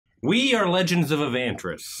We are Legends of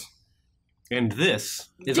Evantris, and this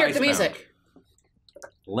is Hear the Icebound. music.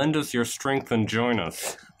 Lend us your strength and join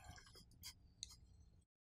us.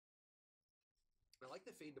 I like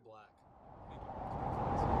the fade to black.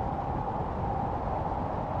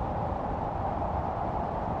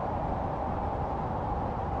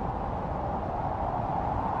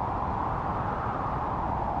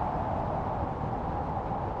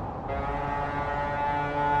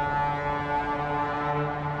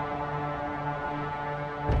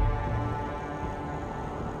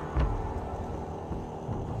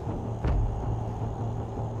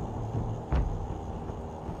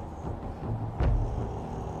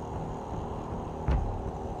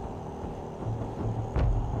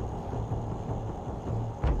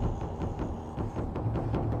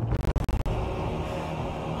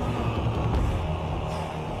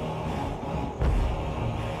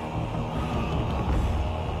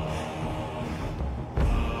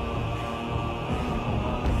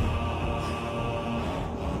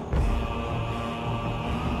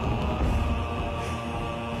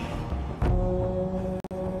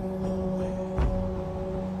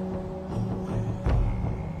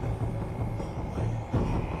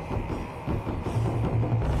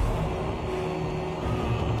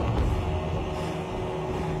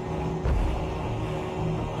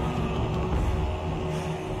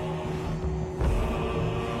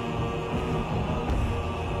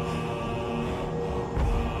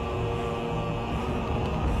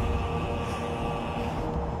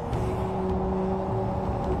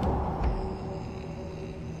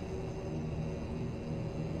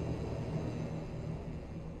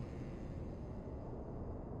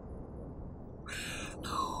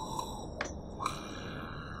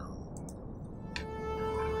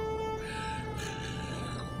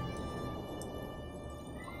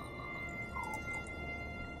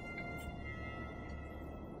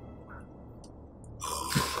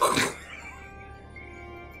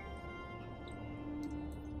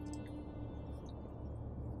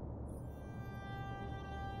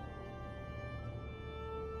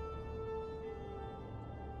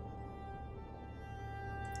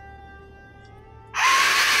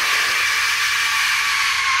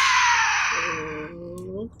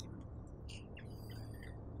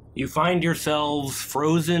 You find yourselves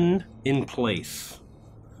frozen in place.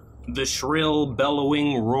 The shrill,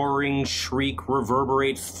 bellowing, roaring shriek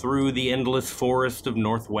reverberates through the endless forest of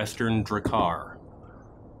northwestern Drakkar.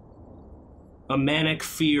 A manic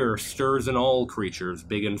fear stirs in all creatures,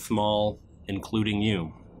 big and small, including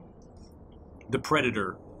you. The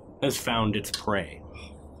predator has found its prey,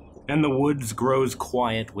 and the woods grows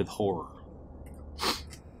quiet with horror.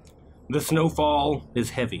 The snowfall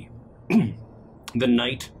is heavy. The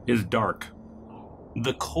night is dark.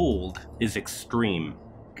 The cold is extreme.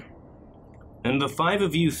 And the five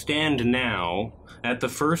of you stand now at the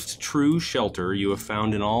first true shelter you have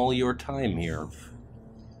found in all your time here.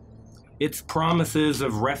 Its promises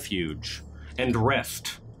of refuge and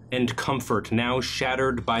rest and comfort now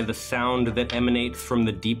shattered by the sound that emanates from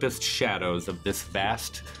the deepest shadows of this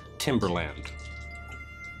vast timberland.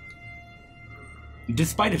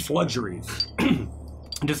 Despite its luxuries,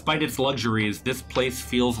 this place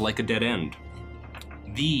feels like a dead end.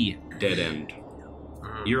 The dead end.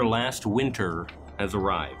 Your last winter has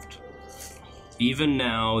arrived. Even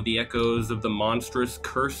now, the echoes of the monstrous,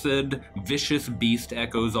 cursed, vicious beast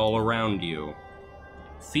echoes all around you.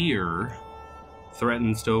 Fear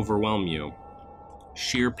threatens to overwhelm you.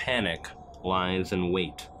 Sheer panic lies in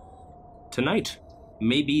wait. Tonight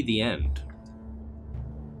may be the end.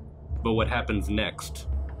 But what happens next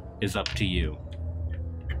is up to you.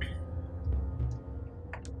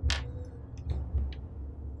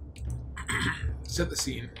 Set the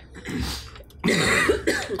scene.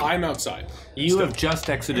 I'm outside. You have just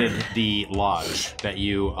exited the lodge that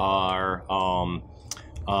you are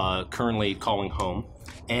currently calling home,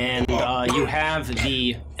 and you have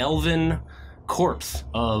the elven corpse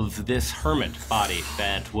of this hermit body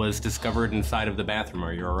that was discovered inside of the bathroom.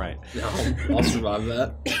 Are you all right? No, I'll survive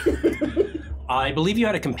that. I believe you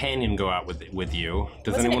had a companion go out with you.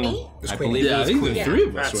 Does Wasn't anyone? it me? I believe it was I think Queen. the three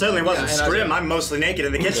of us. That certainly wasn't Scrim. I'm mostly naked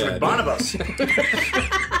in the kitchen with Barnabas.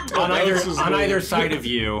 On either side of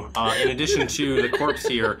you, in addition to the corpse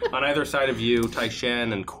here, on either side of you,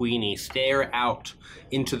 Taishan and Queenie stare out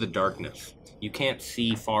into the darkness. You can't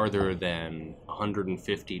see farther than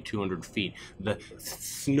 150, 200 feet. The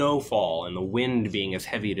snowfall and the wind being as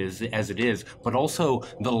heavy as it is, but also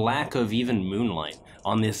the lack of even moonlight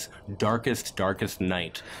on this darkest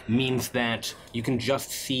night means that you can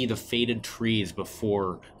just see the faded trees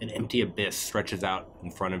before an empty abyss stretches out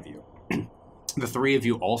in front of you. the three of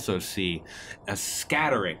you also see a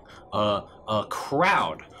scattering, a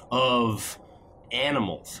crowd of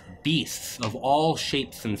animals, beasts of all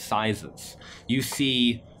shapes and sizes. You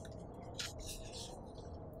see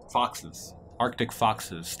foxes, Arctic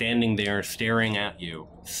foxes, standing there staring at you,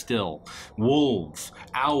 still. Wolves,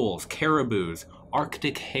 owls, caribous,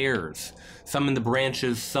 Arctic hares, some in the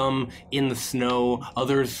branches, some in the snow,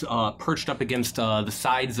 others perched up against the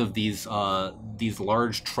sides of these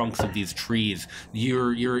large trunks of these trees.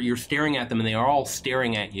 You're staring at them, and they are all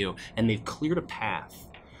staring at you, and they've cleared a path.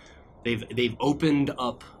 They've opened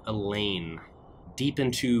up a lane deep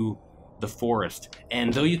into the forest,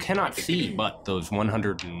 and though you cannot see but those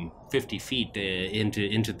 150 feet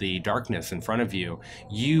into the darkness in front of you,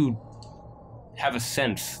 you have a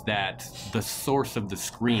sense that the source of the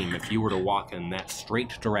scream, if you were to walk in that straight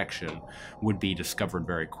direction, would be discovered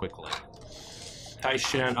very quickly.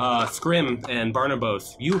 Taishan, Scrim and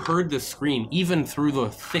Barnabas, you heard this scream even through the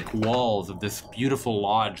thick walls of this beautiful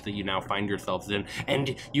lodge that you now find yourselves in,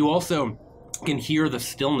 and you also can hear the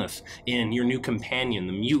stillness in your new companion,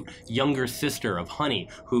 the mute younger sister of Honey,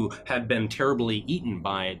 who had been terribly eaten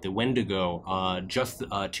by the Wendigo just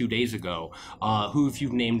 2 days ago, who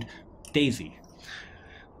you've named Daisy.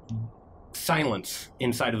 Silence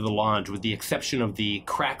inside of the lodge, with the exception of the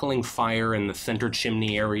crackling fire in the center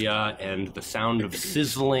chimney area and the sound of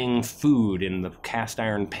sizzling food in the cast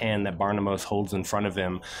iron pan that Barnabas holds in front of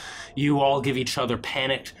him. You all give each other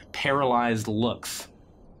panicked, paralyzed looks.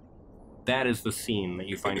 That is the scene that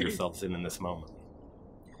you find yourselves in this moment.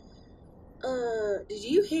 Did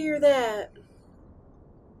you hear that?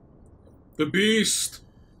 The beast!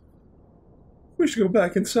 We should go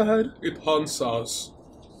back inside. It haunts us.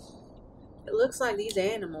 It looks like these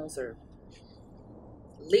animals are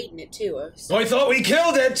leading it to us. Oh, I thought we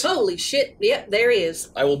killed it! Holy shit. Yep, there he is.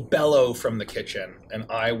 I will bellow from the kitchen, and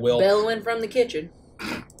I will... Bellowing from the kitchen.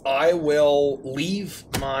 I will leave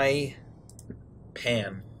my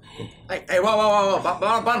pan. Hey, whoa,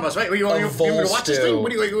 Barnabas, wait, you want me to watch this thing?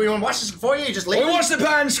 What do you want to watch this for you? You just leave We watch the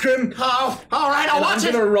pan, Scrim! Oh, alright, I'll watch it!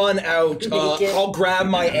 I'm gonna run out. I'll grab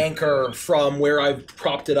my anchor from where I've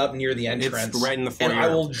propped it up near the entrance. It's right in the foyer. And I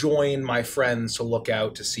will join my friends to look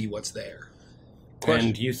out to see what's there.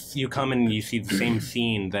 And you come and you see the same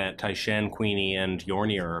scene that Taishan, Queenie, and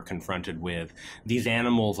Yornir are confronted with. These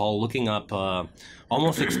animals all looking up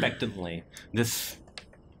almost expectantly. This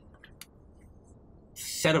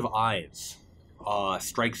set of eyes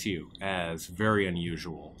strikes you as very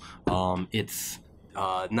unusual. It's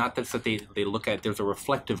not that they look at, there's a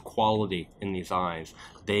reflective quality in these eyes.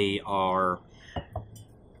 They are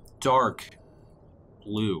dark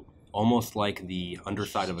blue, almost like the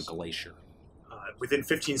underside of a glacier. Within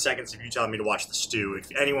 15 seconds of you telling me to watch the stew,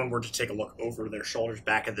 if anyone were to take a look over their shoulders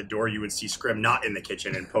back at the door, you would see Scrim not in the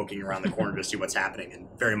kitchen and poking around the corner to see what's happening, and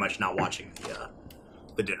very much not watching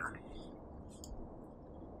the dinner.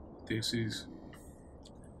 This is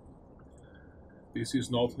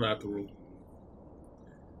not natural.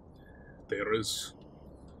 There is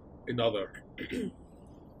another.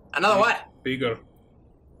 Another what? Bigger.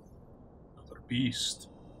 Another beast.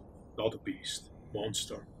 Not a beast.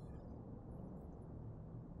 Monster.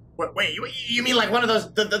 Wait, you mean like one of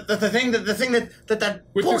those the thing that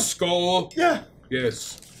with the skull? Yeah.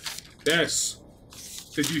 Yes.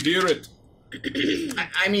 Did you hear it?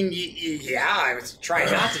 I mean, yeah, I was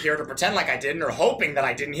trying not to hear it or pretend like I didn't, or hoping that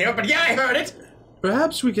I didn't hear it, but yeah, I heard it.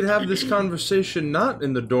 Perhaps we could have this conversation not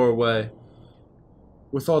in the doorway,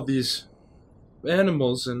 with all these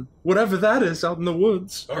animals and whatever that is out in the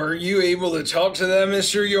woods. Are you able to talk to them,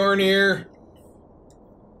 Mr. Yornir?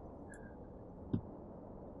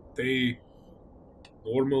 They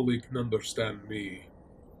normally can understand me.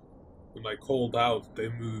 When I called out, they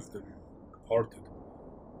moved and departed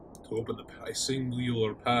to open a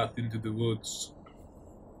singular path into the woods.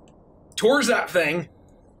 Towards that thing?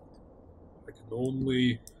 I can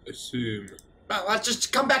only assume. Well, let's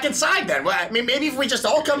just come back inside then. Well, I mean, maybe if we just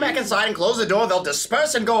all come back inside and close the door, they'll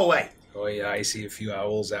disperse and go away. Oh yeah, I see a few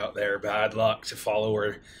owls out there. Bad luck to follow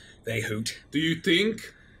where they hoot. Do you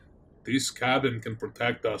think this cabin can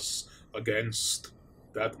protect us against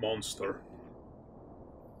that monster?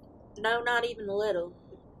 No, not even a little.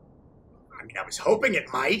 I mean, I was hoping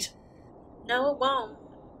it might. No, it won't.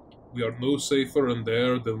 We are no safer in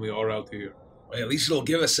there than we are out here. Well, at least it'll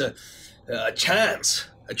give us a chance,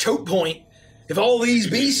 a choke point. If all these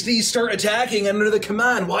beasties start attacking under the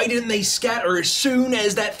command, why didn't they scatter as soon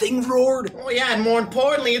as that thing roared? Oh yeah, and more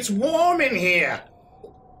importantly, it's warm in here.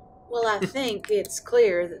 Well, I think it's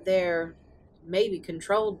clear that they're maybe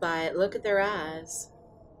controlled by it. Look at their eyes.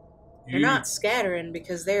 They're not scattering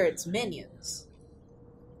because they're its minions.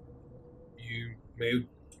 You may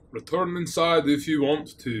return inside if you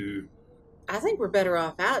want to. I think we're better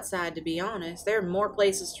off outside, to be honest. There are more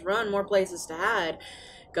places to run, more places to hide.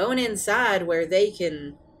 Going inside where they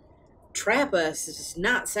can trap us does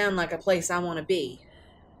not sound like a place I want to be.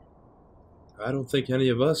 I don't think any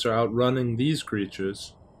of us are outrunning these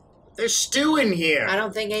creatures. There's stew in here. I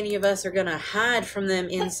don't think any of us are going to hide from them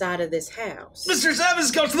inside of this house. Mr.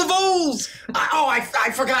 Savage got to the voles!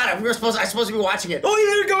 I forgot it. I'm supposed to be watching it. Oh,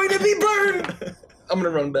 you're going to be burned! I'm gonna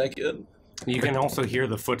run back in. You can also hear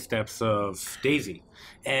the footsteps of Daisy.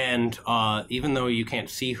 And even though you can't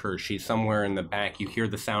see her, she's somewhere in the back. You hear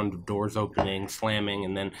the sound of doors opening, slamming,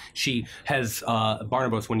 and then she has,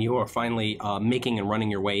 Barnabas, when you are finally making and running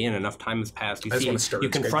your way in, enough time has passed, you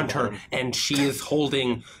confront her, and she is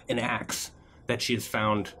holding an axe that she has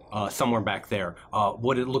found somewhere back there.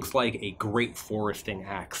 What it looks like a great foresting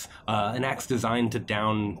axe. An axe designed to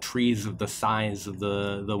down trees of the size of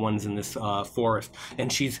the ones in this forest.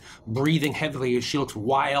 And she's breathing heavily as she looks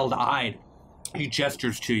wild-eyed. He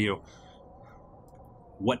gestures to you.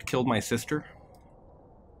 What killed my sister?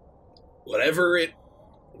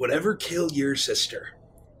 Whatever killed your sister,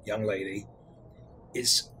 young lady,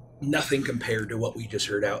 is nothing compared to what we just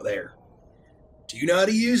heard out there. Do you know how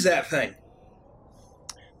to use that thing?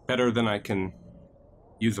 Better than I can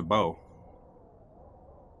use a bow.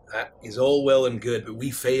 That is all well and good, but we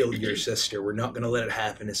failed your sister. We're not going to let it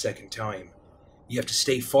happen a second time. You have to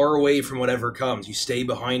stay far away from whatever comes. You stay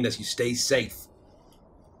behind us. You stay safe.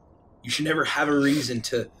 You should never have a reason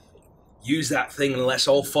to use that thing unless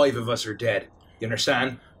all 5 of us are dead. You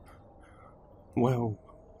understand? Well,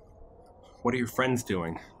 what are your friends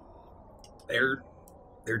doing? They're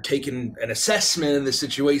taking an assessment of the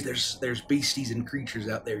situation. There's beasties and creatures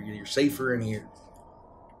out there. You're safer in here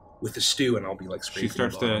with the stew, and I'll be like she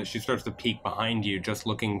starts to peek behind you, just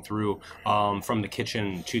looking through from the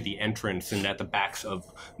kitchen to the entrance, and at the backs of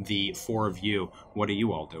the 4 of you. What are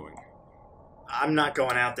you all doing? I'm not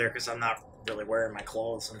going out there because I'm not really wearing my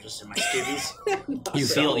clothes. I'm just in my skivvies.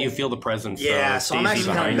 You feel the presence. Yeah, so I'm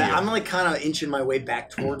actually kind of I'm like kind of inching my way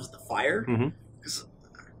back towards the fire because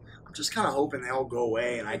I'm just kind of hoping they all go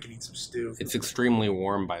away and I can eat some stew. It's extremely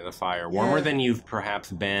warm by the fire, warmer than you've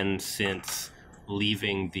perhaps been since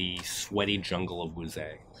leaving the sweaty jungle of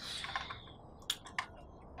Wuzay.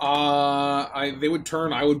 They would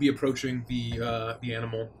turn. I would be approaching the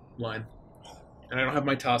animal line, and I don't have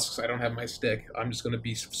my tusks. I don't have my stick. I'm just going to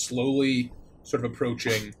be slowly sort of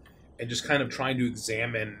approaching, and just kind of trying to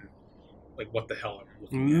examine, like, what the hell I'm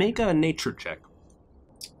looking at. Make a nature check.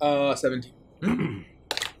 17.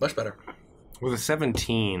 Much better. With a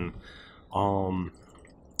 17,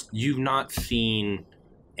 you've not seen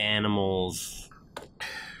animals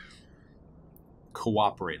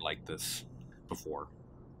cooperate like this before.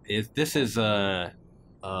 This is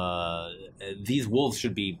these wolves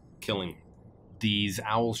should be killing. These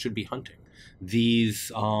owls should be hunting.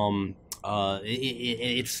 These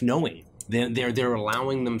it's snowing. They're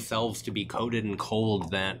allowing themselves to be coated in cold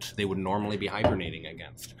that they would normally be hibernating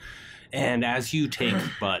against. And as you take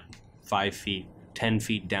but 5 feet, 10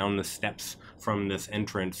 feet down the steps from this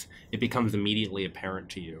entrance, it becomes immediately apparent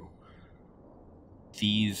to you.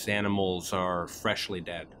 These animals are freshly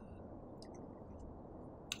dead.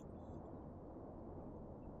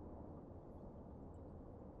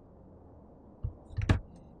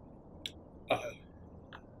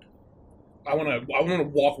 I want to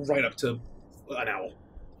walk right up to an owl.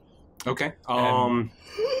 Okay.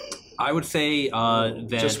 I would say that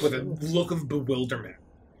just with a look of bewilderment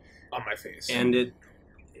on my face, and it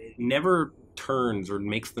never turns or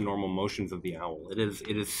makes the normal motions of the owl. It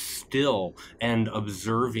is still and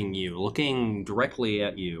observing you, looking directly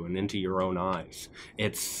at you and into your own eyes.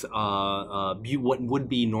 It's what would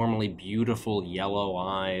be normally beautiful yellow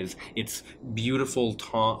eyes. Its beautiful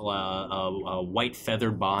white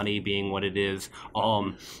feathered body being what it is.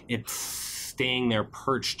 It's staying there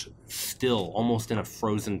perched still, almost in a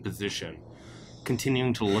frozen position,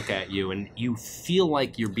 continuing to look at you, and you feel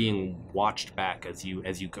like you're being watched back as you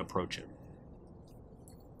approach it.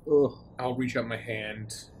 I'll reach out my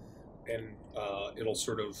hand, and it'll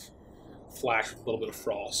sort of flash with a little bit of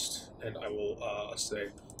frost, and I will say,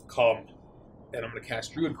 "Come," and I'm going to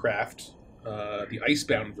cast Druidcraft, the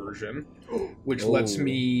Icebound version, which lets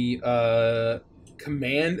me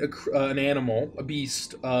command an animal, a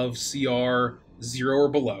beast of CR 0 or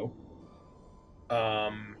below,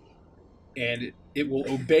 and it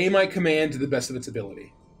will obey my command to the best of its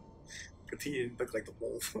ability. Good thing you didn't look like the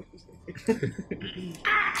wolf.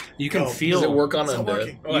 You can Does it feel work on It's not undead?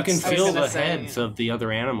 working. you can I was feel gonna the say, heads of the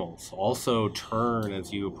other animals also turn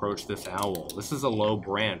as you approach this owl. This is a low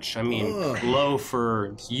branch. I mean, Ugh. low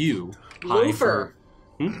for you, high Loafer.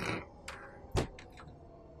 for.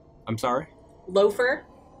 I'm sorry. Loafer.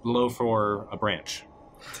 Low for a branch.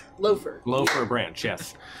 Loafer. Low for a branch.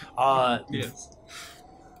 Yes. Yes.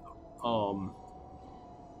 Low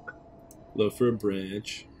for a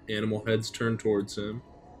branch. Animal heads turn towards him.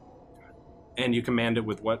 And you command it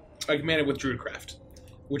with what? I command it with Druidcraft,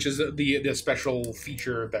 which is the special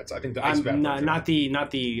feature that's I think the Icebound. Not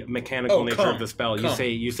the mechanical Oh, nature come, of the spell. come.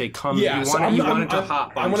 You say come. Yeah, you so want it to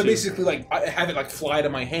hop. I want to onto- basically have it fly to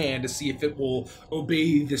my hand to see if it will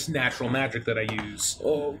obey this natural magic that I use.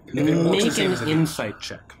 Oh, If it works the make same an as it- insight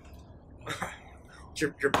check.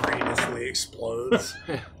 Your brain instantly explodes.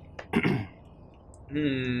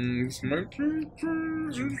 Smart. You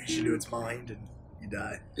reach into its mind and you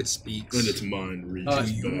die. it speaks. And its mind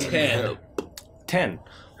reaches back. 10. 10.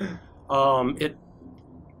 It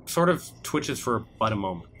sort of twitches for but a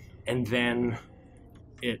moment, and then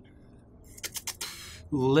it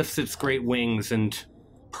lifts its great wings and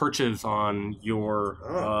perches on your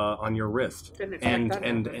wrist, Didn't expect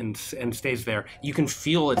and that. stays there. You can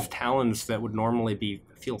feel its talons that would normally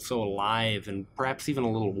feel so alive and perhaps even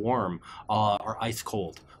a little warm are ice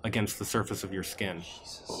cold against the surface of your skin.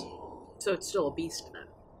 So it's still a beast then.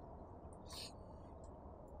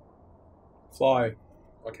 Fly.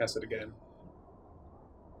 I'll cast it again.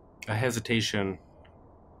 A hesitation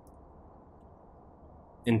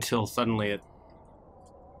until suddenly it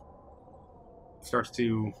starts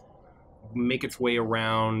to make its way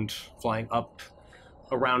around, flying up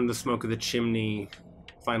around the smoke of the chimney,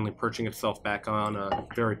 finally perching itself back on a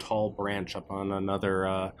very tall branch up on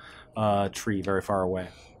another tree very far away.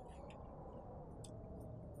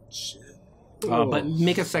 Shit. But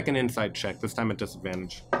make a second insight check, this time at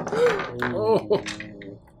disadvantage. Oh.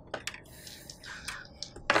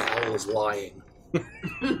 Owl is lying. I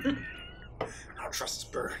don't trust this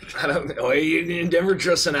bird. I don't. Oh, you never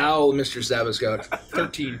trust an owl, Mr. Sabascotch.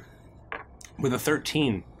 13. With a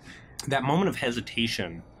 13, that moment of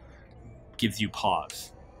hesitation gives you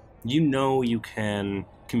pause. You know you can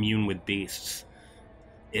commune with beasts.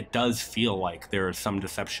 It does feel like there is some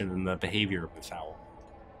deception in the behavior of this owl.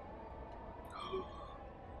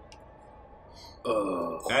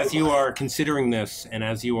 As you are considering this, and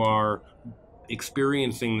as you are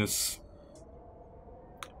experiencing this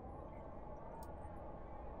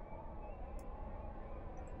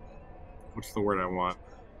what's the word I want?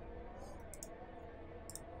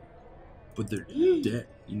 But they're dead.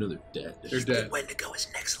 You know they're dead. They're dead. Wendigo is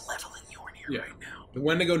next level in Yornir Yeah. The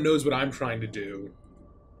Wendigo knows what I'm trying to do.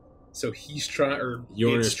 So he's trying, or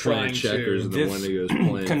Yorn it's is playing trying checkers to. and the This Wendigo's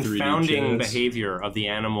playing 3D confounding chess. behavior of the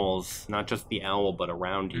animals, not just the owl, but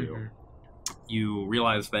around you. Mhm. You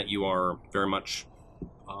realize that you are very much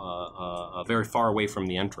very far away from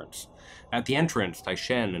the entrance. At the entrance,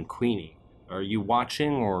 Taishen and Queenie, are you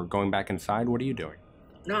watching or going back inside? What are you doing?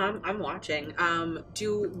 No, I'm watching.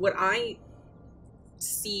 Would I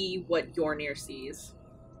see what Yornir sees?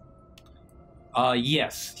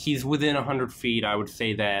 Yes, he's within 100 feet. I would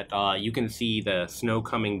say that you can see the snow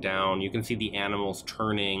coming down. You can see the animals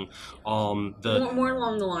turning. More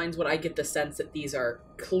along the lines, would I get the sense that these are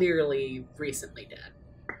clearly recently dead?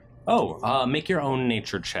 Make your own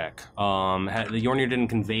nature check. The Yornir didn't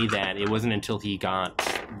convey that. It wasn't until he got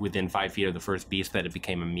within 5 feet of the first beast that it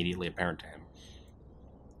became immediately apparent to him.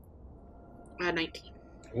 19.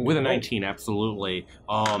 With a 19, absolutely.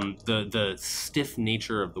 The stiff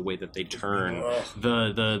nature of the way that they turn,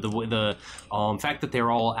 the fact that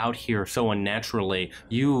they're all out here so unnaturally.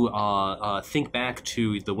 You think back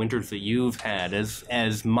to the winters that you've had,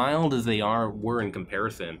 as mild as they were in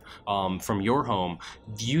comparison from your home.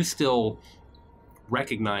 You still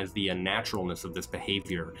recognize the unnaturalness of this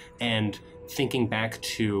behavior, and thinking back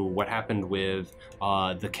to what happened with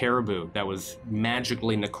the caribou that was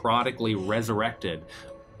magically necrotically resurrected.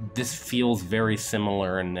 This feels very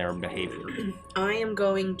similar in their behavior. I am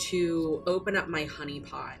going to open up my honey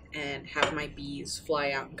pot and have my bees fly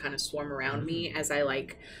out and kind of swarm around me as I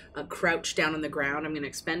crouch down on the ground. I'm going to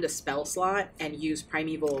expend a spell slot and use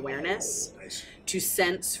Primeval Awareness to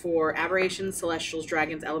sense for aberrations, celestials,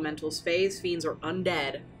 dragons, elementals, fays, fiends, or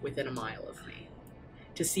undead within a mile of me.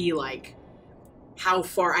 To see how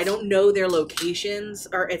far. I don't know their locations,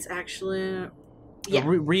 or it's actually. Yeah.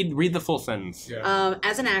 Read the full sentence. Yeah.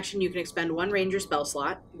 As an action, you can expend one ranger spell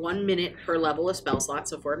slot, 1 minute per level of spell slot,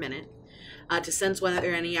 so for a minute. To sense whether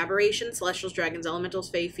there are any aberrations, celestials, dragons, elementals,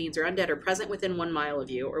 fae, fiends, or undead are present within 1 mile of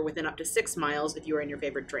you, or within up to 6 miles if you are in your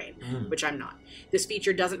favorite terrain, which I'm not. This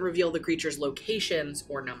feature doesn't reveal the creature's locations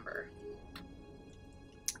or number.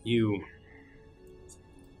 You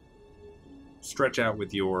stretch out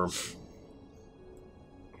with your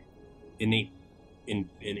innate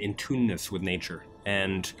in tuneness with nature,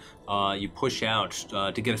 and you push out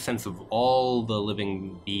to get a sense of all the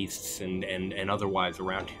living beasts and otherwise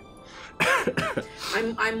around you.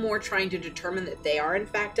 I'm more trying to determine that they are in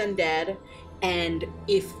fact undead, and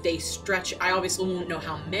if they stretch, I obviously won't know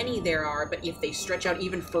how many there are, but if they stretch out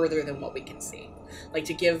even further than what we can see. Like,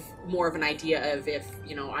 to give more of an idea of if,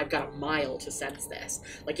 I've got a mile to sense this.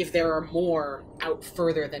 Like, if there are more out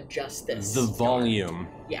further than just this. The volume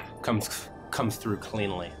Yeah. comes through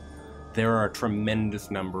cleanly. There are a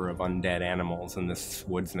tremendous number of undead animals in this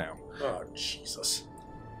woods now. Oh, Jesus.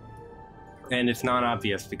 And it's not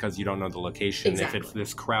obvious because you don't know the location. Exactly. If it's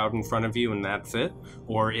this crowd in front of you and that's it,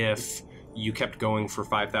 or if you kept going for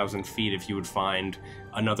 5,000 feet, if you would find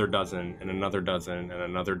another dozen and another dozen and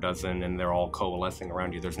another dozen, and they're all coalescing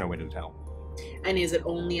around you. There's no way to tell. And is it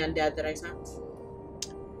only undead that I sense?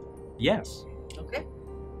 Yes. Okay.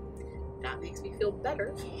 That makes me feel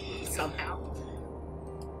better, somehow.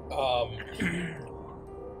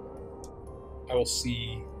 I will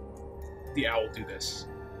see the owl do this.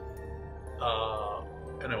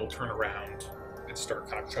 And I will turn around and start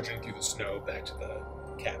kind of trudging through the snow back to the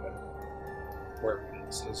cabin where everyone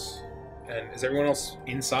else is. And is everyone else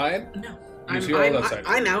inside? No.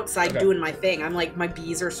 I'm outside Okay. doing my thing. I'm like, my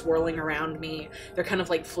bees are swirling around me. They're kind of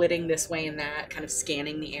like flitting this way and that, kind of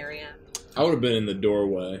scanning the area. I would have been in the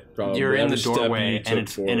doorway, probably. You're in the Every step doorway, you and took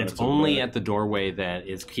it's forward, I took only back. at the doorway that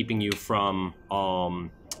is keeping you from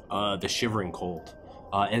the shivering cold.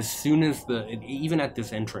 As soon as even at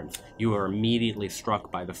this entrance, you are immediately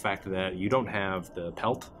struck by the fact that you don't have the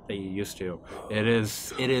pelt that you used to. It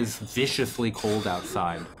is viciously cold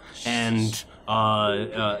outside, and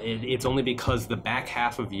it's only because the back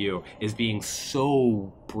half of you is being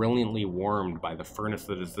so brilliantly warmed by the furnace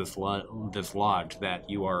that is this lodge that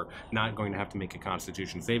you are not going to have to make a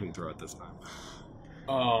Constitution saving throw at this time.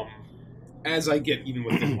 As I get even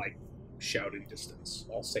within like shouting distance,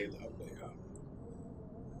 I'll say loudly,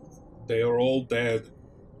 they are all dead.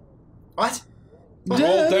 What? They're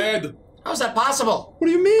all dead. How's that possible? What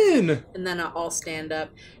do you mean? And then I'll stand up.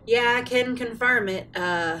 Yeah, I can confirm it.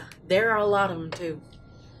 There are a lot of them, too.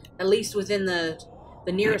 At least within the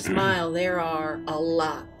nearest mile, there are a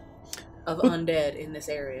lot of undead in this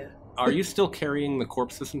area. Are you still carrying the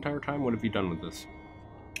corpse this entire time? What have you done with this?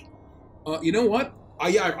 You know what?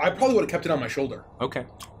 I probably would have kept it on my shoulder Okay.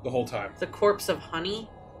 the whole time. The corpse of Honey?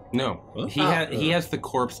 No, What? he has the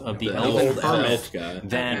corpse of the The elven old hermit elf guy.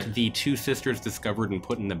 that Okay. the two sisters discovered and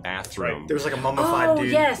put in the bathroom. There was like a mummified Oh,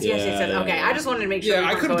 dude. yes. Yeah, Okay, yeah. I just wanted to make sure Yeah, we I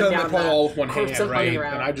weren't could have going done that down probably all with one corpse hand, of Honey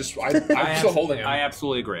right? route. And I'm still holding him. I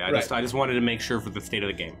absolutely agree. I Right. just wanted to make sure for the state of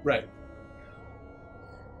the game. Right.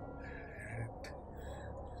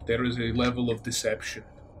 There is a level of deception.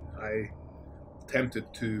 I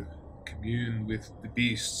attempted to commune with the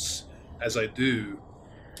beasts as I do.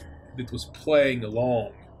 It was playing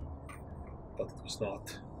along, but it was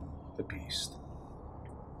not the beast.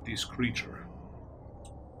 This creature.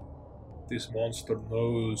 This monster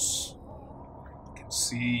knows, can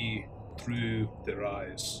see through their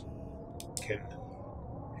eyes, can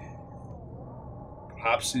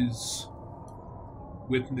perhaps is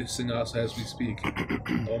witnessing us as we speak.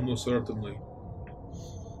 Almost certainly.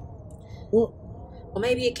 Well, Well,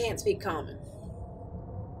 maybe it can't speak common.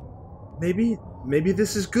 maybe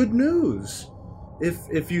this is good news.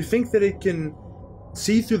 If you think that it can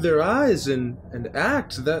see through their eyes and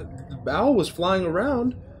act, that the owl was flying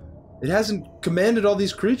around. It hasn't commanded all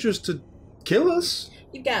these creatures to kill us.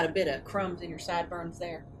 You've got a bit of crumbs in your sideburns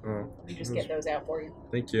there. Oh, Let me just get those out for you.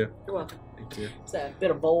 thank you. You're welcome. Thank you. It's a bit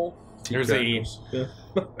of bowl. There's a Yeah.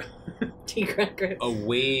 Tea crackers.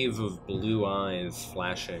 wave of blue eyes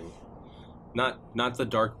flashing. Not the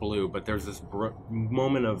dark blue, but there's this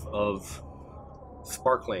moment of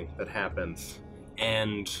sparkling that happens,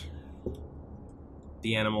 and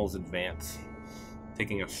the animals advance,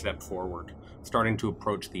 taking a step forward, starting to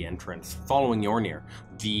approach the entrance, following Yornir.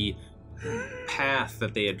 The path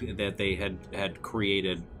that they had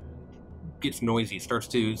created gets noisy, starts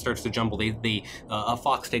to jumble. A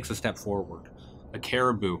fox takes a step forward, a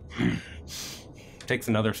caribou takes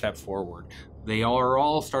another step forward. They are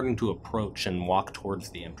all starting to approach and walk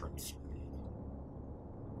towards the entrance.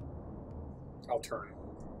 I'll turn.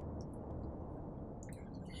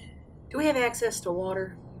 Do we have access to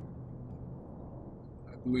water?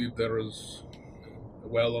 I believe there is a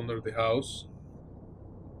well under the house.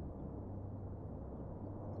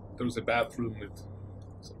 There was a bathroom with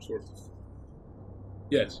some sort of...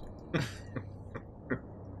 Yes.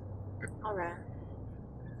 All right.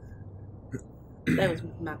 That was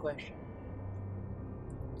my question.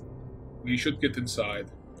 We should get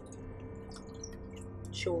inside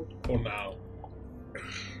Sure. for now.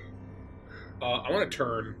 I want to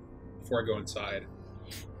turn before I go inside.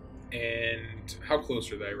 And how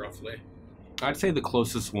close are they, roughly? I'd say the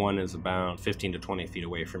closest one is about 15 to 20 feet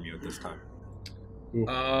away from you at this time.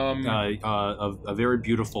 A very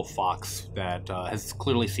beautiful fox that has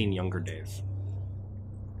clearly seen younger days.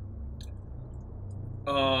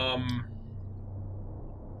 I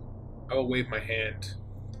will wave my hand,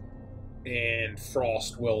 and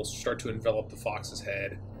frost will start to envelop the fox's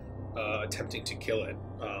head, attempting to kill it.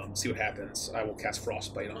 See what happens. I will cast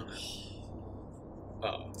frostbite on it.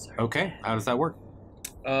 Okay, how does that work?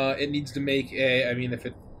 It needs to make if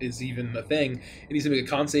it is even a thing, it needs to make a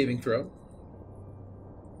con saving throw.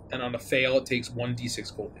 And on a fail, it takes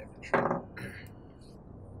 1d6 cold damage.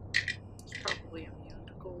 It's probably immune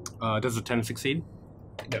to cold. Does a 10 succeed?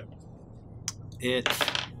 No. It...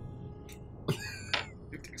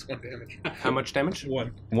 It takes 1 damage. How much damage?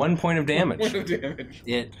 1. 1 point of damage. 1 of damage.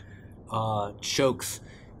 It chokes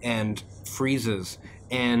and freezes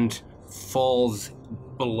and falls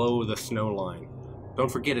below the snow line.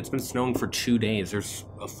 Don't forget, it's been snowing for 2 days. There's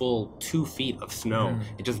a full 2 feet of snow.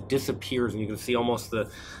 It just disappears, and you can see almost the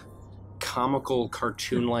comical,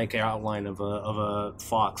 cartoon-like outline of a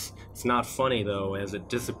fox. It's not funny, though, as it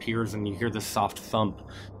disappears and you hear this soft thump.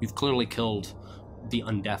 You've clearly killed the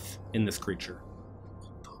undeath in this creature.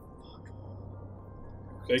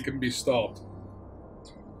 They can be stopped.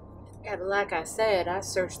 Yeah, but like I said, I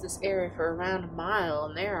searched this area for around a mile,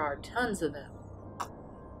 and there are tons of them.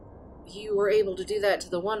 You were able to do that to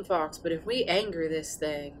the one fox, but if we anger this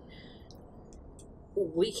thing,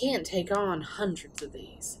 we can't take on hundreds of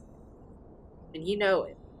these. And you know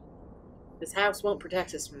it. This house won't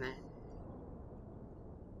protect us from that.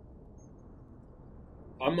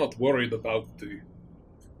 I'm not worried about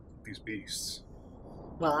these beasts.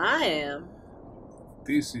 Well, I am.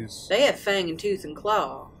 This is... They have fang and tooth and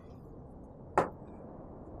claw.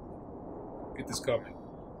 It is coming.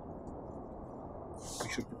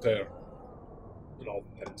 We should prepare. And I'll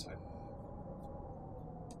head inside.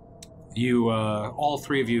 You, all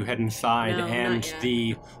three of you head inside, No, and not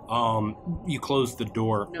yet. you close the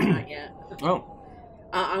door. No, not yet. Oh,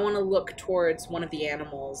 I want to look towards one of the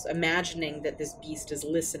animals, imagining that this beast is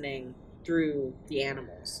listening through the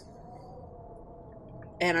animals.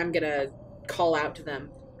 And I'm going to call out to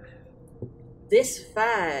them. This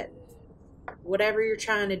fight, whatever you're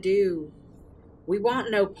trying to do, we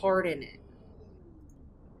want no part in it.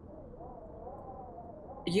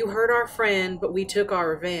 You hurt our friend, but we took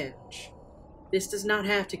our revenge. This does not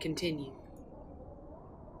have to continue.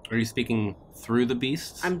 are you speaking through the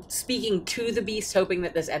beasts? I'm speaking to the beast, hoping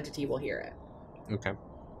that this entity will hear it. Okay.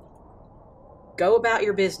 Go about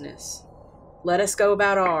your business. Let us go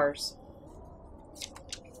about ours.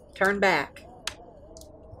 Turn back.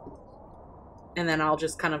 And then I'll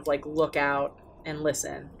just kind of like look out and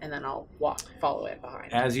listen, and then I'll follow it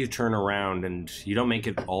behind. As you turn around and you don't make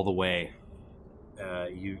it all the way,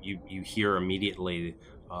 you hear immediately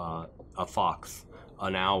a fox,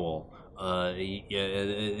 an owl,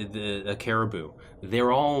 a caribou.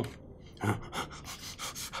 They're all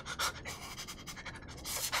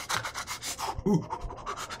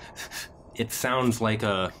it sounds like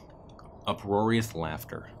a uproarious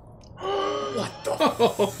laughter. What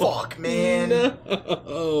the fuck, man?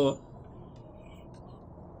 No.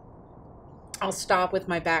 I'll stop with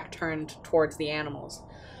my back turned towards the animals.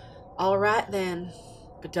 All right then,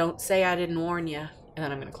 but don't say I didn't warn you. And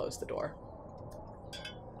then I'm going to close the door.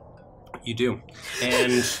 You do.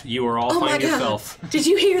 And you are all Oh my find God. yourself. Did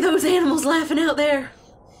you hear those animals laughing out there?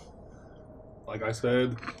 Like I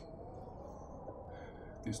said,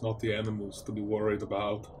 it's not the animals to be worried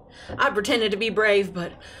about. I pretended to be brave,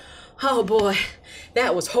 but oh boy,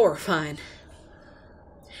 that was horrifying.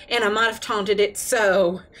 And I might have taunted it,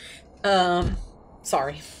 so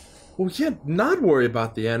sorry. Well, we can't not worry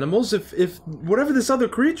about the animals. If whatever this other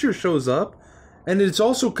creature shows up, and it's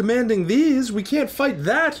also commanding these, we can't fight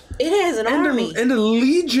that. It has an army. And a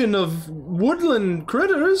legion of woodland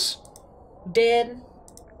critters. Dead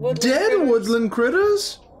Dead woodland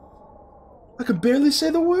critters? I could barely say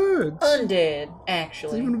the words. Undead, It's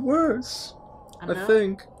actually. even worse, I know.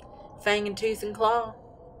 think. Fang and tooth and claw.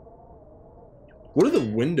 What do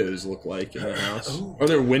the windows look like in the house? Are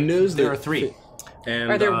there windows? There that are 3.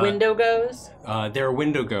 And Are there window goes? There are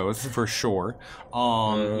window goes for sure.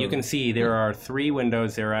 You can see there are 3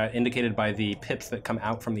 windows. They're indicated by the pips that come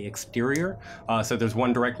out from the exterior. So there's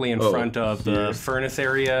one directly in front of the furnace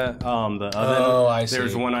area, the oven. Oh, I see.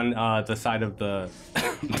 There's one on the side of the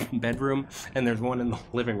bedroom, and there's one in the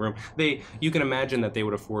living room. You can imagine that they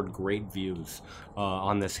would afford great views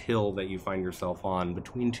on this hill that you find yourself on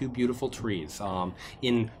between 2 beautiful trees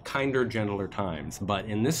in kinder, gentler times. But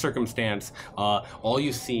in this circumstance, all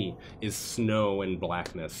you see is snow and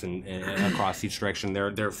blackness and across each direction.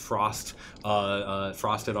 They're frosted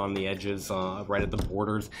on the edges, right at the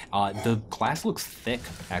borders. The glass looks thick,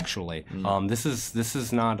 actually. This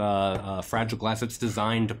is not fragile glass. It's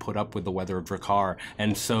designed to put up with the weather of Drakkar,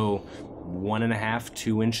 and so 1.5,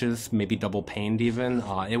 2 inches, maybe double paned even.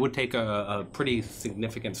 It would take a pretty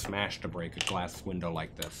significant smash to break a glass window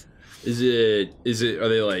like this. Are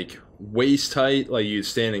they like waist height, like you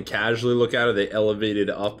stand and casually look at it? Are they elevated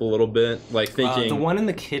up a little bit, like thinking? The one in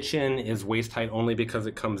the kitchen is waist height only because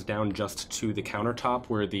it comes down just to the countertop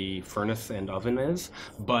where the furnace and oven is.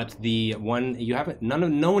 But the one you haven't,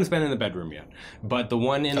 no one's been in the bedroom yet. But the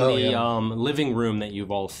one in living room that you've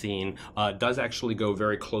all seen does actually go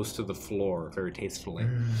very close to the floor, very tastefully,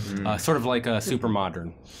 sort of like a super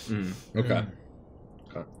modern. Okay.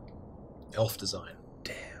 Elf design.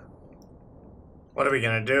 What are we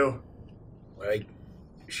gonna do? Like,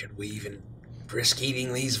 should we even risk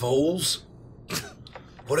eating these voles?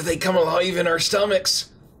 What if they come alive in our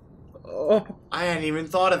stomachs? Oh, I hadn't even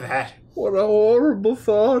thought of that. what a horrible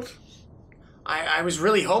thought. I was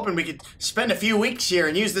really hoping we could spend a few weeks here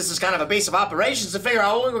and use this as kind of a base of operations to figure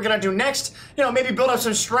out what we're gonna do next. You know, maybe build up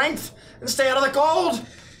some strength and stay out of the cold.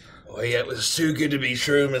 Oh, yeah, it was too good to be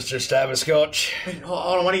true, Mr. Stabberscotch. Wait, hold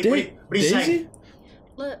on, what are you saying?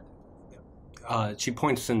 Look. She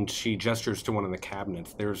points and she gestures to one of the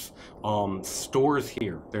cabinets. There's stores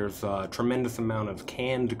here. There's a tremendous amount of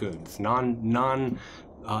canned goods, non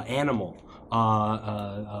animal,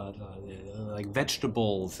 like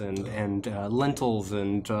vegetables and lentils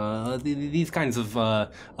and these kinds of.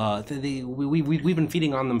 We've been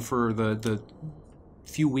feeding on them for the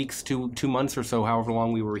few weeks to 2 months or so, however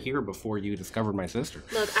long we were here before you discovered my sister.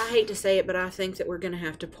 Look, I hate to say it, but I think that we're going to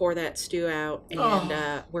have to pour that stew out, and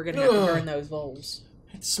we're going to have to burn those voles.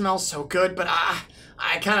 It smells so good, but I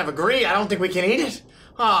kind of agree. I don't think we can eat it.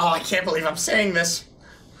 Oh, I can't believe I'm saying this.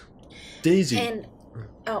 Daisy. And,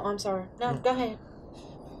 I'm sorry. No, go ahead.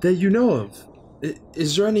 That you know of.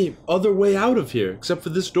 Is there any other way out of here except for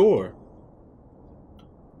this door?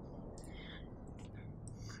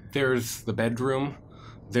 There's the bedroom.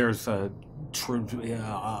 There's a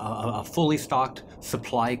fully stocked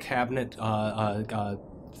supply cabinet,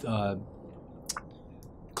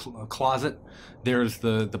 closet. There's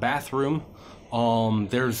the bathroom.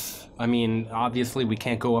 Obviously we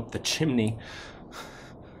can't go up the chimney.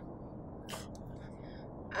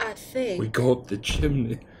 I think... We go up the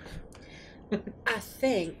chimney. I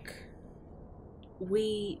think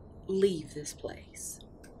we leave this place.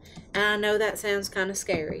 And I know that sounds kind of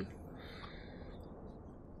scary.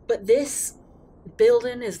 But this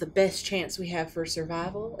building is the best chance we have for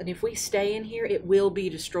survival. And if we stay in here, it will be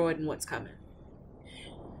destroyed in what's coming.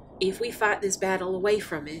 If we fight this battle away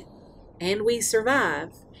from it, and we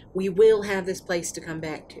survive, we will have this place to come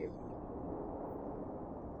back to.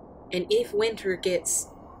 And if we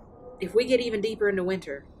get even deeper into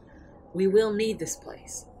winter, we will need this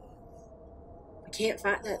place. We can't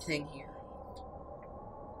fight that thing here.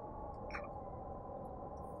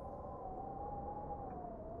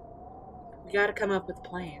 We gotta come up with a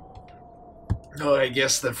plan. No, I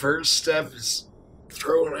guess the first step is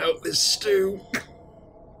throwing out this stew.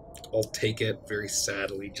 I'll take it very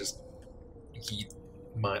sadly, just heat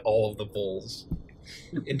all of the voles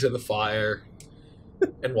into the fire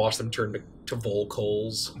and watch them turn to vole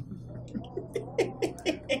coals.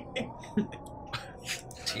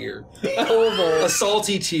 Tear. A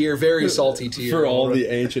salty tear, very salty tear. For all the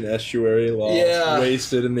ancient estuary lost,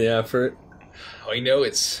 wasted in the effort. I know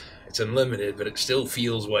it's unlimited, but it still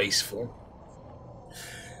feels wasteful.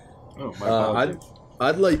 Oh, my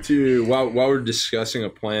I'd like to, while we're discussing a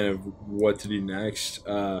plan of what to do next,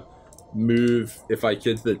 move, if I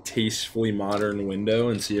could, to the tastefully modern window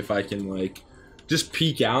and see if I can, like, just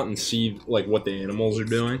peek out and see, like, what the animals are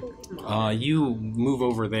doing. You move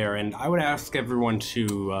over there, and I would ask everyone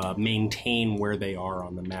to maintain where they are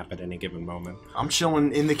on the map at any given moment. I'm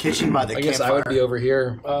chilling in the kitchen by the campfire. I guess I would be over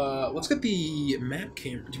here. Let's get the map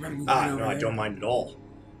camera. Do you mind moving over no, I there? don't mind at all.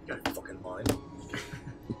 You got fucking mind.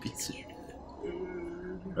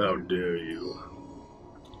 How dare you?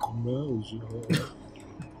 Can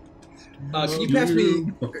you pass me?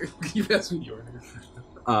 Can you pass me your?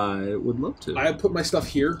 I would love to. I put my stuff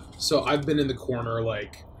here, so I've been in the corner,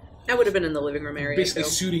 like I would have been in the living room area. basically too.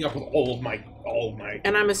 suiting up with all of my.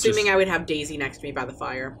 And I'm assuming I would have Daisy next to me by the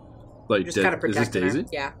fire. Like, Just kind of is this protecting Daisy? her.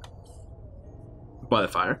 Yeah. By the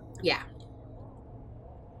fire? Yeah.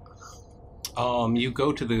 You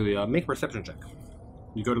go to the make a perception check.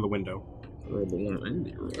 You go to the window. Roll the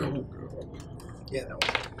 190. Yeah, that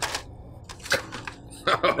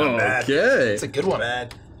bad. Okay. It's a good one.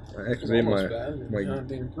 Bad. Actually, my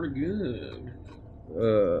Damn, pretty good.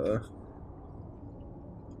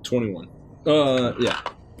 21. Yeah.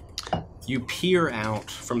 You peer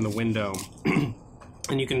out from the window,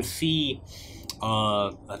 and you can see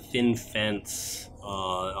a thin fence,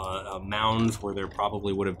 mounds where there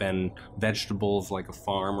probably would have been vegetables, like a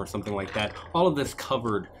farm or something like that. All of this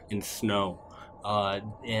covered in snow.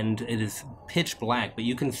 And it is pitch black, but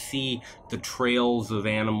you can see the trails of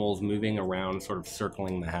animals moving around, sort of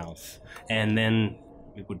circling the house. And then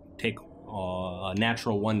it would take a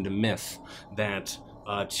natural one to miss that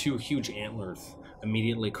two huge antlers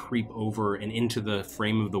immediately creep over and into the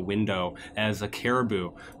frame of the window as a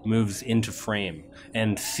caribou moves into frame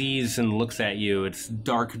and sees and looks at you. Its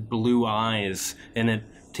dark blue eyes, and it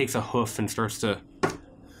takes a hoof and starts to...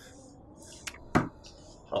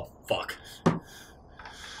 Oh, fuck.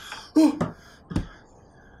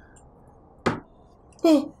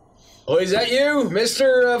 Oh, is that you,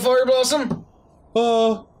 Mr. Fire Blossom?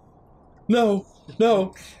 No.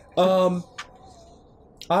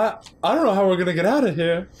 I don't know how we're gonna get out of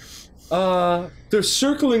here. They're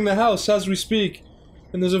circling the house as we speak,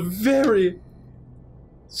 and there's a very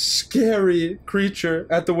scary creature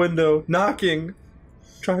at the window, knocking,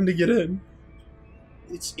 trying to get in.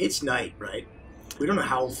 It's night, right? We don't know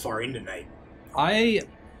how far into night.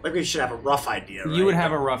 Like we should have a rough idea, right? You would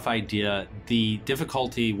have a rough idea. The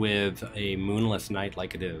difficulty with a moonless night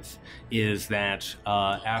like it is that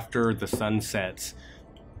after the sun sets,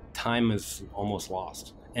 time is almost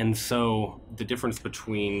lost. And so the difference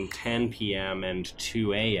between 10 p.m. and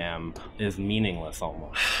 2 a.m. is meaningless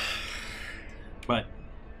almost. But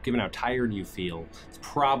given how tired you feel, it's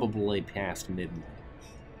probably past midnight.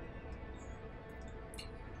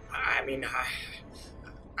 I mean,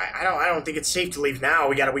 I don't think it's safe to leave now.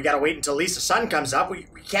 We gotta wait until at least the sun comes up. We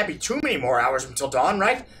can't be too many more hours until dawn,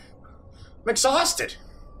 right? I'm exhausted.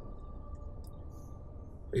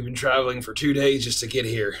 We've been traveling for 2 days just to get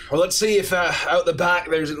here. Well, let's see if out the back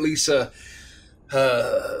there's at least a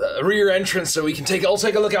rear entrance so we can I'll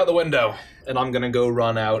take a look out the window. And I'm gonna go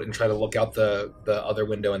run out and try to look out the other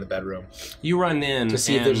window in the bedroom. You run in to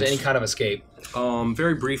see if there's any kind of escape.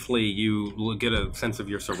 Very briefly, you get a sense of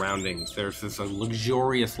your surroundings. There's this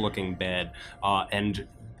luxurious-looking bed, and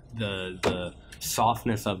the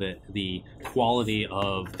softness of it, the quality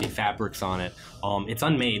of the fabrics on it. It's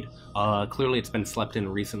unmade. Clearly, it's been slept in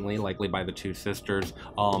recently, likely by the two sisters.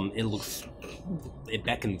 It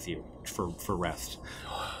beckons you for rest.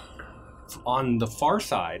 On the far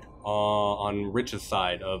side, on Rich's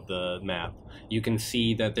side of the map, you can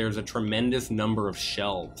see that there's a tremendous number of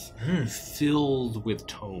shelves filled with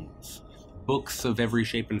tomes, books of every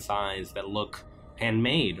shape and size that look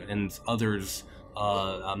handmade, and others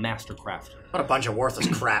mastercraft. What a bunch of worthless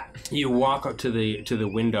crap. You walk up to the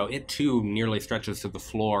window. It too nearly stretches to the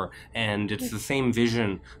floor, and it's the same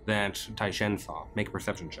vision that Taishen saw. Make a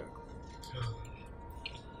perception check.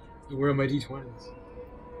 Where are my d20s?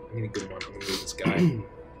 I need a good one. I'm gonna move this guy.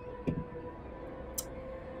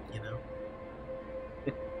 You know?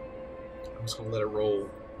 I'm just gonna let it roll.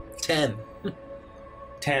 10.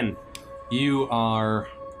 10. You are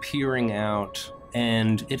peering out,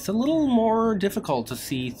 and it's a little more difficult to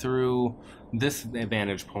see through this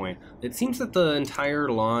vantage point. It seems that the entire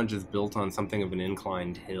lodge is built on something of an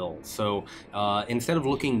inclined hill. So instead of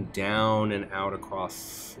looking down and out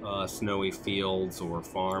across snowy fields or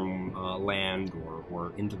farm land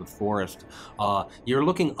or into the forest, you're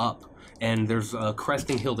looking up. And there's a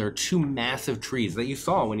cresting hill. There are two massive trees that you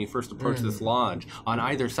saw when you first approached this lodge. On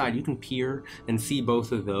either side, you can peer and see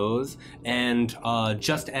both of those. And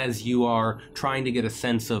just as you are trying to get a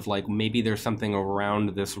sense of, like, maybe there's something around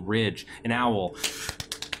this ridge, an owl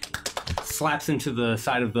slaps into the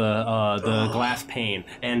side of the glass pane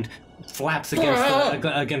and flaps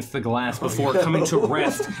against the glass before coming to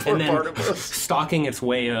rest and then stalking its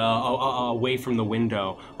way away from the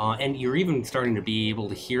window. And you're even starting to be able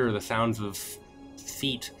to hear the sounds of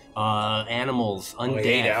feet, animals,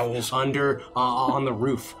 undead, owls. under on the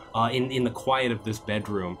roof in the quiet of this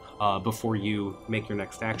bedroom before you make your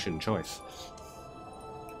next action choice.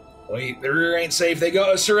 Wait, the rear ain't safe. They got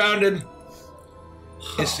us surrounded.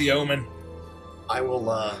 It's the omen. I will,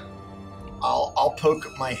 I'll poke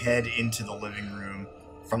my head into the living room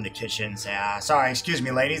from the kitchen. Say, sorry, excuse me,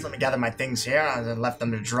 ladies. Let me gather my things here. I left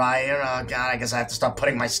them to dry here. Oh, God, I guess I have to start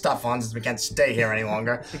putting my stuff on since we can't stay here any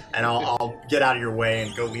longer. And I'll get out of your way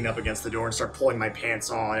and go lean up against the door and start pulling my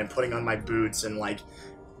pants on and putting on my boots and, like,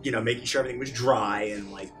 you know, making sure everything was dry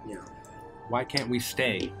and, like, you know. Why can't we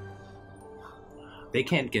stay? They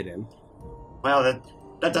can't get in. Well,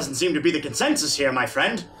 that doesn't seem to be the consensus here, my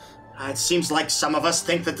friend. It seems like some of us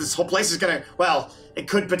think that this whole place is gonna, well, it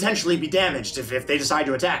could potentially be damaged if they decide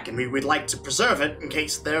to attack, and we'd like to preserve it in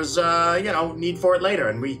case there's, you know, need for it later,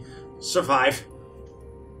 and we survive.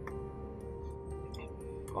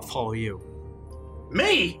 I'll follow you.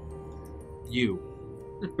 Me? You.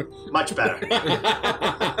 Much better.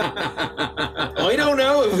 I don't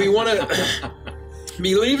know if we want to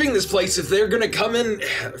be leaving this place if they're going to come in.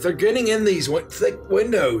 If they're getting in these thick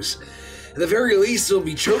windows, at the very least, there'll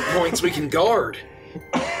be choke points we can guard.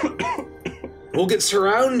 We'll get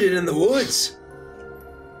surrounded in the woods.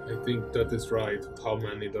 I think that is right. How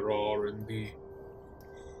many there are and the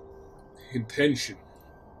intention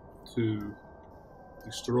to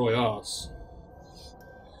destroy us.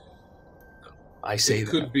 I say It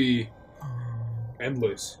that. could be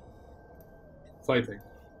endless. Fighting.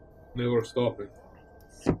 Never stopping.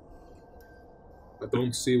 I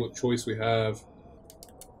don't see what choice we have.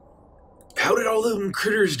 How did all them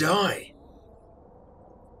critters die?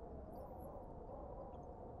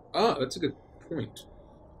 Ah, that's a good point.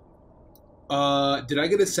 Did I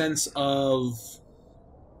get a sense of...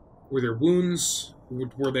 Were there wounds?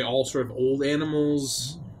 Were they all sort of old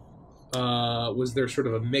animals? Was there sort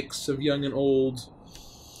of a mix of young and old?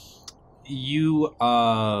 You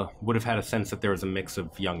would have had a sense that there was a mix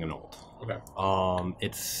of young and old. Okay.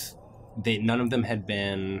 None of them had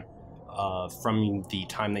been from the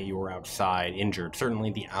time that you were outside injured.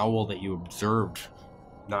 Certainly, the owl that you observed,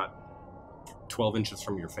 not 12 inches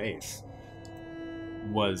from your face,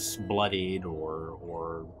 was bloodied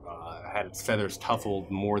or had its feathers tuffled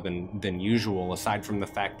more than usual. Aside from the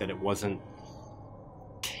fact that it wasn't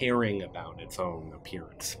caring about its own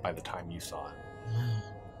appearance by the time you saw it.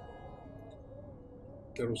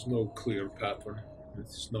 There was no clear pattern.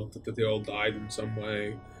 It's not that they all died in some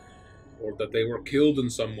way, or that they were killed in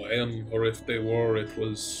some way, or if they were, it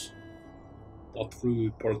was not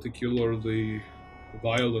through particularly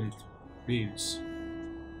violent means.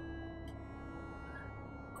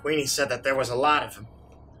 Queenie said that there was a lot of them.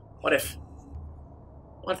 What if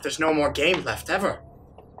there's no more game left ever?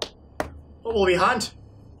 What will we hunt?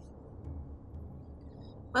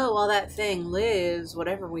 Well, while that thing lives,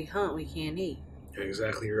 whatever we hunt, we can't eat. You're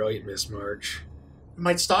exactly right, Miss March. We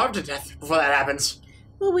might starve to death before that happens.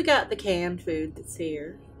 Well, we got the canned food that's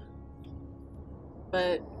here.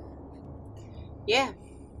 But, yeah,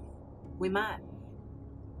 we might.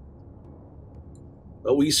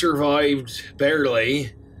 But we survived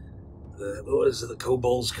barely. What was it the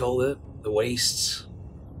kobolds called it? The wastes.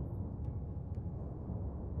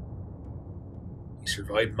 We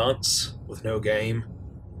survived months with no game.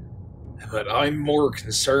 But I'm more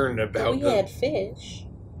concerned about we had fish.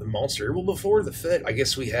 The monster. Well, before the fit, I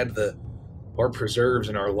guess we had our preserves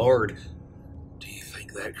and our lord. Do you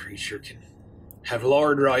think that creature can have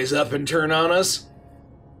lord rise up and turn on us?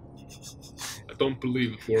 I don't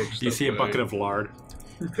believe it works. Do you see a bucket of lard?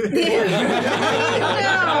 I'm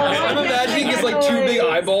imagining it's like two big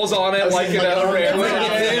eyeballs on it, like in a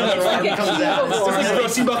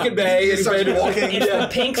Rusty Bucket Bay. It's the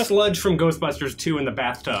pink sludge from Ghostbusters 2 in the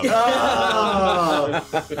bathtub.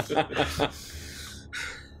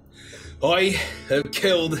 I have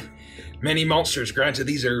killed many monsters. Granted,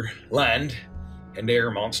 these are land and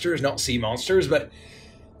air monsters, not sea monsters, but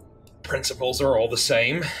principles are all the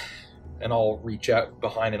same. And I'll reach out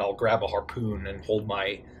behind and I'll grab a harpoon and hold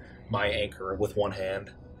my anchor with one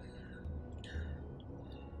hand.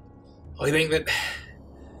 I think that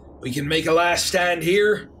we can make a last stand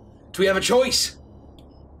here. Do we have a choice?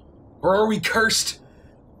 Or are we cursed?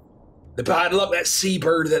 The bad luck, that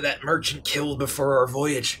seabird that merchant killed before our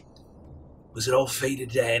voyage. Was it all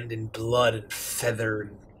fated to end in blood and feather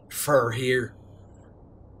and fur here?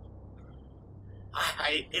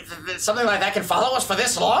 Something like that can follow us for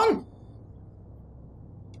this long?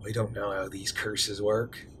 I don't know how these curses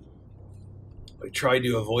work. I tried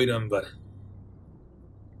to avoid them, but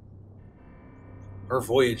our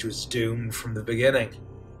voyage was doomed from the beginning.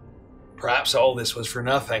 Perhaps all this was for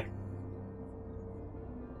nothing.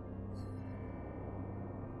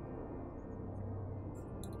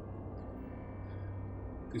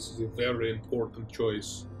 This is a very important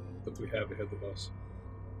choice that we have ahead of us.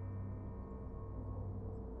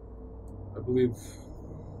 I believe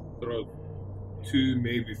there are 2,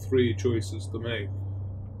 maybe 3 choices to make.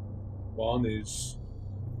 One is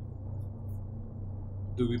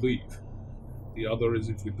do we leave? The other is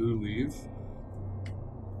if we do leave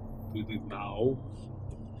now,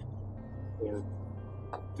 or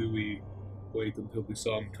do we wait until the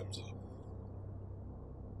sun comes up?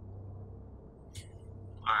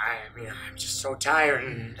 I mean, I'm just so tired,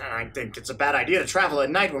 and I think it's a bad idea to travel at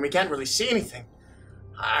night when we can't really see anything.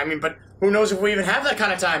 I mean, but who knows if we even have that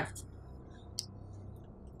kind of time?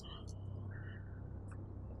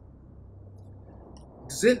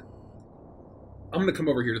 I'm gonna come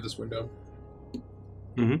over here to this window.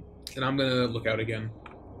 Mhm. And I'm gonna look out again.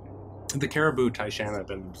 The caribou Taishan have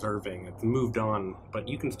been observing. It's moved on, but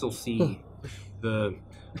you can still see the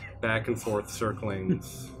back and forth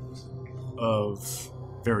circlings of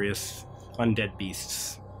various undead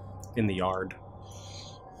beasts in the yard.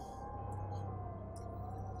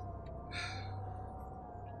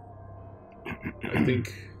 I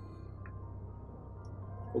think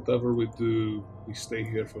whatever we do, we stay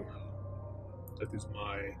here for now. That is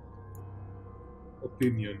my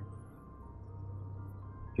opinion.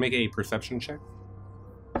 Make a perception check.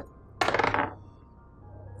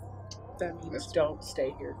 That means don't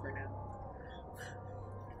stay here for now.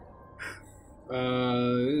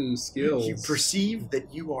 Skills. You perceive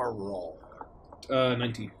that you are wrong.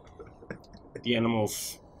 19. The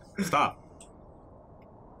animals stop.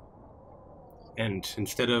 And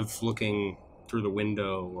instead of looking through the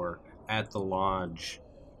window or at the lodge,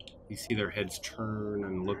 you see their heads turn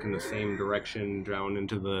and look in the same direction down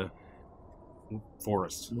into the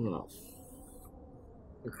forest. Oh.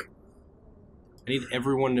 I need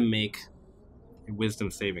everyone to make a wisdom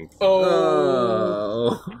saving.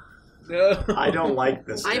 Oh. No. I don't like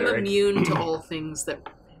this, I'm Derek. immune to all things that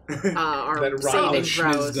are That saving relish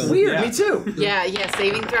throws. wisdom. Weird, Yeah. me too. Yeah,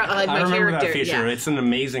 saving throw. Like I my remember character. that feature. Yeah. It's an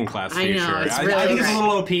amazing class I know, feature. it's I really think it's a great.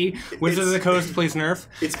 little OP. Wizards of the Coast, please nerf.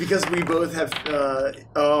 It's because we both have,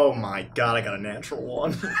 oh my god, I got a natural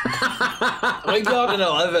one. I got an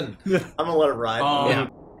 11. I'm gonna let it ride.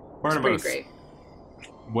 It's pretty Barnabas, great.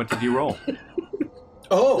 what did you roll?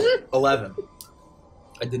 Oh, 11.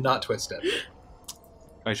 I did not twist it.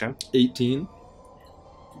 Aishan? 18.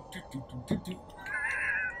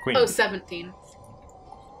 Queen, Oh, 17.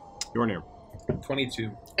 you're near.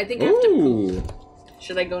 22. I think I have to Ooh. poop.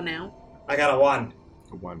 Should I go now? I got a 1.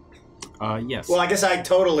 A 1. Yes. Well, I guess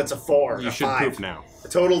total it's a 4. you a should 5. poop now. A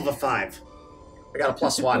total of a 5. I got a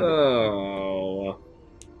 +1. Oh.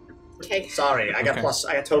 Okay. Sorry, I got Okay.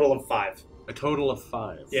 I got total of 5. A total of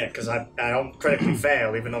 5. Yeah, because I don't critically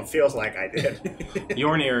fail, even though it feels like I did.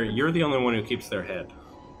 Yornir, you're the only one who keeps their head.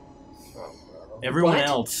 Everyone What?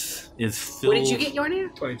 else is filled What did you get,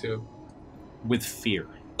 Yornir? 22. with fear.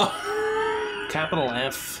 Capital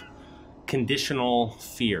F, conditional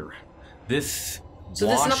fear. This So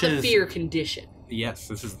this is not the washes- fear condition. Yes,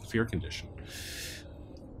 this is the fear condition.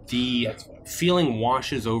 The That's fine. feeling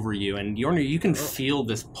washes over you, and Yornir, you can feel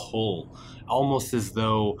this pull, almost as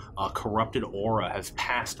though a corrupted aura has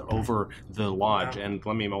passed over the lodge. And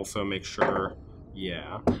let me also make sure.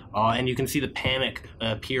 Yeah. And you can see the panic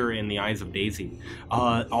appear in the eyes of Daisy.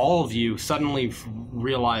 All of you suddenly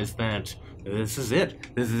realize that this is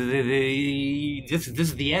it. This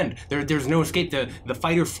is the end. There's no escape. The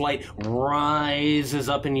fight or flight rises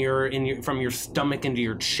up in your from your stomach into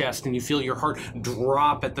your chest, and you feel your heart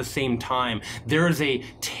drop at the same time. There is a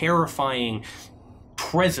terrifying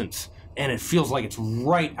presence, and it feels like it's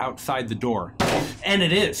right outside the door. And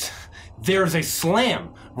it is. There's a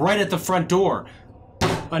slam right at the front door.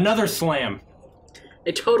 Another slam.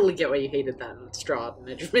 I totally get why you hated that straw at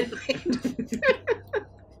midnight. I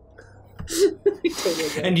totally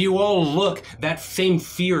get it. And you all look, that same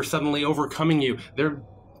fear suddenly overcoming you. They're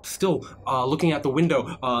still looking out the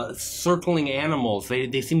window, circling animals.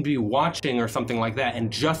 They seem to be watching or something like that. And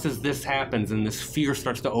just as this happens and this fear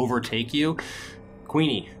starts to overtake you,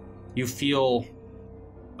 Queenie, you feel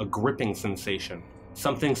a gripping sensation.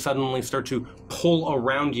 Something suddenly start to pull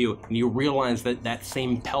around you, and you realize that that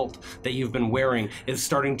same pelt that you've been wearing is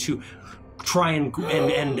starting to try and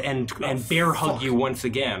bear hug you once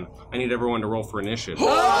again. I need everyone to roll for initiative. Son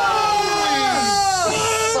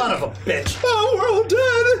of a bitch. Oh, we're all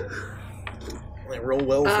dead. I roll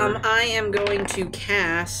well for... I am going to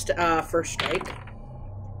cast First Strike.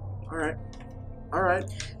 Alright.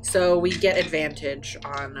 So we get advantage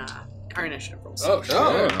on our initiative rolls. Oh,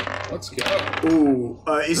 sure. Let's go. Ooh.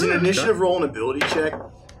 Is an initiative roll an ability check?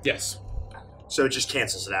 Yes. So it just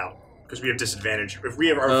cancels it out. Because we have disadvantage. If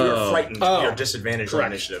we are frightened, we have disadvantage on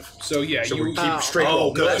Correct. initiative. So yeah, So you we keep straight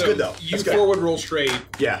roll. No, that's so good though. You That's good. forward roll straight.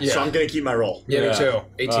 Yeah, Yeah. so I'm going to keep my roll. Yeah, me too.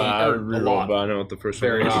 18, I or a rerolled, lot. but I know what the first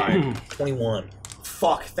Very one high. 21.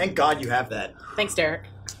 Fuck, thank God you have that. Thanks, Derek.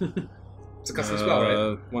 It's a custom spell,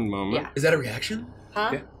 right? One moment. Yeah. Is that a reaction? Huh?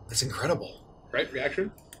 Yeah. That's incredible. Right?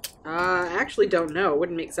 Reaction? I actually don't know. It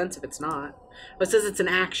wouldn't make sense if it's not. But it says it's an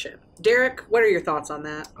action. Derek, what are your thoughts on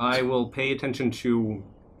that? I will pay attention to.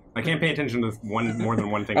 I can't pay attention to more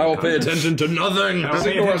than one thing. I will at a pay time. attention to nothing. I'll Just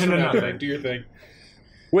pay ignore us attention for to now. nothing. Do your thing.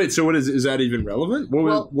 Wait, so what is that even relevant?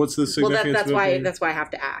 What's the Well, significance? that's of why it? that's why I have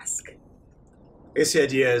to ask. I guess the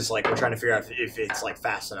idea is like we're trying to figure out if it's like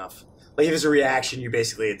fast enough. Like if it's a reaction, you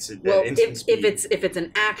basically it's Well, instant if speed. it's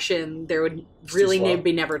an action, there would It's too really slow.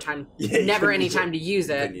 be never Yeah, you never couldn't any use time it. to use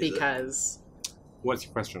it couldn't use it. because What's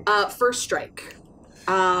your question? first strike.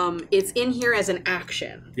 It's in here as an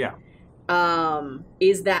action. Yeah.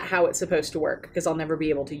 Is that how it's supposed to work? Because I'll never be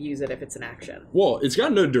able to use it if it's an action. Well, it's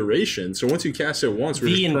got no duration, so once you cast it once, we're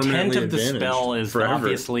The just intent permanently of the advantaged spell is forever.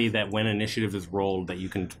 obviously that when initiative is rolled, that you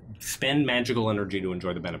can spend magical energy to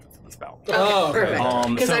enjoy the benefits of the spell. Okay, perfect.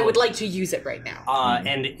 Um, Because I so- would like to use it right now.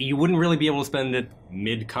 And you wouldn't really be able to spend it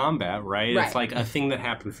mid-combat, right? Right. It's like a thing that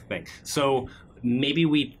happens thing. So maybe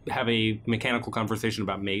we have a mechanical conversation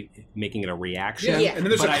about making it a reaction. Yeah. And then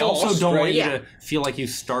there's But a I cost, also don't right? want you Yeah. to feel like you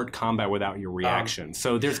start combat without your reaction.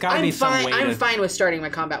 So there's got to I'm be some fine. way I'm to... fine with starting my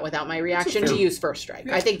combat without my reaction to use first strike.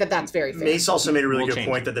 I think that's very fair. Mace also made a really We'll good change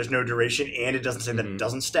point it. that there's no duration, and it doesn't say that it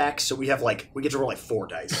doesn't stack. So we have we get to roll like 4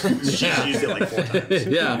 dice. She's used it like 4 times.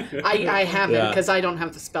 Yeah. I haven't Yeah. because I don't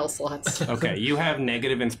have the spell slots. Okay, you have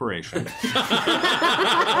negative inspiration.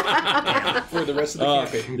 For the rest of the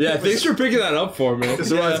campaign. Yeah, thanks for picking that up for me. This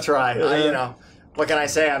is worth a try. What can I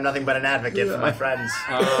say? I'm nothing but an advocate for my friends.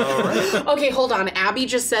 Okay, hold on. Abby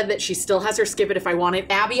just said that she still has her skip it if I want it.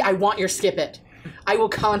 Abby, I want your skip it. I will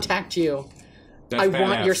contact you. That's I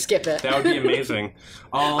want badass. your skip it. That would be amazing.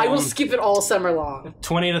 I will skip it all summer long.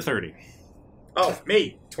 20 to 30. Oh,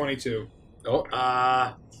 me. 22. Oh,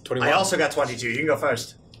 21. I also got 22. You can go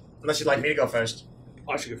first. Unless you'd like me to go first.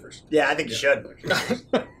 I should go first. Yeah, I think you should.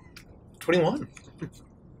 21.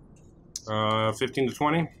 15 to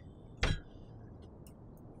 20.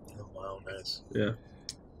 Oh, wow, nice. Yeah.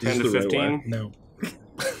 10 to Just the right 15. way. No.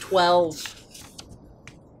 12.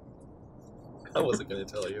 I wasn't going to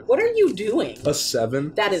tell you. What are you doing? A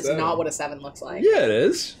 7? That is 7. not what a 7 looks like. Yeah, it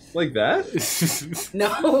is. Like that?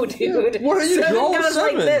 No, dude. What are you 7 drawing goes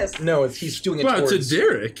like 7? this. No, he's doing it Wow, towards... it's a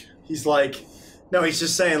Derek. He's like, no, he's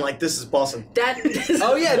just saying this is bossing. That.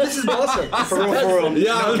 Oh, yeah, this is awesome. For real.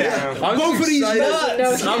 Yeah, Okay. Both of these excited.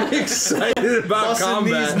 nuts. No, I'm excited about Busting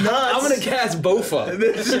combat. these nuts. I'm going to cast Bofa.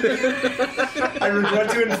 I regret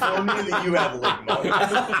to inform you that you have Ligma.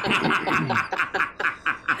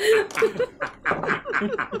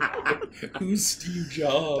 Who's Steve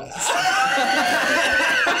Jobs?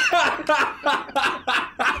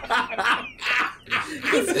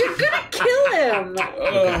 you're gonna kill him.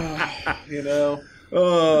 You know?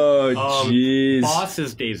 Oh, jeez. Boss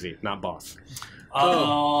is Daisy, not boss.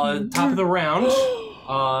 Top of the round.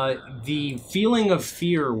 The feeling of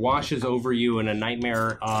fear washes over you in a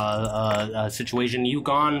nightmare situation. You've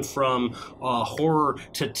gone from horror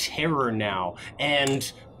to terror now,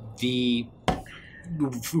 and the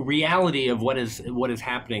reality of what is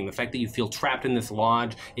happening, the fact that you feel trapped in this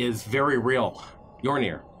lodge, is very real.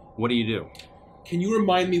 Yornir, what do you do? Can you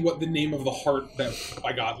remind me what the name of the heart that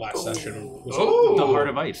I got last session was? The Heart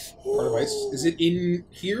of Ice. Heart of Ice. Is it in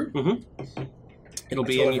here? It'll I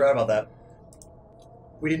be totally in. forgot about that.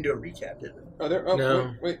 We didn't do a recap, did we? Are there? Oh,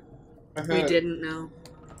 No. wait. I We had didn't know.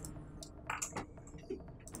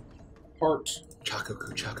 Heart.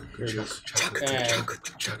 Chakaku, chakaku, Here it is. chakaku, And chakaku,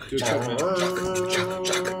 chakaku, do a check for me.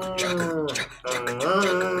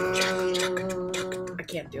 I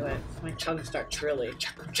can't do it. My tongue starts drilling. It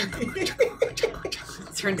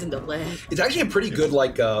turns into lead. It's actually a pretty good,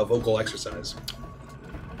 vocal exercise.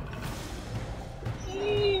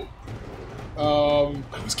 I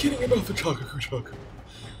was kidding about the chakaku, chakaku.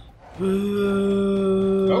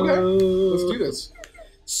 Okay, let's do this.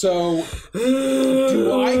 So,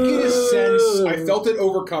 do I get a sense? I felt it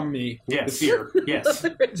overcome me, Yes. the fear, Yes.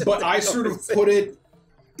 but I sort of put it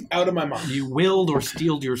out of my mind. You willed or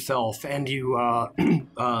steeled yourself, and you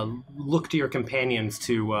look to your companions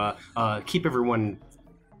to keep everyone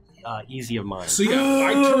easy of mind. So yeah,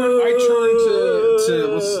 I turn to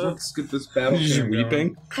let's get this battle. Just cam going.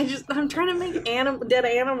 weeping. I'm trying to make dead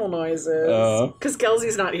animal noises. Because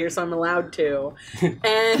Kelsey's not here, so I'm allowed to.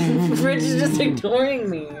 And Rich is just ignoring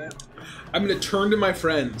me. I'm going to turn to my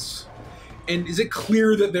friends, and is it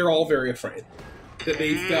clear that they're all very afraid? That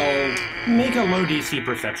they fell... Make a low DC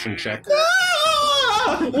perception check.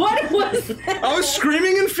 What was that? I was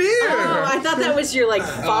screaming in fear. Oh, I thought that was your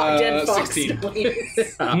dead fox 16.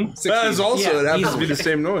 noise. That is also, Yeah, it happens to easily. be the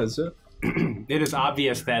same noise. Yeah. It is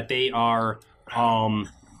obvious that they are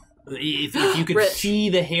If you could Rich. see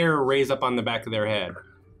the hair raise up on the back of their head.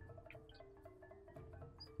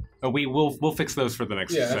 Oh, we'll fix those for the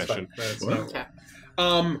next session. That's fine.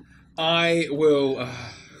 Okay. I will.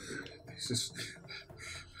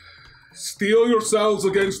 Steel yourselves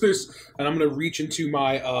against this, and I'm gonna reach into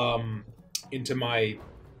my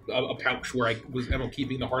a pouch where I'm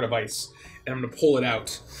keeping the Heart of Ice, and I'm gonna pull it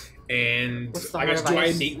out. And What's the I Heart guess of do I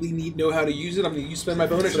Ice? innately know how to use it? I'm gonna spend my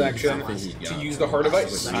bonus action to use the Heart of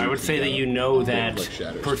Ice. I would say that you know that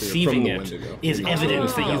perceiving it is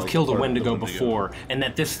evidence that you've killed a Wendigo before, and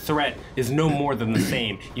that this threat is no more than the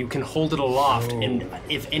same. You can hold it aloft, and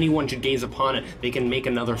if anyone should gaze upon it, they can make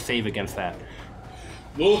another save against that.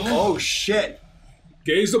 Look, Oh shit!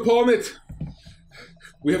 gaze upon it.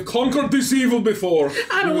 We have conquered this evil before.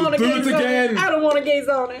 I don't We will want to do gaze it on again. it. I don't want to gaze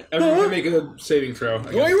on it. Everyone make a saving throw.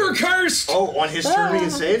 We were cursed! Oh, on his turn we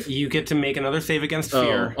can save? You get to make another save against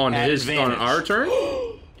fear on at his advantage. on our turn.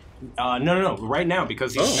 No, right now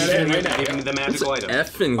because he's at giving advantage. the magical item.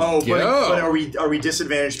 Effing Oh, but go. are we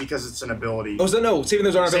disadvantaged because it's an ability? Oh, so no, saving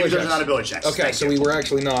those aren't Saving ability throws are not checks. ability checks. Okay, Thank so you. we were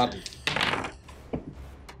actually not.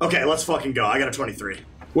 Okay, let's fucking go. I got a 23.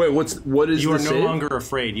 Wait, what is You are the no save? longer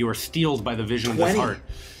afraid. You are steeled by the vision of this 20. heart.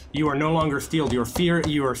 You are no longer steeled. You are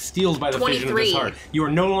steeled by the vision of this 23. heart. You are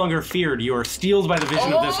no longer feared. You are steeled by the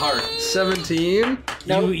vision of this heart. 17.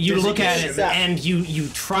 You look at it Zap. and you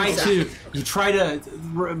try to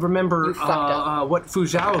remember You fucked up. what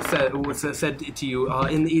Fujao said to you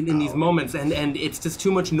in these moments, and it's just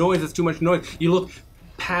too much noise. It's too much noise. You look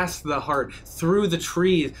past the heart, through the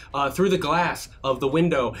trees, through the glass of the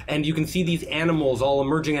window, and you can see these animals all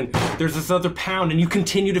emerging, and there's this other pound, and you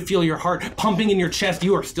continue to feel your heart pumping in your chest.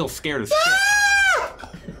 You are still scared as shit.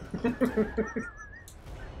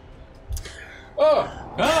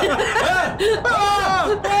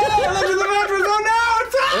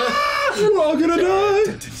 We're all gonna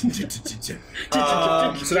die!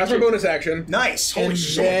 So that's my bonus action. Nice. Holy And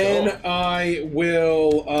shit. then I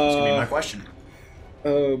will. That's gonna be my question.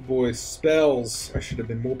 Oh boy, spells. I should have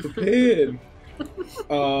been more prepared.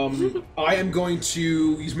 I am going to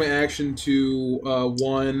use my action to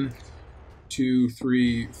 1, 2,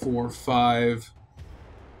 3, 4, 5,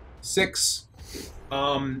 6.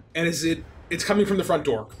 And it's coming from the front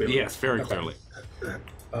door, clearly. Yes, very clearly.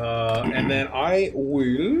 And then I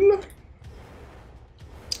will.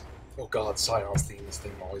 Oh god, Sion's theme, this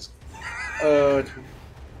thing always.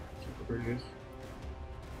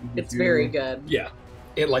 It's very good. Yeah.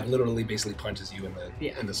 It like literally basically punches you in the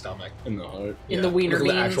Yeah. in the stomach. In the heart. In the wiener Like,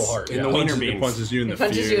 beans. the actual heart. In the wiener beans. It punches you in the It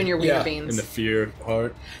punches fear. you in your wiener Yeah, beans. In the fear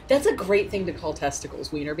heart. That's a great thing to call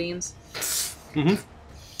testicles, wiener beans. Mhm.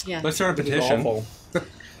 Yeah. Let's start a This is petition. awful.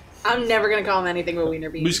 I'm never gonna call them anything but wiener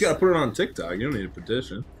beans. We just gotta put it on TikTok. You don't need a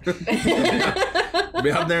petition. We'll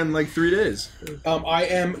be out there in like 3 days. I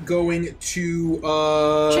am going to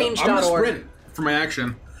Change.org. I'm gonna sprint for my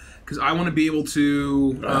action because I want to be able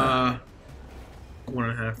to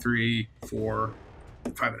 1.5, 3, 4,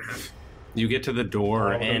 5.5. You get to the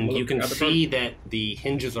door, Oh, and look you can at the see that the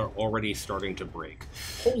hinges are already starting to break.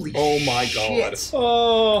 Holy Oh my god. shit.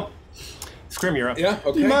 Oh, Scrim, you're up. Yeah.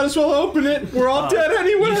 Okay. you might as well open it. We're all dead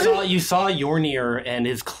anyway. You saw Yornir and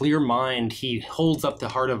his clear mind. He holds up the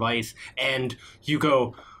heart of ice, and you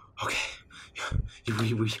go, okay,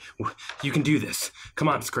 you can do this. Come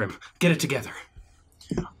on, Scrim, get it together.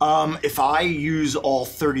 If I use all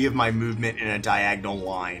 30 of my movement in a diagonal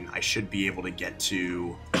line, I should be able to get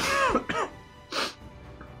to.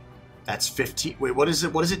 That's 15. Wait, what is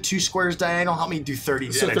it? What is it? 2 squares diagonal? Help me do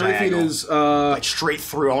 30 So in a 30 feet diagonal. is like straight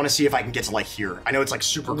through. I want to see if I can get to like here. I know it's like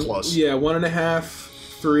super close. Yeah, 1.5,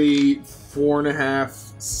 3,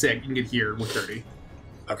 4.5, 6. You can get here with 30.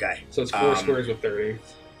 Okay. So it's 4 squares with 30.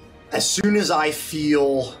 As soon as I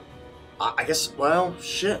feel, I guess. Well,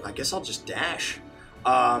 shit. I guess I'll just dash.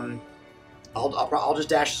 I'll just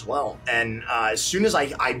dash as well. And as soon as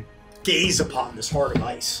I gaze upon this heart of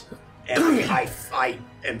ice, and I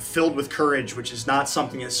am filled with courage, which is not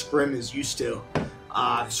something that Scrim is used to.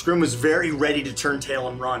 Scrim was very ready to turn tail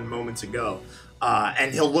and run moments ago,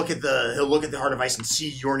 and he'll look at the heart of ice and see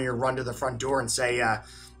Yornir run to the front door and say,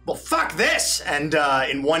 "Well, fuck this!" And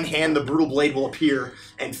in one hand, the brutal blade will appear,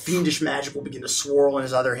 and fiendish magic will begin to swirl in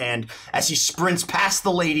his other hand as he sprints past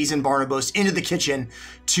the ladies in Barnabas into the kitchen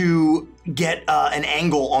to get an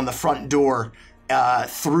angle on the front door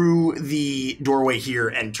through the doorway here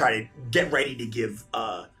and try to get ready to give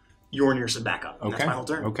Yornir some backup. And Okay. That's my whole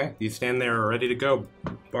turn. Okay. You stand there ready to go.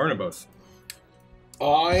 Barnabas.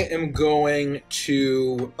 I am going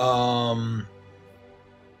to I'm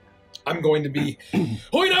going to be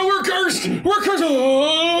oh no, we're cursed! We're cursed!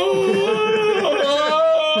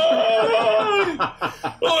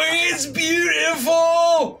 Oh, it's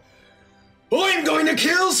beautiful! I'm going to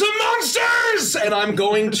kill some monsters! And I'm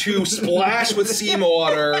going to splash with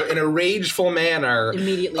seawater in a rageful manner.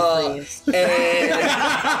 Immediately freeze. And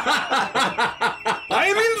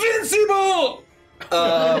I'm invincible!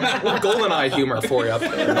 GoldenEye humor for you.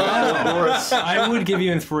 I would give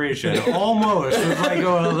you inspiration. Almost. It's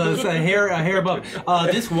like a hair above.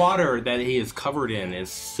 This water that he is covered in is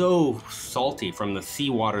so salty from the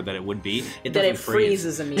seawater that it would be. It That doesn't it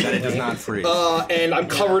freezes That immediately. it does not freeze. And I'm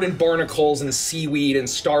covered in barnacles and seaweed and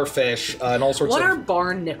starfish and all sorts What of... are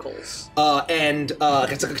barnacles? And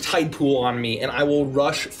it's like a tide pool on me, and I will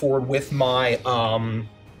rush forward with my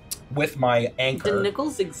anchor. Do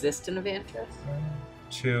nickels exist in Evantress?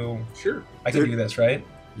 Sure. I can do this, right?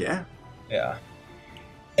 Yeah. Yeah.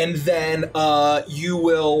 And then you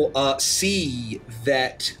will see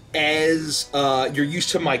that as you're used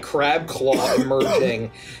to my crab claw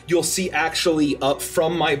emerging, you'll see actually up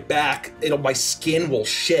from my back, my skin will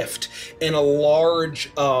shift, and a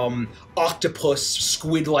large octopus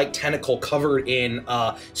squid-like tentacle covered in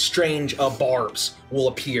strange barbs will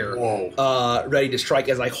appear, ready to strike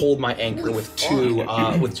as I hold my anchor with two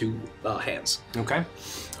hands. Okay.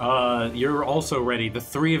 You're also ready. The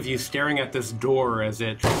three of you staring at this door as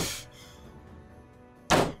it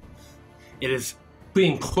is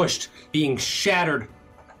being pushed, being shattered.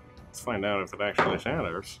 Let's find out if it actually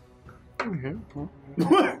shatters.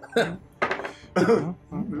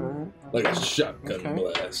 Like a shotgun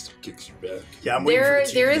blast kicks you back. Yeah, I'm waiting for the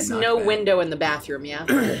TV There to is knock no back. window in the bathroom, yeah?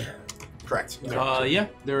 Correct. Yeah,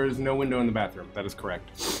 there is no window in the bathroom. That is correct.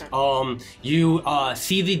 You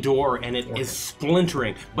see the door, and it is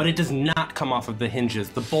splintering, but it does not come off of the hinges.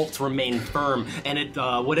 The bolts remain firm, and it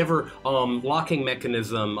whatever locking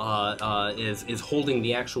mechanism is holding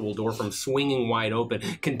the actual door from swinging wide open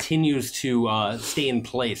continues to stay in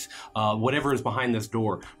place. Whatever is behind this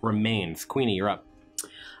door remains. Queenie, you're up.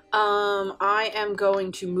 I am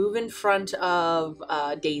going to move in front of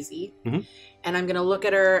Daisy, Mhm. and I'm going to look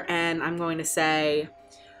at her, and I'm going to say,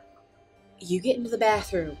 you get into the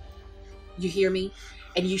bathroom, you hear me,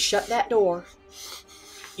 and you shut that door,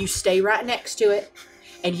 you stay right next to it,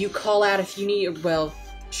 and you call out if you need, well,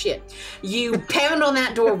 shit. You pound on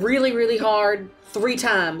that door really, really hard 3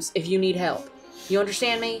 times if you need help. You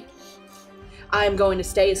understand me? I am going to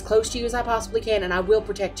stay as close to you as I possibly can, and I will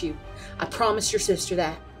protect you. I promise your sister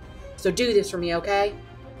that. So do this for me, okay?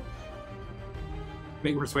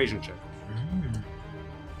 Make a persuasion check.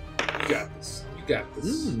 You got this. You got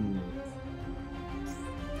this.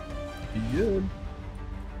 Be good.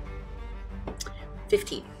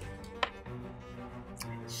 15.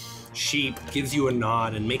 She gives you a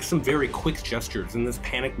nod and makes some very quick gestures. In this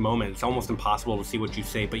panicked moment, it's almost impossible to see what you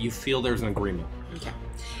say, but you feel there's an agreement. Okay.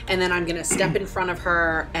 And then I'm going to step in front of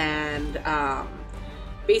her and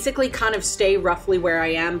basically kind of stay roughly where I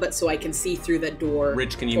am, but so I can see through the door.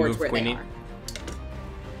 Rich, can you towards move, where Queenie?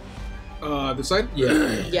 they are. This side? Yeah.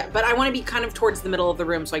 Yeah, but I want to be kind of towards the middle of the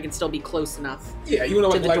room so I can still be close enough. Yeah, you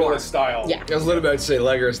want To to the like door. Legolas style. Yeah. I was literally about to say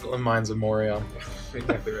Legolas Mines of Moria.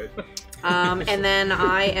 Exactly right. And then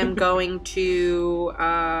I am going to,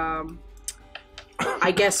 I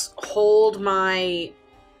guess, hold my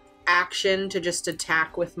action to just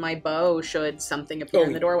attack with my bow should something appear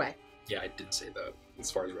in the doorway. Yeah, I did say that as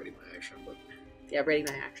far as ready my action, but Yeah, ready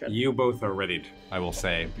my action. You both are readied, I will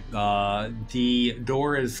say. The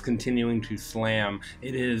door is continuing to slam.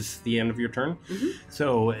 It is the end of your turn.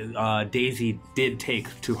 So Daisy did take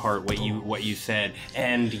to heart what you said,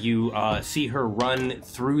 and you see her run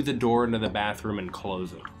through the door into the bathroom and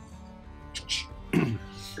close it.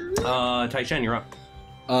 Taishan, you're up.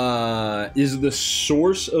 Is the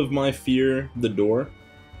source of my fear the door?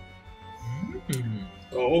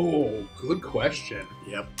 Oh, good question.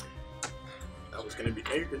 Yep. That was gonna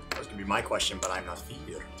be my question, but I'm not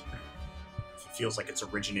feared. It feels like it's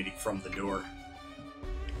originating from the door.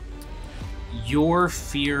 Your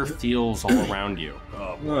fear feels all around you.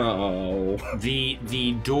 Oh.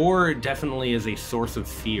 The door definitely is a source of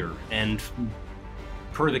fear, and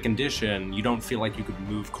per the condition, you don't feel like you could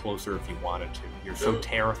move closer if you wanted to. You're so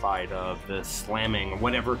terrified of the slamming,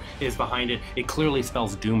 whatever is behind it. It clearly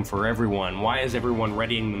spells doom for everyone. Why is everyone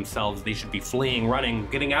readying themselves? They should be fleeing, running,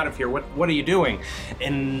 getting out of here. What are you doing?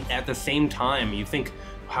 And at the same time, you think,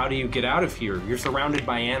 how do you get out of here? You're surrounded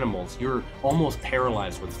by animals. You're almost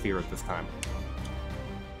paralyzed with fear at this time.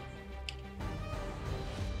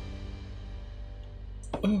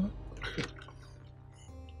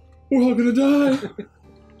 We're all gonna die.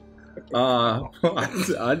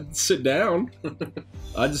 I'd sit down.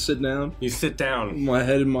 I'd just sit down. You sit down. My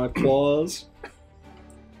head in my claws.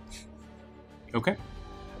 Okay.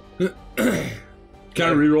 Can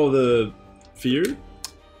I reroll the fear?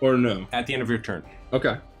 Or no? At the end of your turn.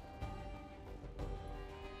 Okay.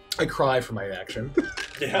 I cry for my action.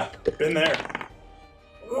 Yeah, been there.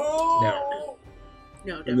 No. No,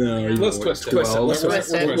 No, definitely you not. Let's rolled twist it. 12. Let's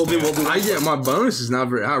twist it. We'll do. I get my bonus is not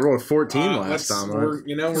very. I rolled a 14 last time. Right?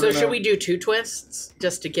 We're So gonna, should we do 2 twists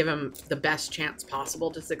just to give him the best chance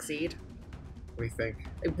possible to succeed? What do you think?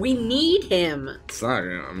 We need him. It's not.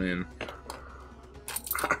 I mean,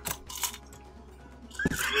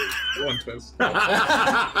 one twist?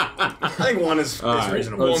 I think one is Alright,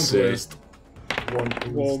 reasonable. let's see.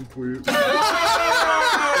 One twist.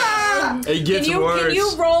 It gets Can worse.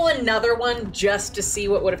 you roll another one just to see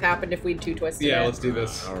what would have happened if we'd 2 twisted Yeah, it? let's do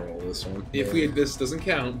this. I'll roll this one. If we had this doesn't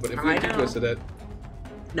count, but if we I had know. twisted it,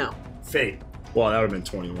 No. Fate. Well, that would have been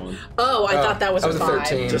 21. Oh, I thought that was a 5.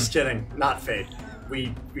 13. Just kidding. Not fate.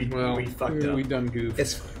 We fucked up. We done goof.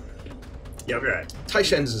 It's Yeah, we're right.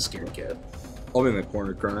 Taishen's a scared kid. I'll be in the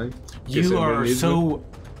corner crying. Guess You anybody are needs so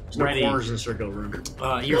There's no ready. corners in the circular room.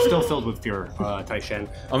 You're still filled with fear, Taishen.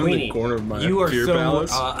 I'm in the Queenie, corner of my you are fear so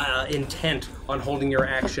palace. intent on holding your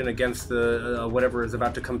action against the whatever is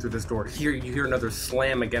about to come through this door. Here, you hear another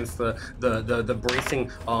slam against the bracing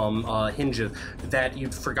hinges that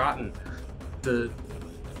you've forgotten the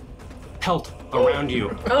pelt around you.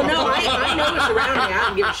 Oh, no, I know what's around me. I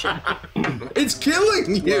don't give a shit. It's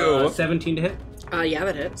killing you. 17 to hit. Yeah,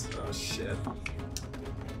 that hits. Oh shit.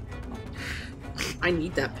 I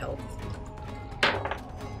need that pill.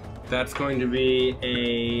 That's going to be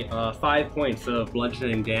a 5 points of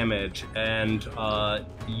bludgeoning damage, and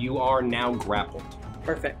you are now grappled.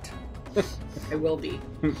 Perfect. I will be.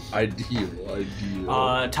 Ideal.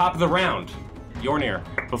 Top of the round, Yornir.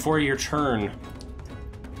 Before your turn,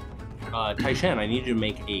 Taishen, I need you to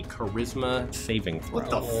make a charisma saving throw. What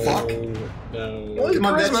the fuck? No. Well, Come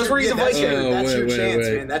on, that's where he's a that's Viking. your, that's Oh, your wait, chance,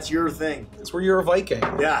 wait. man. That's your thing. That's where you're a Viking.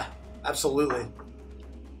 Yeah, absolutely.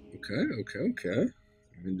 Okay.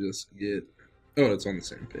 Let me just get. Oh, it's on the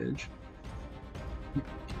same page.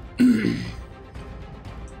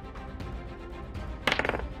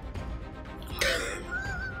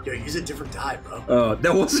 Yo, use a different die, bro. Oh,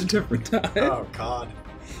 that was a different time. Oh god.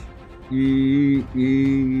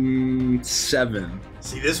 7.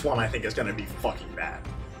 See, this one I think is gonna be fucking bad.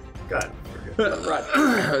 Go ahead.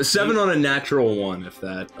 Right. 7 on a natural 1, if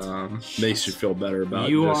that makes you feel better about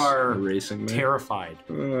You just are erasing me. terrified.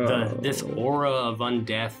 Oh. This aura of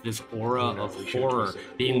undeath, this aura of horror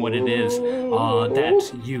being what it is,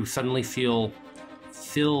 that you suddenly feel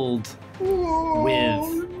filled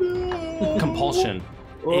with compulsion.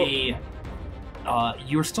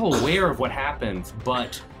 You're still aware of what happens,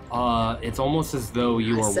 but it's almost as though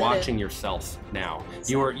you I are said watching yourself now.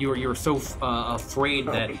 You're so afraid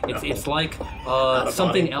that it's like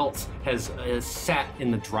something else has sat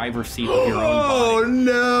in the driver's seat of your own Oh body.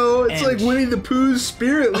 no! It's And- like Winnie the Pooh's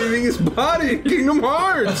spirit leaving his body in Kingdom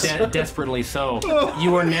Hearts. Desperately so.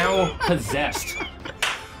 You are now possessed.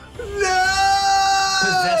 No!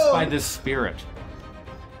 Possessed by this spirit.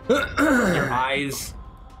 Your eyes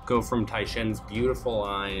go from Taishen's beautiful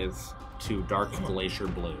eyes to dark glacier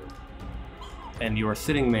blue. And you are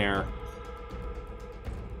sitting there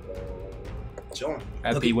Chilling.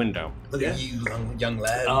 at the window. Look at you, young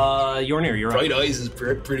lad. Yornir, you're Bright up. eyes is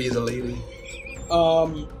pretty as a lady.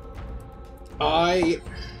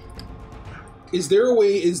 Is there a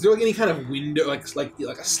way? Is there like any kind of window, like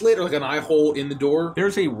a slit or like an eye hole in the door?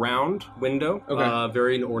 There's a round window, Okay.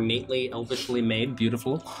 very ornately, elvishly made,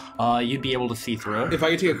 beautiful. You'd be able to see through it. If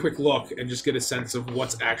I could take a quick look and just get a sense of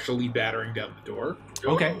what's actually battering down the door.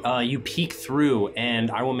 Okay, you peek through, and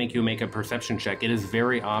I will make you make a perception check. It is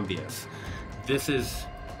very obvious. This is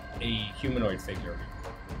a humanoid figure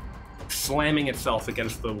slamming itself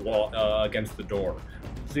against the wall, against the door.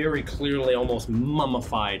 Very clearly, almost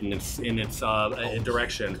mummified in its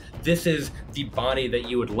direction. This is the body that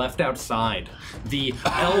you had left outside. The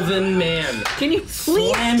elven man Can you please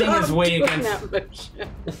Slamming stop his way doing against- that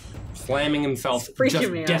motion? slamming himself, It's freaking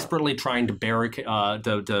just me out. desperately trying to barricade.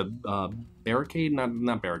 Barricade,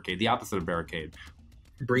 not barricade. The opposite of barricade.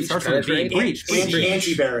 Breach, Starts with a B. penetrate. Breach.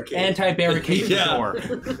 Anti-barricade. Anti-barricade the Yeah. door.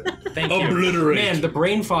 Thank you. Obliterate. Man, the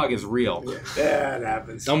brain fog is real. Yeah, it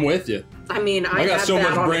happens. I'm with you. I mean, I got had so that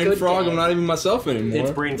much on a brain good frog, day. I'm not even myself anymore.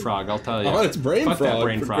 It's brain frog, I'll tell you. Oh, it's brain Fuck frog. that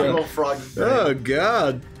brain for frog. Little crap. froggy. Oh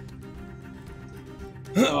god.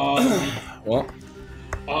 Well,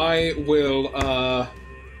 I will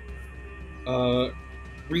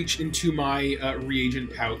reach into my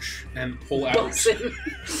reagent pouch and pull out. Wilson.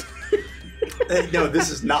 No, this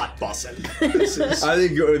is not bussin'. This is I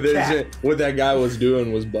think what that guy was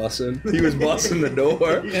doing was bussing. He was bussing the door.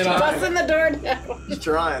 Busting the door down. he's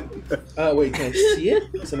trying. Wait, can I see it?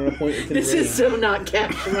 Is it on a point within This is so not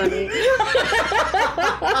cash money.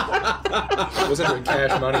 Wasn't doing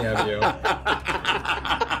cash money, have you?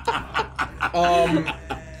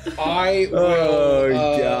 I will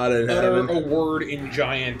God in utter heaven. a word in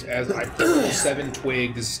giant as I pull 7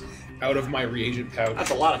 twigs out of my reagent pouch. That's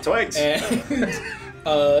a lot of twigs.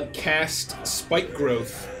 And cast Spike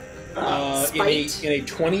Growth Spite. in a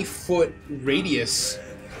 20-foot radius,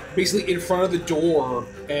 basically in front of the door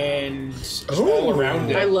and all around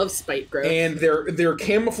it. I love spite growth. And they're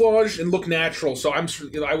camouflaged and look natural, so I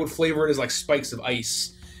would flavor it as like spikes of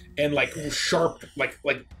ice and like sharp, like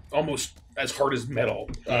almost as hard as metal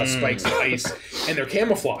spikes of ice, and they're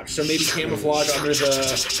camouflaged. So maybe camouflage under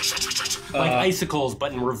the like icicles,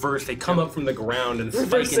 but in reverse. They come up from the ground and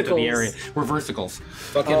spike into the area. Reversicles.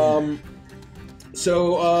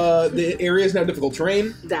 So the area is now difficult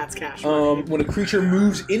terrain. That's cash money. When a creature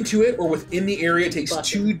moves into it or within the area, it takes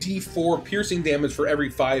Busted. 2d4 piercing damage for every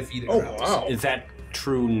 5 feet it travels. Is that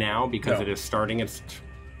true now because No. it is starting its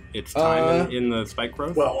time in the spike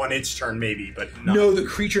growth? Well, on its turn, maybe, but not. No, the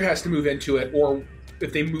creature has to move into it, or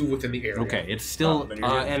if they move within the area. Okay, it's still then you're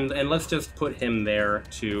good. and let's just put him there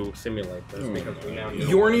to simulate this because we now know.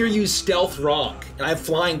 Yornir used stealth rock, and I have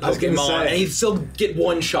flying I was gonna Pokemon, say. and he'd still get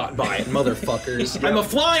one shot by it, motherfuckers. I'm a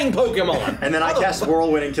flying Pokemon! And then I cast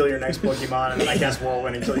Whirlwind and kill your next Pokemon, and then I cast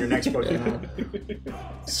Whirlwind and kill your next Pokemon.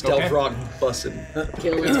 Stealth Okay. rock bussin'.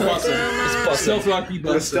 Kill It's bussin'. Stealth Rock be The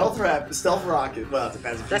busted. stealth rock is, well, it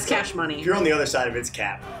depends. If That's you're- cash money. If you're on the other side of its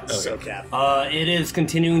cap, it's so cap. It is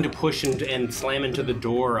continuing to push and slam into the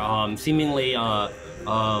door, seemingly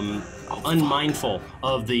unmindful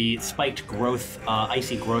of the spiked growth,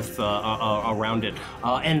 icy growth around it.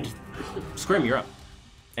 And Scrim, you're up.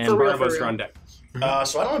 And For real, Barnabas, for you're real. on deck.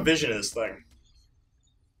 So I don't have vision of this thing.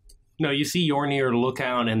 No, you see Yornir look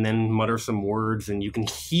out and then mutter some words, and you can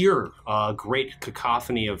hear a great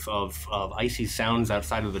cacophony of icy sounds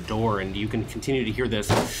outside of the door, and you can continue to hear this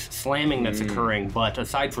slamming that's occurring. But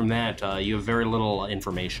aside from that, you have very little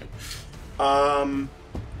information. I'm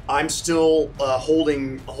still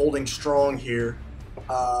holding strong here,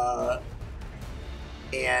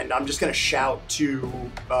 and I'm just gonna shout to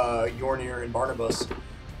Yornir and Barnabas.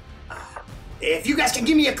 If you guys can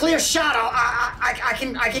give me a clear shot, I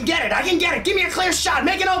can get it. I can get it. Give me a clear shot.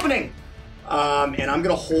 Make an opening. And I'm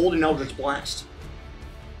gonna hold an Eldritch Blast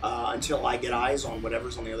until I get eyes on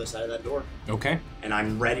whatever's on the other side of that door. Okay. And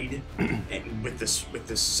I'm ready to, and with this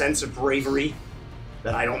sense of bravery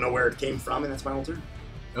that I don't know where it came from, and that's my whole turn.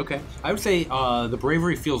 Okay. I would say the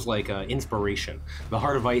bravery feels like inspiration. The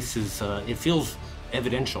Heart of Ice is, it feels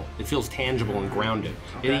evidential. It feels tangible and grounded.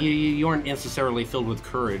 Okay. You aren't necessarily filled with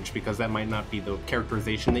courage because that might not be the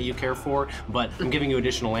characterization that you care for, but I'm giving you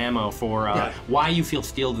additional ammo for why you feel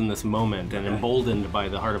steeled in this moment and emboldened by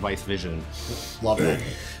the Heart of Ice vision. Love it.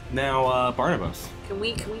 Now, Barnabas. Can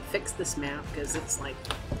we fix this map because it's like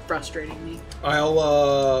frustrating me?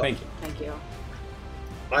 Thank you. Thank you.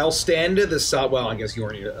 I'll stand to the side. Well, I guess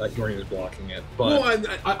Yornir is blocking it, but Well,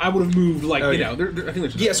 I would have moved, like, Oh, you yeah. know, I think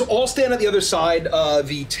there's yeah. So I'll stand at the other side.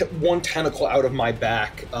 One tentacle out of my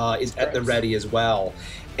back is at the ready as well,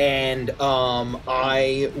 and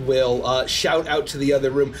I will shout out to the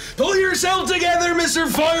other room. Pull yourself together, Mr.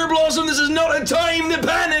 Fireblossom. This is not a time to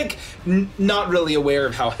panic. Not really aware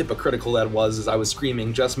of how hypocritical that was as I was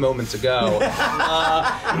screaming just moments ago.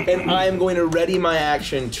 And I am going to ready my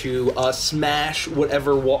action to smash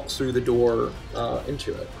whatever walks through the door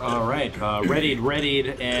into it. All right,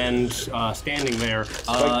 readied, and standing there.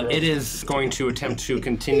 It is going to attempt to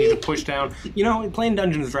continue to push down. You know, playing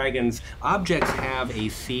Dungeons & Dragons, objects have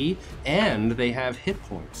AC and they have hit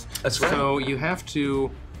points. That's right. So you have to.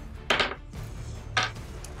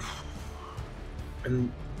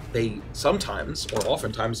 And they sometimes, or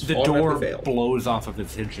oftentimes, The automatically door fail. blows off of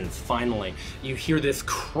its hinges. Finally, you hear this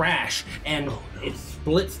crash, and it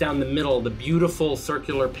splits down the middle. The beautiful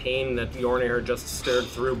circular pane that Yornir just stared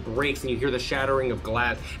through breaks, and you hear the shattering of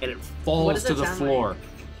glass, and it What falls does to it the sound floor.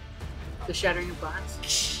 The shattering of glass.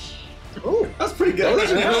 Oh, that's pretty good. That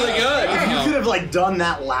was really good. If you could have like done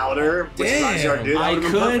that louder, which sometimes you already do, that I would've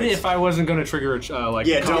been could perfect. if I wasn't going to trigger a like.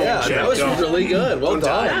 Yeah, don't. Yeah, Shit, that was don't. really good. Well Don't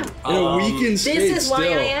die. done. In a weakened state, This is why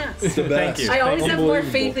still. I asked. The best. Thank you. I always have more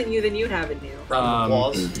Unbelievable. faith in you than you'd have in you. Round of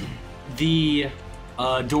applause. The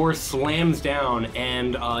door slams down,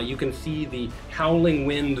 and you can see the howling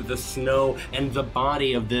wind, the snow, and the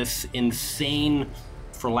body of this insane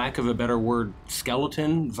for lack of a better word,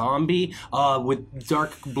 skeleton, zombie, with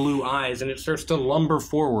dark blue eyes, and it starts to lumber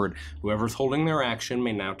forward. Whoever's holding their action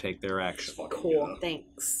may now take their action. Cool,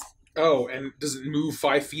 thanks. Oh, and does it move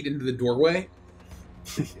 5 feet into the doorway?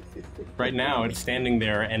 Right now, it's standing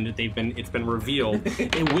there, and it's been revealed.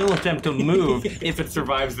 It will attempt to move if it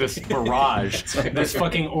survives this barrage, this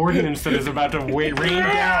fucking ordinance that is about to rain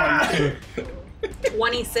down.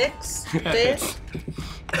 26 fit.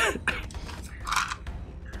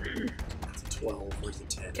 12. Where's the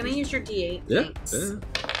 10? Can I use your D8? Yeah. Thanks. Yeah.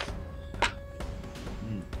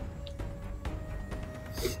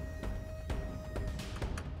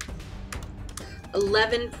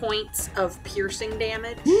 11 points of piercing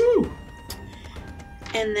damage. Woo!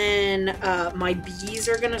 And then my bees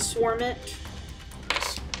are gonna swarm it,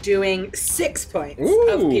 doing 6 points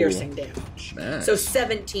of Ooh. piercing damage. Nice. So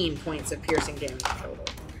 17 points of piercing damage total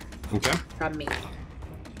Okay. from me.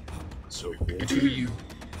 So, to you.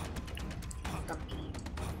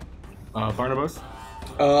 Barnabas,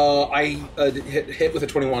 I hit with a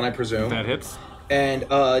 21, I presume, that hits. and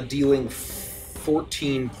dealing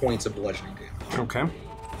 14 points of bludgeoning damage. Okay.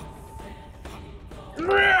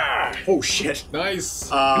 Oh shit! Nice.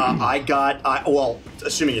 I got well,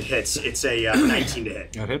 assuming it hits, it's a 19 to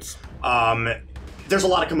hit. That hits. There's a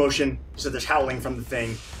lot of commotion, so there's howling from the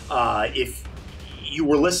thing. If you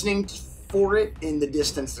were listening for it in the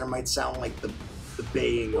distance, there might sound like the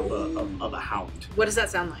baying of a hound. What does that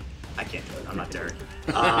sound like? I can't do it. I'm not Derek.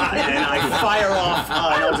 And I fire off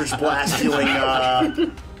an Eldritch Blast, dealing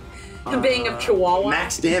The baying of Chihuahua?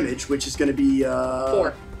 max damage, which is going to be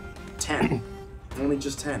 4. 10. Only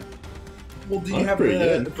just 10. Well, do you That's have pretty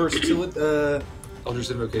the good. versatility? Eldritch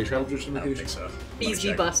Invocation. Eldritch I don't Invocation. think so. Bees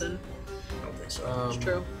be bussin'. I don't think so. It's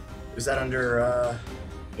true. Is that under?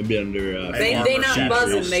 It'd be under. They armor not shatters,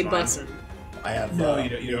 buzzin', they fine. bussin'. I have No, you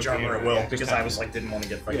don't- you don't armor at get it. will Yeah, because just I was like didn't want to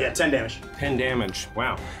get fight. Yeah, 10 damage. 10 damage.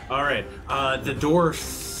 Wow. All right. The door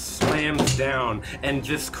slams down, and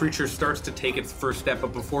this creature starts to take its first step,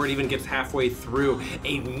 but before it even gets halfway through,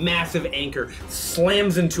 a massive anchor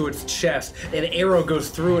slams into its chest, an arrow goes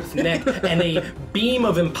through its neck, and a beam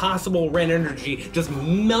of impossible red energy just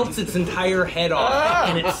melts its entire head off,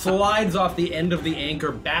 and it slides off the end of the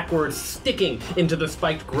anchor backwards, sticking into the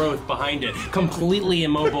spiked growth behind it, completely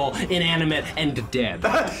immobile, inanimate, and dead.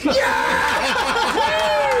 I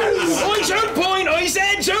choke point! I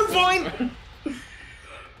said choke point!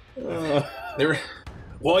 They're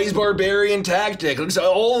wise barbarian tactic. Let's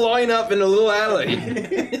all line up in a little alley.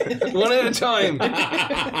 One at a time.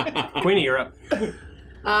 Queenie, you're up.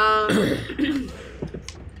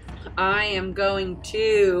 I am going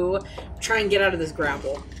to try and get out of this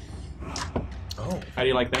grapple. Oh. How do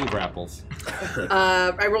you like them grapples?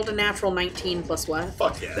 I rolled a natural 19 plus what?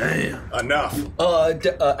 Fuck yeah. Damn. Enough.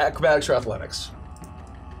 Acrobatics or athletics?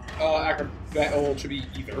 That should be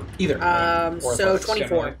either. Either. Or So athletics.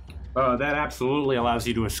 24. That absolutely allows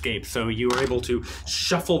you to escape. So you are able to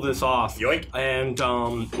shuffle this off, Yoink. and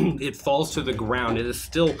it falls to the ground. It is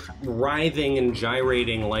still writhing and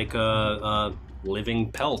gyrating like a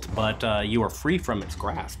living pelt, but you are free from its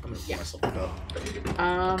grasp. Yeah.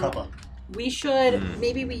 Cuppa. We should,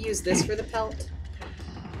 maybe we use this for the pelt.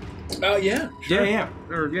 Yeah. Yeah.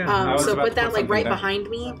 Or, yeah. I was So about put to that put like something right down. behind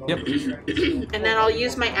me. Yep. And then I'll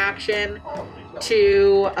use my action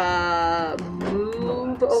to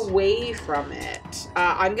move away from it.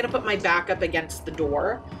 I'm going to put my back up against the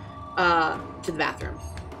door to the bathroom,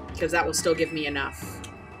 because that will still give me enough.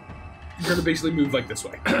 You're going to basically move like this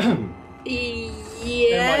way.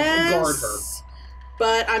 Yes. guard her.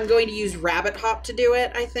 But I'm going to use rabbit hop to do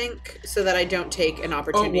it, I think, so that I don't take an Oh,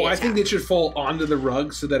 opportunity well, I attack. think it should fall onto the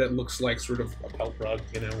rug so that it looks like sort of a pelt rug,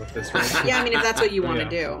 with this one. Yeah, I mean, if that's what you want to Yeah.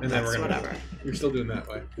 do, And then that's we're gonna- whatever. You're still doing that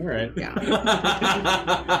way. All right. Yeah.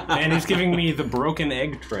 And he's giving me the broken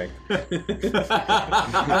egg trick.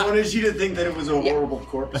 I wanted you to think that it was a horrible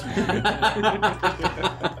corpse.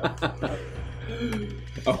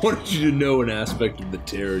 I wanted you to know an aspect of the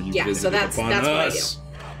terror you Yeah, so visited that's upon what I us. do.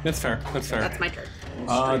 That's fair. That's fair. That's my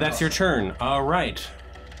turn. That's your turn. All right.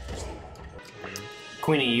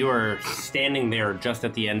 Queenie, you are standing there just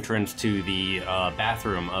at the entrance to the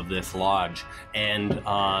bathroom of this lodge, and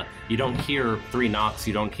you don't hear 3 knocks,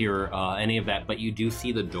 you don't hear any of that, but you do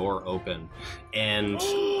see the door open, and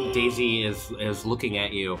Daisy is looking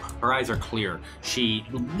at you. Her eyes are clear. She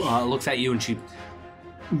looks at you and she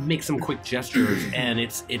makes some quick gestures, and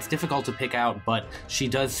it's difficult to pick out, but she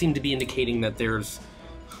does seem to be indicating that there's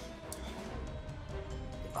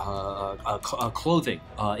clothing.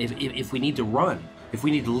 If we need to run, if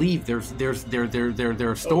we need to leave, there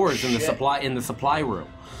are stores in the supply room.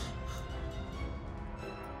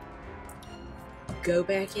 Go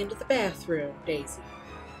back into the bathroom, Daisy.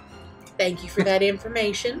 Thank you for that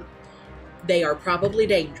information. They are probably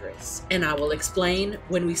dangerous, and I will explain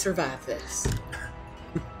when we survive this.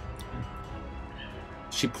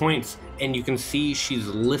 She points, and you can see she's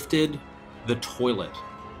lifted the toilet.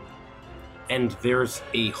 And there's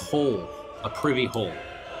a hole, a privy hole,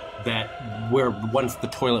 that where once the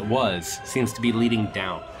toilet was, seems to be leading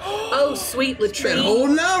down. Oh, sweet latrine. Been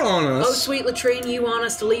holding out on us. Oh, sweet latrine, you want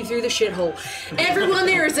us to leave through the shithole. Everyone,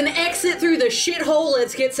 there is an exit through the shithole.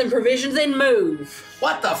 Let's get some provisions and move.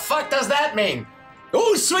 What the fuck does that mean?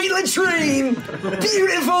 Oh, sweet latrine!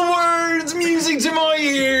 Beautiful words, music to my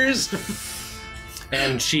ears.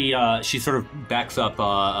 And she sort of backs up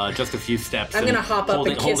just a few steps. I'm gonna hop up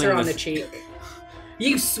and kiss her on the cheek.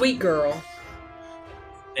 You sweet girl.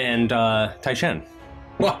 And Taishen.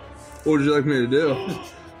 What would you like me to do?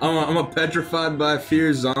 I'm a petrified by fear,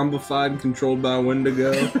 zombified, controlled by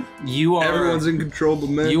Wendigo. You are. Everyone's in control but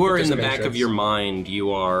me. You are in the back of your mind. You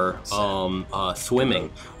are swimming.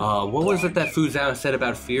 What was it that Fuzao said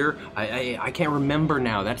about fear? I can't remember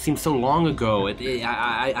now. That seems so long ago.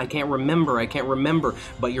 I can't remember. I can't remember.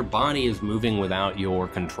 But your body is moving without your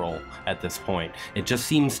control at this point. It just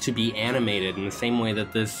seems to be animated in the same way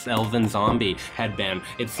that this elven zombie had been.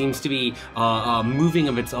 It seems to be moving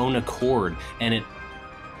of its own accord, and it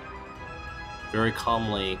very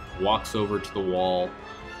calmly walks over to the wall,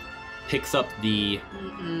 picks up the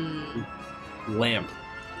lamp,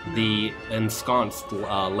 the ensconced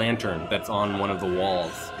lantern that's on one of the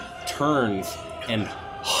walls, turns and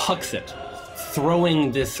hucks it,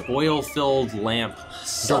 throwing this oil-filled lamp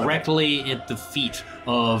directly at the feet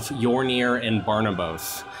of Yornir and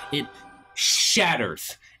Barnabas. It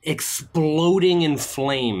shatters, exploding in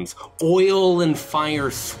flames. Oil and fire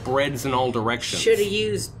spreads in all directions. Should have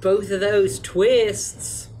used both of those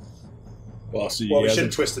twists. Well, I'll see you Well, we guys should in,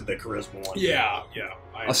 have twisted the charisma one. Yeah.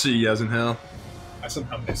 I'll see you guys in hell. I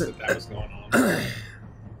somehow missed that was going on.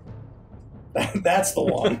 That's the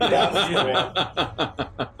one. That was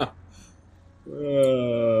the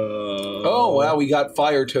one. Oh, wow, we got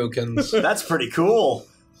fire tokens. That's pretty cool.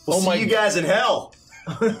 We'll see you guys in hell.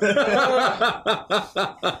 It's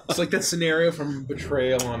like that scenario from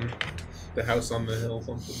Betrayal on the House on the Hill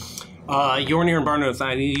something. Yornir and Barnabas,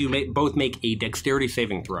 you both make a dexterity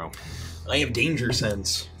saving throw. I have danger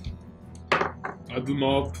sense. I do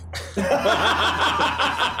not.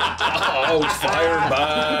 Oh, fire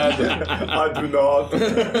bad. I do not.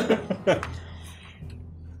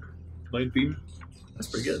 19. That's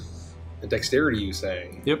pretty good. The dexterity, you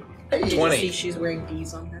say? Yep. Did you 20. see she's wearing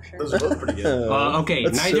bees on her shirt? Those are both pretty good. Okay,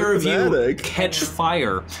 That's neither so of you dramatic. catch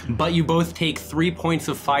fire, but you both take 3 points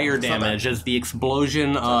of fire damage as the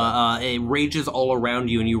explosion it rages all around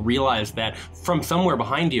you, and you realize that from somewhere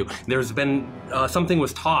behind you, there's been something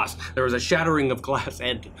was tossed. There was a shattering of glass,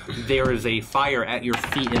 and there is a fire at your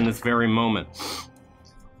feet in this very moment.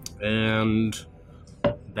 And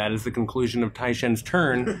that is the conclusion of Taishen's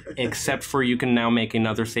turn, except for you can now make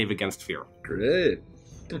another save against fear. Great.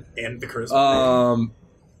 And the charisma.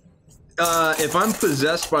 If I'm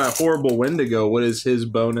possessed by a horrible Wendigo, what is his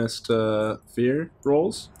bonus to fear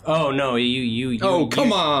rolls? Oh no, you Oh,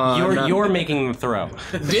 come on. You're making the throw.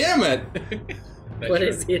 Damn it! What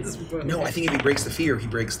is his bonus? No, I think if he breaks the fear, he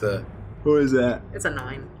breaks the... Who is that? It's a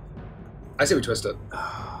 9. I say we twist it.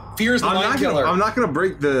 Fear is the I'm mind killer. I'm not gonna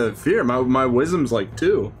break the fear. My wisdom's like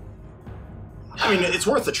 2. I mean, it's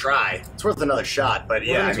worth a try. It's worth another shot, but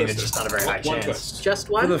yeah, I mean, it's twist. just not a very high One chance. twist. Just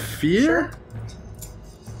For one? the fear?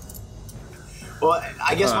 Well,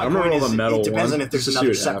 I guess my I'm gonna point roll is the metal it depends one, on if there's just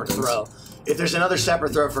to see another what separate happens. throw. If there's another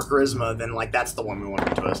separate throw for charisma, then like that's the one we want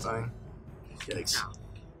to twist. Yikes.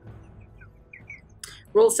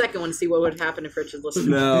 Roll a second one to see what would happen if Richard listened.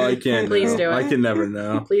 No, I can't. Please know. do it. I can never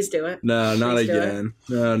know. Please do it. No, not Please do it. again.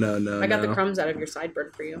 No. I got the crumbs out of your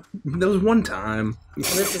sideburn for you. That was one time.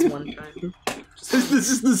 Well, this is one time. This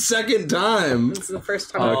is the second time. This is the first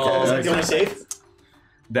time. Okay. Is that the only save?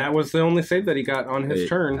 That was the only save that he got on his Wait.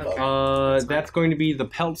 turn. Okay. That's going to be the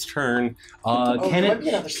Pelt's turn. Can it,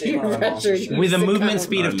 another save on our monster? with a Sick movement of-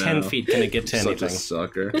 speed of Oh, 10 no. feet, can it get to Such a anything?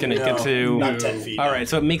 sucker. Can it get to... Not 10 feet. All right,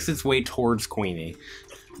 so it makes its way towards Queenie.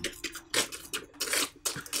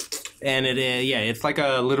 And it's like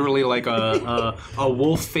literally like a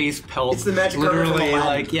wolf face pelt. It's the magic carpet from literally Aladdin.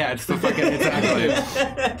 like it's the fucking exactly.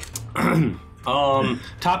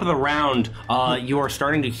 Top of the round, you are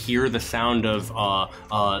starting to hear the sound of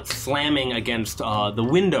slamming against the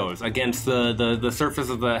windows, against the surface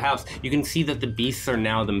of the house. You can see that the beasts are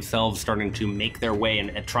now themselves starting to make their way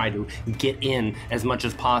and try to get in as much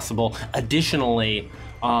as possible. Additionally,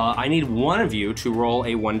 I need one of you to roll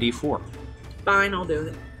a 1d4. Fine, I'll do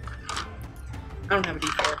it. I don't have a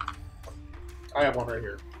D4. I have one right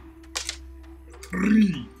here.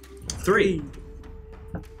 3.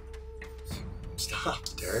 Stop,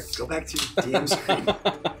 Derek. Go back to your DM screen.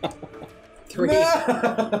 3. No!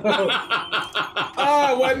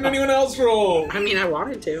 Why didn't anyone else roll? I mean, I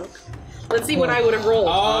wanted to. Let's see what I would have rolled.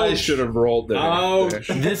 I should have rolled that.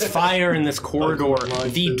 This fire in this corridor,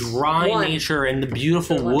 the dry nature and the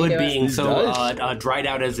beautiful wood being so dried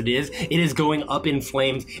out as it is going up in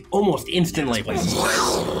flames almost instantly.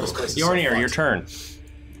 Yornir, your turn.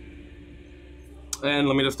 And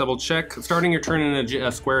let me just double check. Starting your turn in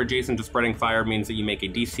a square adjacent to spreading fire means that you make a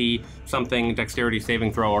DC something, dexterity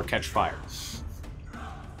saving throw, or catch fire.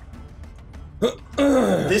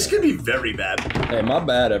 This could be very bad. Hey, my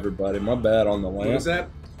bad, everybody. My bad on the What lamp. was that?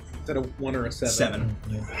 Is that a 1 or a 7? 7.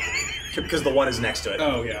 Because the 1 is next to it.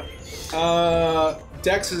 Oh, yeah.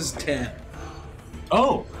 Dex is 10.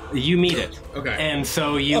 Oh, you meet it. Okay. And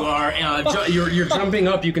so you are you're jumping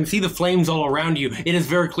up. You can see the flames all around you. It is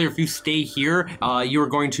very clear if you stay here, you are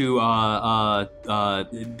going to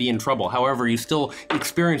be in trouble. However, you still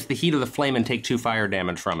experience the heat of the flame and take 2 fire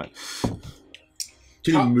damage from it.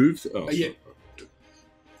 Can you move? Oh, Yeah.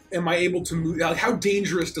 Am I able to move? How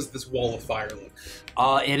dangerous does this wall of fire look?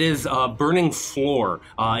 It is burning floor.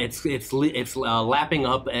 It's lapping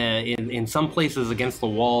up in some places against the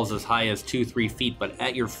walls as high as 2-3 feet, but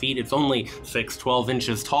at your feet it's only 6-12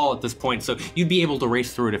 inches tall at this point, so you'd be able to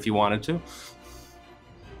race through it if you wanted to.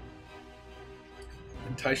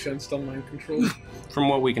 And Taishan still mind control? From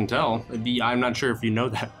what we can tell, I'm not sure if you know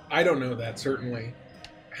that. I don't know that, certainly.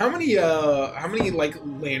 How many like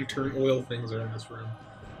lantern oil things are in this room?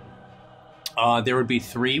 There would be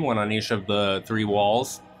 3, one on each of the 3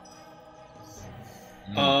 walls.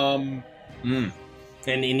 And in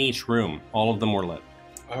each room, all of them were lit.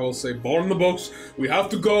 I will say, burn the books. We have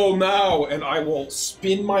to go now, and I will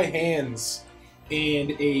spin my hands,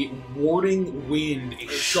 and a warding wind, a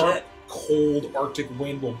sharp, cold Arctic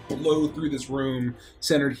wind will blow through this room,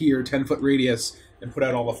 centered here, 10-foot radius, and put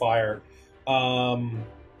out all the fire.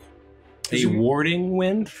 A warding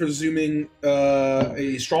wind? Presuming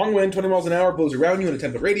a strong wind, 20 miles an hour, blows around you in a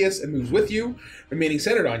 10-foot radius and moves with you, remaining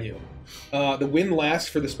centered on you. The wind lasts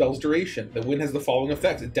for the spell's duration. The wind has the following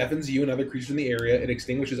effects. It deafens you and other creatures in the area. It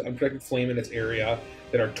extinguishes unprotected flame in its area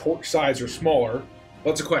that are torch size or smaller.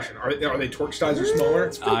 Well, that's a question. Are they torch size or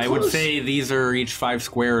smaller? I would say these are each 5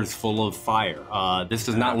 squares full of fire. This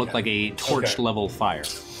does not look like a torch-level fire.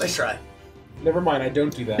 Nice try. Never mind, I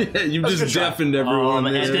don't do that. You just deafened everyone.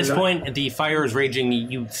 At this point, the fire is raging.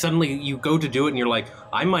 You go to do it, and you're like,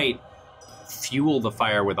 I might fuel the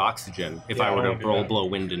fire with oxygen if I were to blow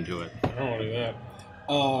wind into it. I don't want to do that.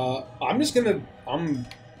 I'm just gonna.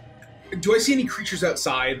 Do I see any creatures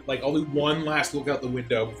outside? Like, I'll do one last look out the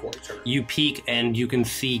window before I turn. You peek, and you can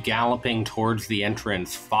see galloping towards the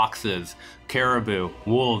entrance foxes, caribou,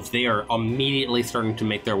 wolves. They are immediately starting to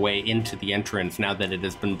make their way into the entrance now that it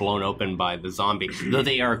has been blown open by the zombie, though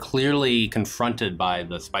they are clearly confronted by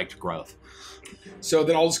the spiked growth. So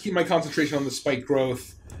then I'll just keep my concentration on the spiked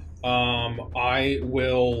growth. I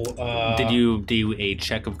will... Did you do a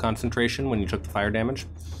check of concentration when you took the fire damage?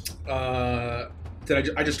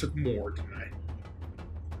 I just took more, didn't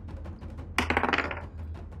I?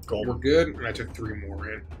 Gold. We're good, and I took 3 more,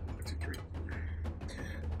 right? I took 3.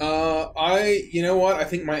 You know what? I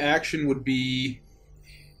think my action would be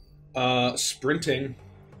sprinting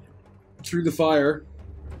through the fire.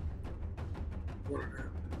 1,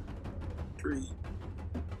 3,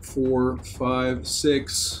 4, 5,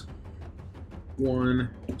 6. 1,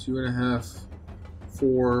 2.5,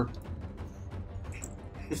 4.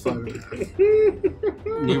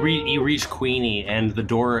 You reach Queenie, and the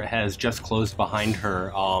door has just closed behind her,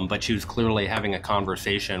 but she was clearly having a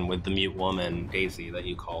conversation with the mute woman, Daisy, that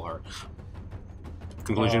you call her.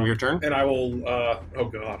 Conclusion of your turn? And I will, oh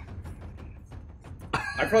god.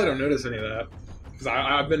 I probably don't notice any of that, because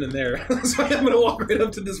I've been in there. So I'm going to walk right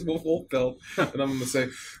up to this wolf belt, and I'm going to say,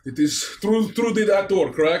 it is through that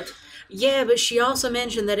door, correct? Yeah, but she also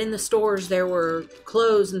mentioned that in the stores there were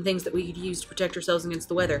clothes and things that we could use to protect ourselves against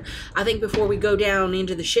the weather. I think before we go down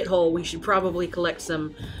into the shithole, we should probably collect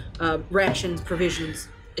some rations, provisions,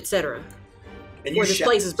 etc. Before this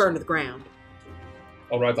place is burned to the ground.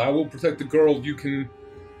 Alright, I will protect the girl. You can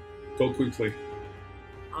go quickly.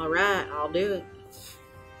 Alright, I'll do it.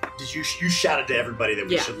 Did you shouted to everybody that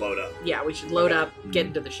we should load up? Yeah, we should load up, get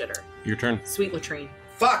into the shitter. Your turn. Sweet latrine.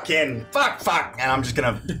 Fuck. And I'm just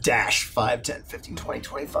gonna dash 5, 10, 15, 20,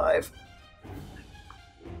 25,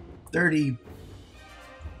 30,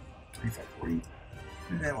 35, 40.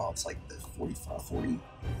 Well, it's like the 45, 40.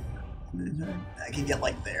 I can get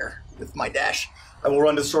like there with my dash. I will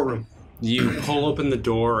run to the storeroom. You pull open the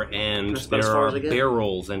door, and That's about as there far are as I get.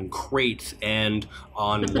 barrels and crates, and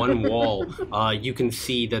on one wall, you can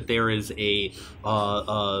see that there is a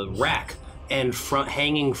rack, and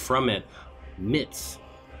hanging from it, mitts,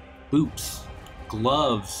 boots,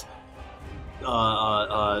 gloves,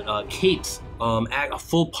 capes,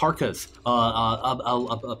 full parkas,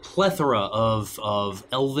 a plethora of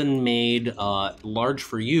elven-made, large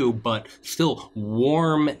for you, but still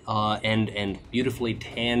warm and beautifully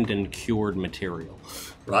tanned and cured material.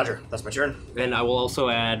 Roger, that's my turn. And I will also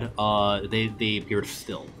add, they appear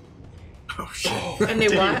still. Oh shit! And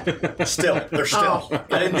they what? Still, they're still. Oh.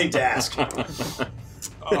 I didn't think to ask.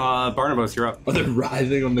 Barnabas, you're up. Are they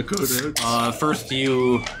writhing on the coat? First,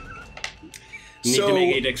 you need to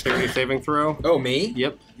make a dexterity saving throw. Oh, me?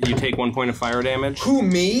 Yep. You take 1 point of fire damage. Who,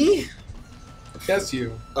 me? Yes,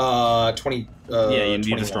 you. 20. Yeah, you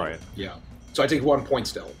 21. destroy it. Yeah. So I take 1 point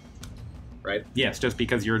still. Right? Yes, just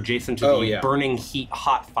because you're adjacent to Oh, the yeah. burning heat,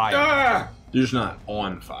 hot fire. Ah! You're just not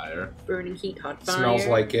on fire. Burning heat, hot fire. Smells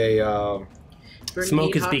like a, Burning Smoke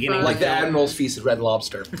heat, is hot beginning fire. like the Admiral's Feast at Red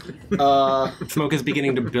Lobster. Smoke is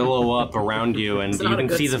beginning to billow up around you, and It's you not a can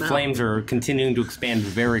good see the smell. flames are continuing to expand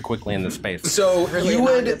very quickly in the space. So Really you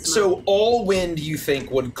not would, good smell. so all wind you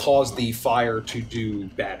think would cause the fire to do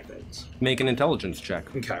bad things. Make an intelligence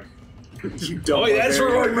check. Okay. You don't. Oh, that's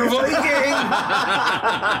where I'm a Viking.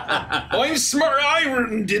 I'm smart.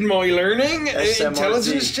 I did my learning.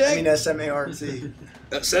 Intelligence check. I mean SMART.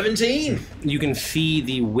 17. You can see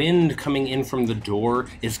the wind coming in from the door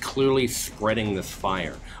is clearly spreading this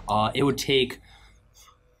fire. It would take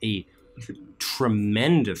a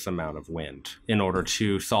tremendous amount of wind in order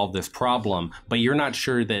to solve this problem, but you're not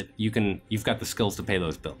sure that you've got the skills to pay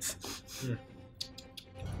those bills.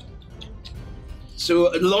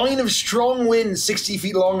 So a line of strong wind, 60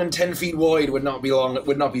 feet long and 10 feet wide, would not be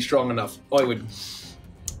strong enough. I would.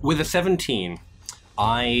 With a 17,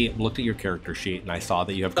 I looked at your character sheet and I saw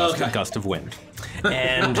that you have gust of wind.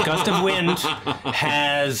 And Gust of Wind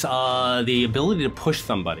has the ability to push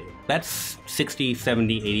somebody. That's 60,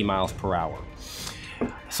 70, 80 miles per hour.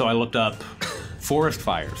 So I looked up forest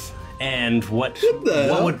fires. And what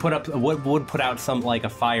would put out some like a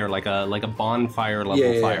fire, like a bonfire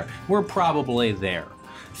level fire? We're probably there.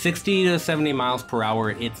 60 to 70 miles per hour,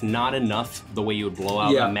 it's not enough the way you would blow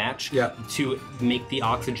out a match to make the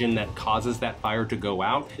oxygen that causes that fire to go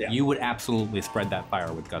out. Yeah. You would absolutely spread that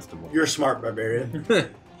fire with Gust of Wind. You're a smart barbarian.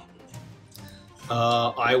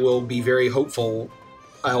 I will be very hopeful.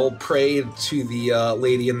 I'll pray to the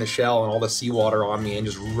lady in the shell and all the seawater on me and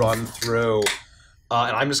just run through.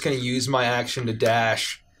 And I'm just going to use my action to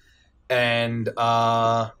dash and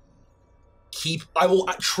I will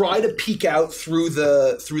try to peek out through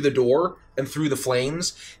the door and through the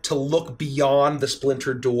flames to look beyond the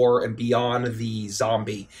splintered door and beyond the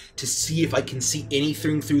zombie to see if I can see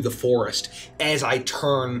anything through the forest as I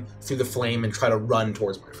turn through the flame and try to run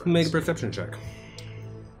towards my friends. Make a perception check.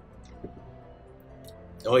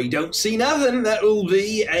 Oh, you don't see nothing. That will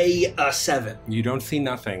be a 7. You don't see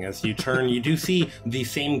nothing. As you turn, you do see the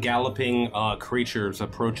same galloping creatures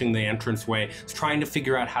approaching the entranceway, trying to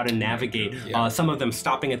figure out how to navigate. Some of them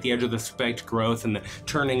stopping at the edge of the spiked growth and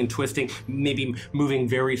turning and twisting, maybe moving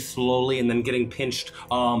very slowly and then getting pinched.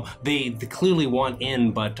 They clearly want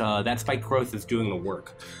in, but that spiked growth is doing the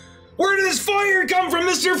work. Where did this fire come from,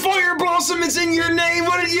 Mr. Fire Blossom? It's in your name.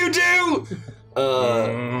 What did you do?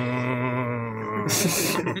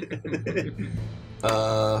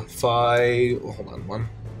 5. Hold on. 1,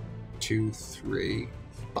 2, 3.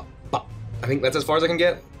 I think that's as far as I can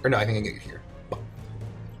get. Or no, I think I can get here.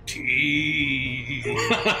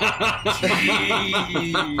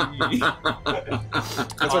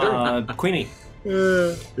 That's what I heard. Queenie.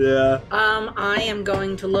 Yeah. I am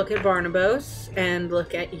going to look at Barnabas and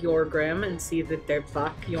look at Yorgrim and see that they're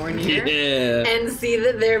Yornir. Yeah. And see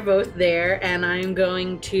that they're both there, and I'm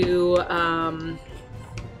going to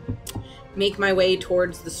make my way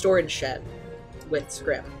towards the storage shed with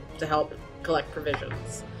Scrim to help collect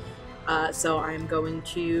provisions. So I'm going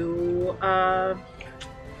to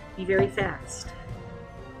be very fast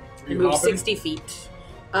and move 60 feet.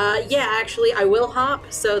 Yeah, actually, I will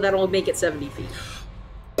hop, so that'll make it 70 feet.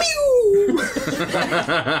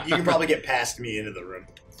 You can probably get past me into the room.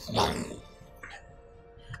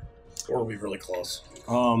 Or we'll be really close.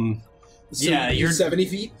 You're 70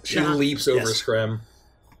 feet. She leaps over Scrim.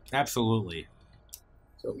 Absolutely.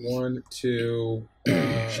 So 1, 2,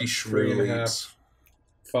 She 3.5,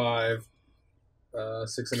 5,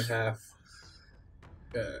 6.5,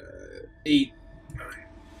 8, 9,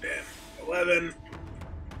 10, 11,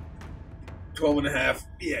 12.5.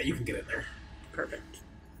 Yeah, you can get in there. Perfect.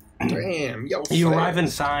 Damn, yo. You arrive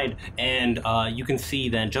inside, and you can see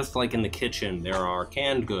that just like in the kitchen, there are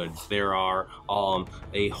canned goods. There are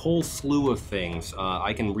a whole slew of things.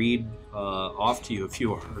 I can read off to you if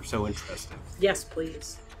you are so interested. Yes,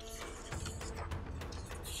 please.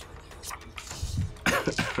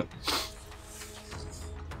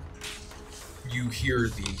 You hear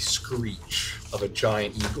the screech of a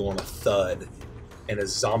giant eagle and a thud, and a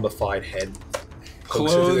zombified head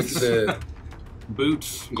pokes Clothes. into the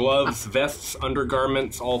Boots, gloves, vests,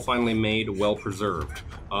 undergarments, all finely made, well preserved.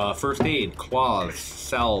 First aid, claws,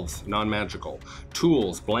 salves, non-magical.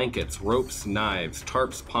 Tools, blankets, ropes, knives,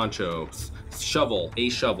 tarps, ponchos. Shovel, a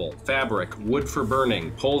shovel. Fabric, wood for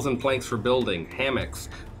burning. Poles and planks for building. Hammocks.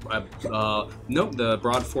 Nope, the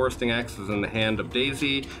broad foresting axe is in the hand of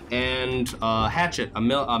Daisy, and hatchet, a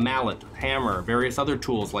mallet, hammer, various other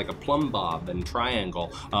tools like a plumb bob and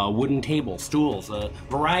triangle, wooden table, stools, a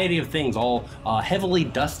variety of things, all heavily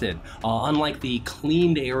dusted, unlike the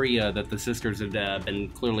cleaned area that the sisters had been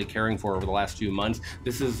clearly caring for over the last few months.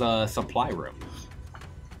 This is a supply room.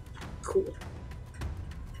 Cool.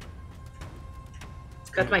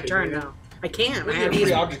 That's my turn now. I can't. I What's have your free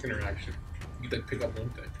these. object interaction? You can pick up one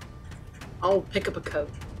thing. I'll pick up a coat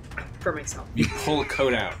for myself. You pull a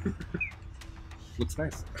coat out. Looks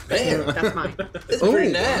nice. Bam! That's mine. This is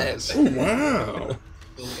pretty nice. Oh, wow.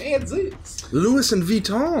 And this. Louis and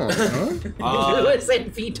Vuitton, huh? Louis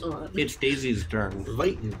and Vuitton. It's Daisy's turn.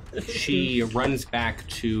 Viking. She runs back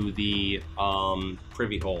to the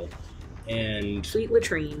privy hole, and Sweet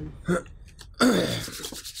latrine.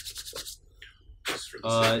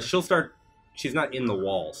 she'll start. She's not in the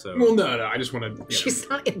wall, so. Well, no, I just want to. She's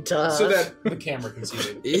not in dust. So that the camera can see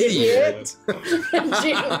it. Idiot.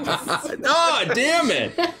 Oh, damn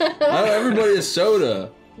it. Everybody is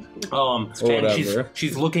soda. And whatever.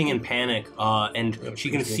 she's looking in panic, and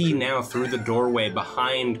she can see now through the doorway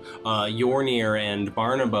behind Yornir and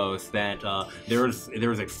Barnabas that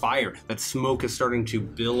there's a fire. That smoke is starting to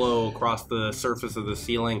billow across the surface of the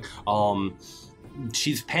ceiling.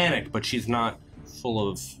 She's panicked, but she's not full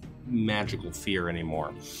of magical fear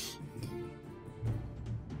anymore.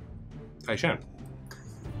 Taishan.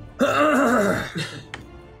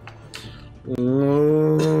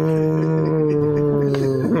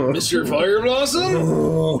 Mr. Fire Blossom?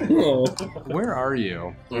 Where are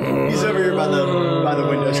you? He's over here by the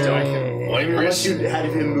window still. Unless you had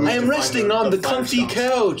him move I am to resting find on the fire comfy stop.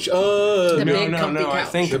 couch. The No. big comfy I couch.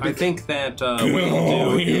 think that what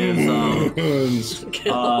we'll do is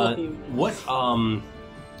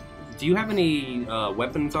do you have any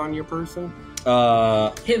weapons on your person?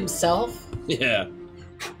 Himself? Yeah.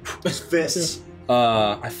 His fists.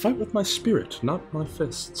 I fight with my spirit, not my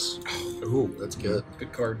fists. Ooh, that's good.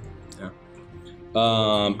 Good card.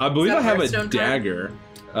 I believe Is that I have a Hearthstone card? dagger.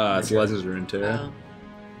 It's Les's rune too. Oh.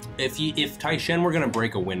 If Taishan were gonna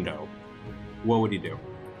break a window, what would he do?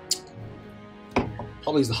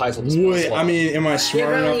 Probably use the highest level spell Wait, slot. I mean, am I smart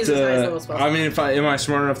probably enough use his highest level to? spell I mean, am I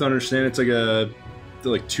smart enough to understand it's like a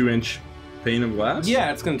 2-inch pane of glass?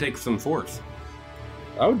 Yeah, it's gonna take some force.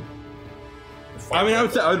 I would. I mean, I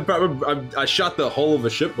would probably. I shot the hull of a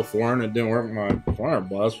ship before and it didn't work. My fire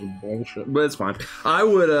blast was bullshit, but it's fine. I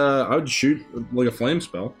would shoot like a flame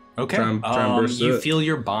spell. Okay. Try and burst you it. feel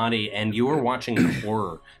your body, and you are watching in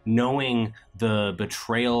horror, knowing the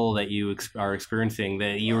betrayal that you are experiencing.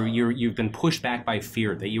 That you've been pushed back by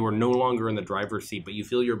fear. That you are no longer in the driver's seat, but you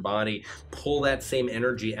feel your body pull that same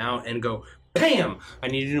energy out and go, bam! I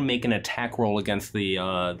need you to make an attack roll against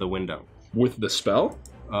the window With the spell?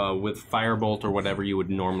 with firebolt or whatever you would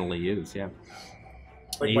normally use. Yeah.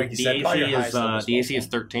 Like Mikey said, probably your highest level The AC spell is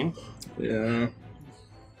 13. Yeah.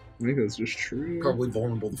 I think that's just true. Probably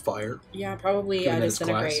vulnerable to fire. Yeah, probably Given its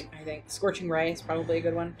disintegrate, I think. Scorching Ray is probably a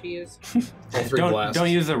good one to use. All three blasts.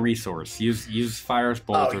 Don't use a resource. Use firebolt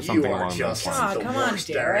Oh, or you something are along those just- lines. Oh, the come on, worst,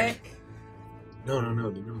 Derek. No.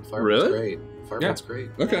 The firebolt's Really? great. Firebolt's great.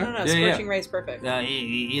 Okay. No, Yeah, Scorching Ray is perfect.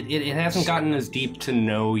 It hasn't gotten as deep to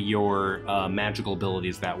know your magical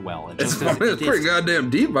abilities that well. It It's, just is- it's pretty goddamn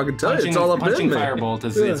deep, I can tell you. It's all up in punching there. firebolt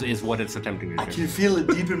is what it's attempting to I do. can feel it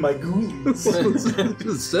deep in my ghoulies.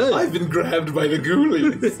 Just say. I've been grabbed by the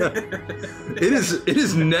ghoulies. It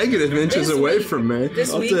is negative inches This away week- from me.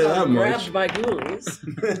 This I'll week tell you that I'm much. grabbed by ghoulies.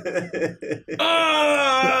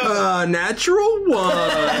 Natural one.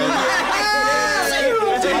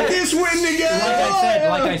 Take this Wendigo!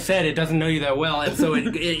 Like I said, it doesn't know you that well, and so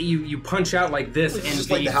you punch out like this, and just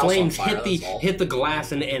the like the house on flames fire, hit the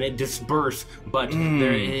glass, and it disperse, but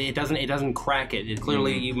it doesn't crack it.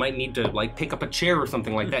 Clearly, you might need to like pick up a chair or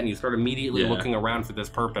something like that, and you start immediately looking around for this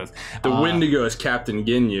purpose. The Wendigo is Captain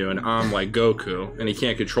Ginyu, and I'm like Goku, and he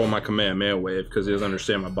can't control my Kamehameha wave because he doesn't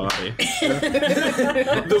understand my body.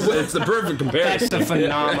 It's the perfect comparison. That's a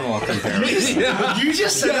phenomenal comparison. You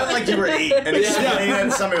just said it like you were 8, and it's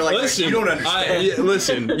and somebody like, Listen, you don't understand.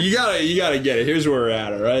 listen, you gotta get it. Here's where we're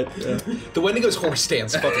at, all right? Yeah. The Wendigo's horse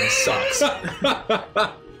stance fucking sucks.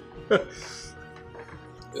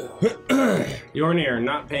 Yornir,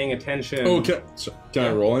 not paying attention. Oh, can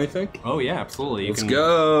I roll anything? Oh yeah, absolutely. Let's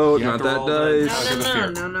go. you have Not to that roll the-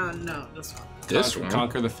 dice. No. This one. This one.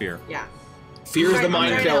 Conquer the fear. Yeah. Fear is the I'm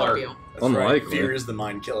mind trying to help killer. you. Unlikely. Fear is the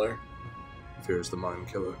mind killer. Fear's the mind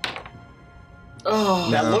killer. Oh,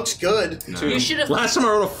 That looks good. You should have. Last time I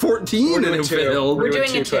rolled a 14 and it failed. We're doing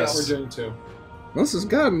a 2. We're doing 2. This has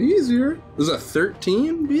gotten easier. Does a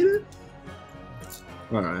 13 beat it?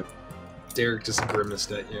 Alright. Derek just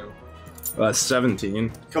grimaced at you.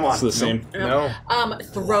 17. Come on. It's the same. No.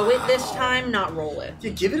 Throw it this time, not roll it.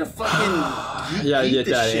 Yeah, give it a fucking. Yeah, you eat get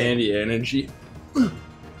this that shit. Andy energy.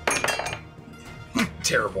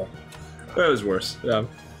 Terrible. That was worse. Yeah.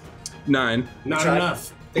 9. Not tried.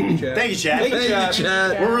 enough. Thank you, Chad. Thank you, Chad. Thank you,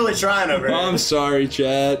 Chad. We're really trying over here. I'm sorry,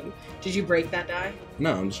 Chad. Did you break that die?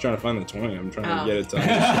 No, I'm just trying to find the 20. I'm trying to get it to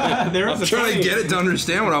There is I'm a trying to 20. get it to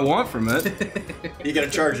understand what I want from it. You gotta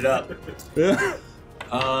charge it up. Yeah.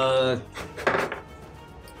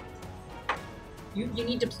 You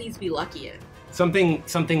need to please be lucky in. Something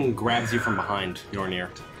grabs you from behind, Yornir.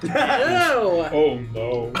 No. Oh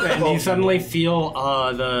no. And you suddenly feel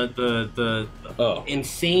the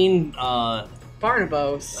insane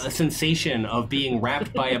Barnabas. sensation of being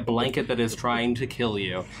wrapped by a blanket that is trying to kill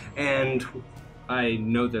you. And I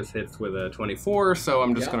know this hits with a 24, so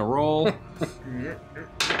I'm just gonna roll.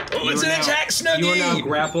 Oh, it's an attack, Snuggie! You are now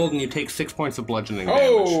grappled, and you take 6 points of bludgeoning damage.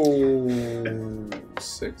 Oh,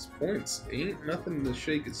 6 points ain't nothing to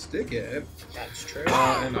shake a stick at. That's true.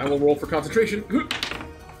 And I will roll for concentration.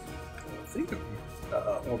 Think of me.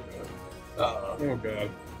 Oh god. Oh god.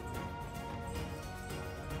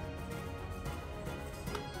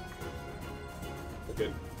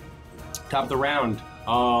 Okay. Top of the round.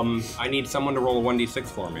 I need someone to roll a 1d6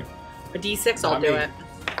 for me. A D6, I'll Not do me. it.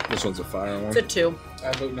 This one's a fire one. It's a 2.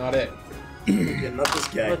 I vote not it. Yeah, not this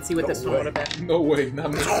guy. Let's see what this one would have been. No way,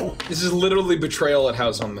 not me. This is literally betrayal at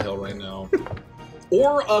House on the Hill right now.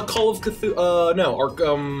 Or a Call of Cthulhu. No. Or,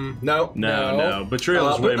 no.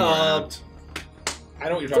 Betrayal's way more apt. I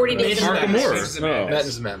know what you're 40 talking about. days. Madness. Oh.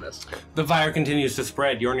 Madness. Madness. The fire continues to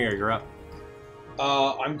spread. Yornir, you're up.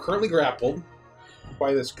 I'm currently grappled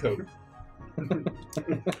by this coat.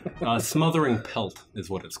 Smothering pelt is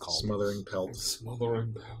what it's called. Smothering pelt.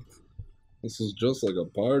 Smothering belt. This is just like a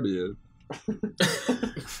party.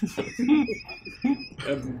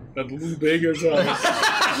 That Lou Vega's on.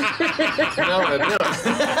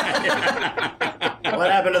 No. What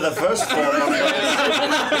happened to the first form?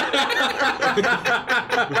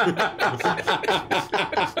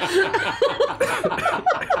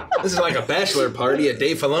 This is like a bachelor party at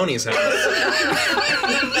Dave Filoni's house.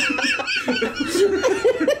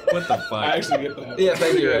 What the fuck? I actually get that. Yeah,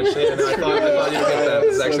 thank you, Ash. Yeah, no, I thought you'd get that.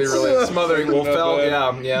 It's actually really smothering wolf pelt.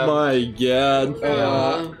 Yeah. My god.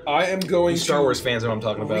 I am going You Star to Wars fans know what I'm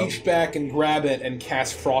talking about. reach back and grab it and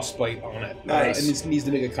cast Frostbite on it. Nice. And this needs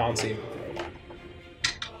to make a con save.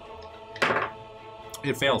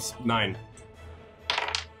 It fails. 9.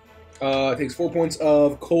 It takes 4 points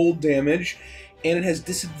of cold damage, and it has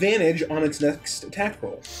disadvantage on its next attack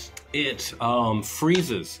roll. It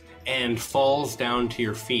freezes and falls down to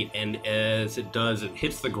your feet, and as it does, it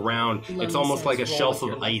hits the ground. It's almost like a shelf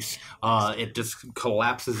of ice. It just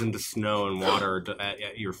collapses into snow and water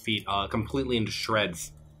at your feet, completely into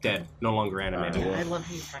shreds. Dead. No longer animated. I love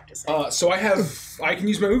how you practice. So I can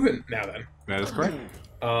use my movement now then. That is correct.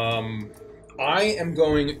 I am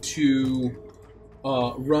going to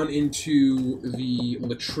run into the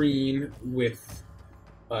latrine with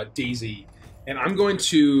Daisy, and I'm going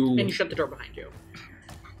to... And you shut the door behind you.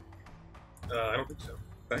 I don't think so.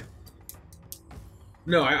 Okay.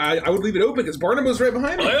 No, I would leave it open because Barnabo's right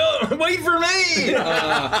behind me. Wait for me!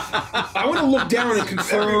 I want to look down and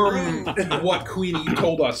confirm what Queenie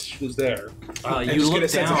told us was there. You just look get a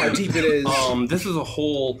sense of down. how deep it is. This is a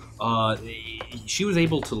whole. She was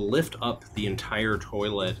able to lift up the entire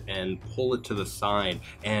toilet and pull it to the side,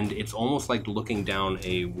 and it's almost like looking down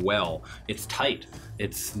a well. It's tight.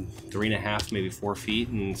 It's 3.5, maybe 4 feet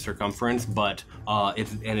in circumference, but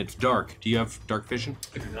it's dark. Do you have dark vision?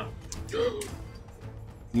 I do not.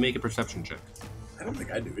 Make a perception check. I don't think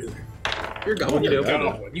I do either. You're going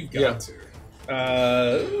to. You've got to.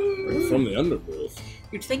 From the undergrowth.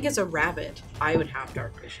 You'd think as a rabbit, I would have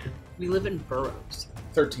dark vision. We live in burrows.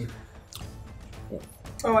 13.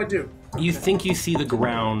 Oh, I do. You think you see the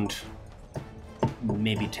ground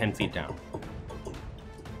maybe 10 feet down.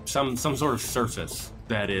 Some sort of surface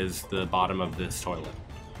that is the bottom of this toilet.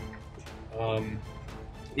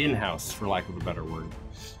 In-house, for lack of a better word.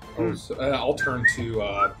 I'll turn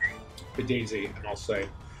to Daisy and I'll say,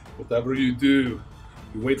 whatever you do,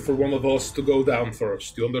 you wait for one of us to go down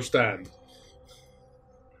first. You understand?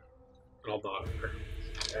 And I'll nod at her.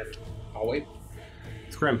 And I'll wait.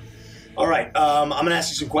 Scrim. All right, I'm going to ask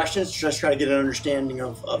you some questions to just try to get an understanding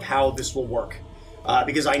of how this will work.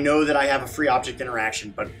 Because I know that I have a free object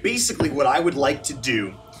interaction, but basically what I would like to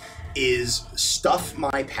do is stuff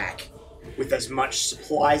my pack with as much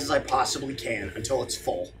supplies as I possibly can until it's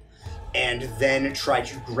full. And then try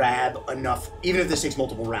to grab enough, even if this takes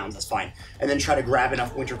multiple rounds, that's fine. And then try to grab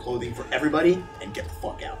enough winter clothing for everybody and get the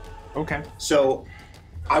fuck out. Okay. So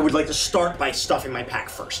I would like to start by stuffing my pack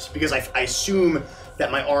first, because I assume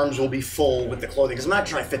that my arms will be full with the clothing, because I'm not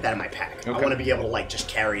trying to fit that in my pack. Okay. I want to be able to like just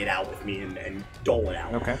carry it out with me and dole it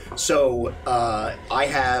out. Okay. So I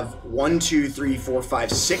have 1, 2, 3, 4,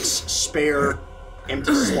 5, 6 spare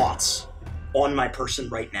empty slots on my person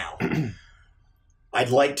right now. I'd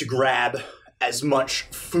like to grab as much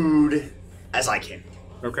food as I can.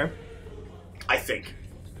 Okay. I think.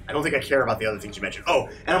 I don't think I care about the other things you mentioned. Oh,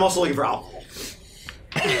 and I'm also looking for alcohol.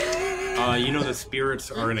 You know the spirits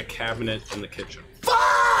are in a cabinet in the kitchen.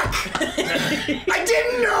 Fuck! I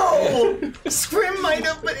didn't know! Scrim might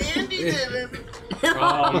have, but Andy didn't.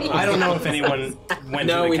 I don't know if anyone went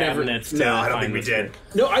to the cabinets. No, I don't think we did.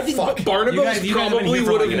 No, I think Barnabas You guys have been probably here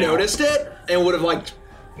for would like have an hour. noticed it and would have like,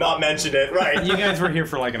 Not mentioned it, right. You guys were here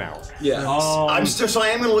for like an hour. yeah. Oh. So I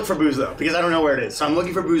am going to look for booze, though, because I don't know where it is. So I'm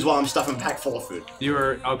looking for booze while I'm stuffing a pack full of food.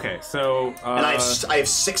 You're okay. So And I have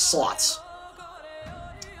 6 slots.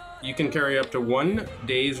 you can carry up to 1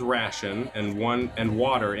 day's ration and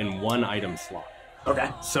water in 1 item slot. Okay.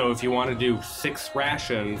 So if you want to do 6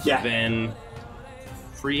 rations, Yeah. then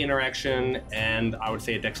free interaction and I would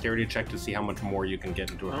say a dexterity check to see how much more you can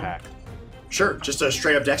get into a pack. Sure, just a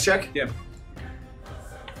straight up dex check? Yeah.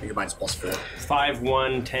 I think mine's +4. 5,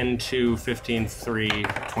 1, 10, 2, 15, 3,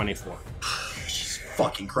 24. Jesus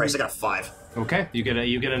fucking Christ, I got a 5. Okay,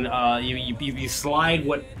 you slide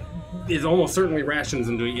what is almost certainly rations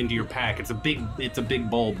into your pack. It's a big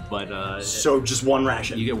bulb, but So just 1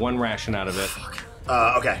 ration. you get 1 ration out of it.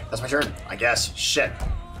 Okay, that's my turn, I guess. Shit.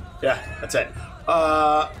 Yeah, that's it.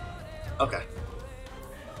 Okay.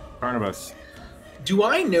 Barnabas. Do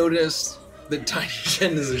I notice that Tiny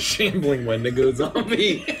Shen is a shambling Wendigo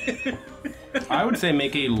zombie? I would say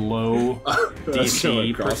make a low That's so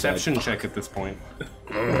DC cross-eyed. perception check at this point.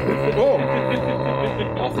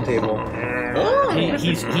 Off the table.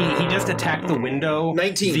 He just attacked the window.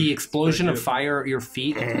 19. The explosion of fire at your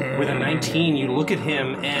feet. With a 19, you look at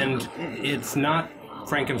him, and it's not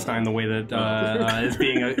Frankenstein the way that is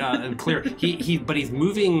being clear. But he's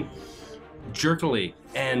moving jerkily,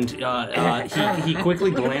 and he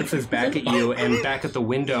quickly glances back at you and back at the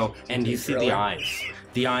window, and you see the eyes.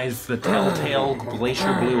 The eyes, the telltale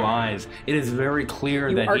glacier blue eyes. It is very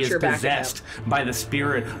clear that he is possessed by the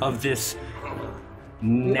spirit of this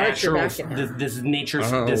natural, this nature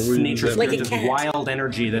Like a spirit, this cat. wild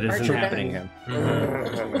energy that is Arch your inhabiting back.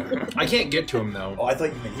 him. I can't get to him though. Oh, I thought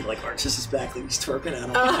you meant he like arches his back like he's twerking at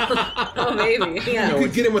him. Oh, maybe. Yeah. You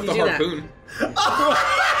could get him with the You do that. harpoon.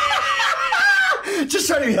 Just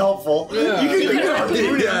trying to be helpful. Yeah. You can harpoon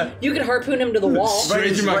him. Yeah. You could harpoon him to the wall.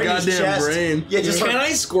 Straight to my right in his goddamn chest. brain. Yeah, just Can I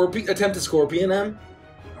attempt to scorpion him?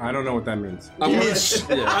 I don't know what that means.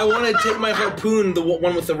 I want to take my harpoon, the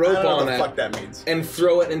one with the I rope don't know on what the it, fuck that means. and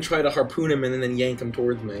throw it and try to harpoon him and then yank him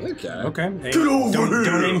towards me. Okay. Okay. Get over Don't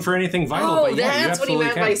here. aim for anything vital, Oh, but yeah, you that's what he absolutely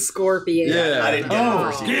meant can. by scorpion. Yeah. I didn't get it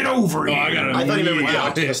first. Get over here! I thought he meant we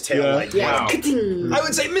got to his tail like Yeah. Wow. Ka-ting. I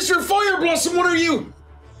would say, Mr. Fire Blossom, what are you?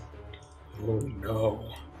 Oh no.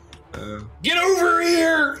 Get over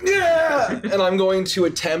here! Yeah! And I'm going to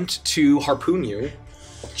attempt to harpoon you.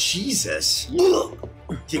 Jesus.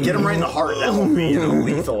 If you get him right in the heart, that won't be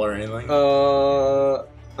lethal or anything.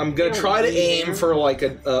 I'm gonna try to aim for like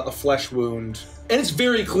a flesh wound, and it's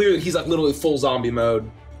very clear that he's like literally full zombie mode.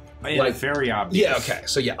 Like very obvious. Yeah. Okay.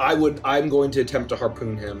 So yeah, I'm going to attempt to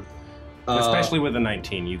harpoon him. Especially with a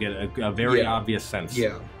 19, you get a very obvious sense.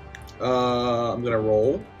 Yeah. I'm gonna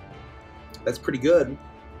roll. That's pretty good.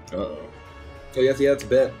 Uh-oh. Oh yeah, that's a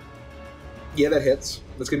bit. Yeah, that hits.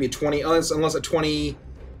 That's gonna be a 20. Unless a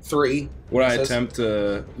 23. Would I attempt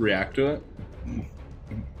to react to it?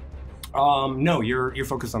 No, you're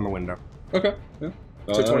focused on the window. Okay. Yeah.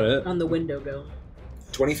 So 20. On the window go.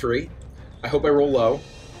 23. I hope I roll low.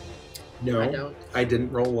 No, I don't. I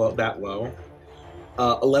didn't roll that low.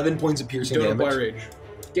 11 points of piercing Don't damage. apply rage.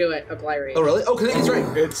 Do it. Apply rage. Oh really? Oh, that's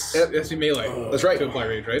right. It's the melee. That's right. To apply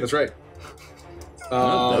rage, right? That's right.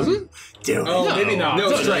 No, does it? Dude. Oh, maybe not.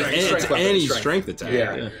 No, It's strength. it's Strength weapon, any strength. strength attack.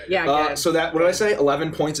 Yeah. Yeah, good. So that, what did I say?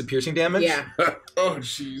 11 points of piercing damage? Yeah. Oh,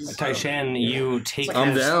 jeez. Taishan, you take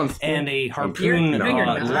I'm this, down. and a harpoon You're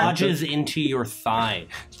not. lodges into your thigh,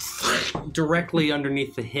 directly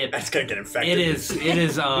underneath the hip. That's gonna get infected. It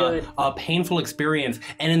is Good. a painful experience,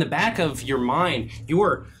 and in the back of your mind, you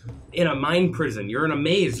are in a mind prison. You're in a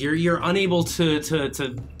maze. You're unable to reach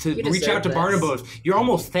deserve out to this. Barnabas. You're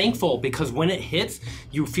almost thankful because when it hits,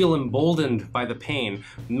 you feel emboldened by the pain.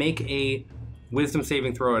 Make a wisdom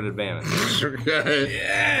saving throw at advantage.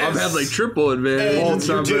 Okay. I've had like triple advantage.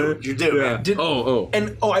 You do. Yeah. Oh.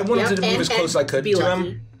 And I wanted to move as close as I could be to lucky.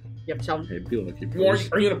 him. Yep, tell him. Hey, be lucky, Are please.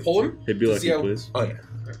 you gonna pull him? Hey, be To lucky, see how- please. Oh yeah.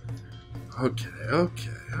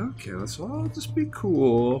 Okay. Let's all just be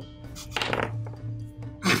cool.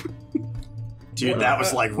 Dude, that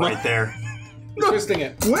was like right there. Twisting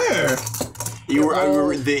it. Where? You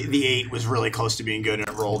were the 8 was really close to being good, and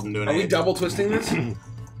it rolled into an Are we 8. double twisting this?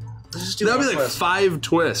 Let's just do That'd one be like twist. 5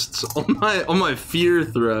 twists on my fear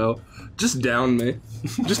throw. Just down me.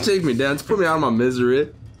 Just take me down. Just put me out of my misery.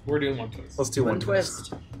 We're doing one twist. Let's do one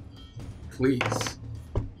twist. Please.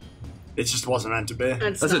 It just wasn't meant to be.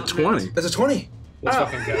 That's a 20. That's a 20. Let's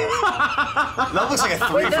fucking go. That looks like a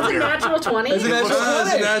 3 Wait, from that's a here. natural 20? That's a natural That's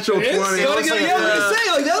a 20. natural 20. Yeah, I was gonna say,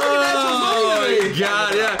 like, that looks like a natural 20 Oh to me. my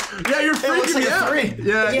god, yeah. Yeah, you're It looks freaking like me a out. 3.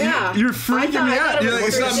 Yeah, Yeah. you're I freaking thought- me I out. thought it You're was like,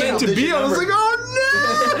 it's a not meant to be. I was like, It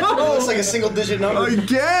oh looks like a single digit number. no!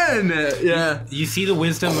 Again! Yeah. You see the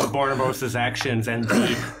wisdom of Barnabas' actions, and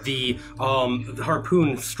the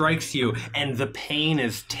harpoon strikes you, and the pain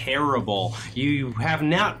is terrible. You have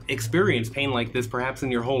not experienced pain like this perhaps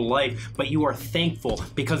in your whole life, but you are thankful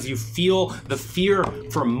because you feel the fear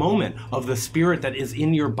for a moment of the spirit that is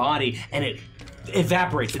in your body, and it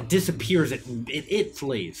evaporates, it disappears, it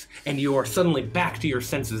flees, and you are suddenly back to your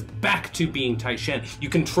senses, back to being Taishan. You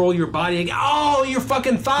control your body again. Oh, your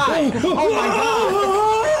fucking thigh! Oh my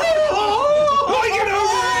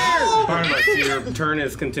god! Barnabas, your turn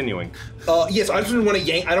is continuing. Yes, I just want to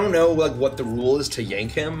yank. I don't know like what the rule is to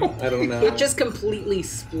yank him. I don't know. It just completely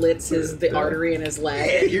splits the artery in his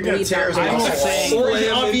leg. You're gonna Bleeds tear out his the I'm whole not wall. saying- Or is it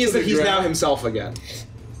Slam obvious into that the he's now ground. himself again?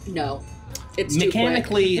 No. It's too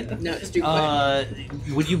Mechanically, quick. No, it's too quick.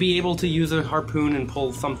 would you be able to use a harpoon and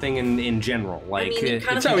pull something in general? Like, mean, it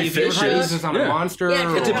kind if of you like fish try to use hook. this on a Yeah. monster?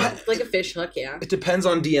 Yeah, or- kind of like a fish hook, yeah. It depends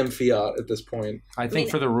on DM fiat at this point. I think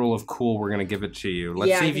for the rule of cool, we're gonna give it to you. Let's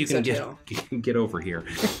Yeah, see I if you think can so, get over here.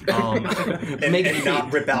 And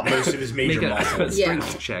not rip out most of his major make a muscles.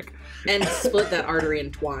 strength check. And split that artery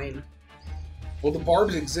in twine. Well, the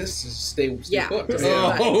barbs exist to stay Yeah. put. Just-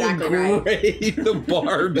 Yeah. exactly right. great! The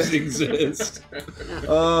barbs exist.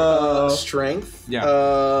 Strength. Yeah.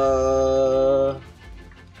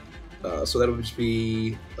 So that would just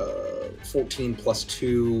be 14 plus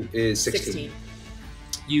 2 is 16.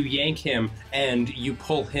 You yank him and you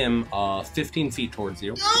pull him 15 feet towards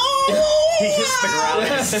you. He hits the ground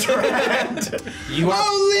and strand. You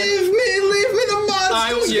are leave me! The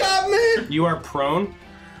monster's got me! you are prone,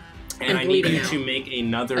 and I'm I need bleeding you out. to make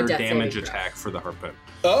another A death damage saving throw. attack for the harpoon.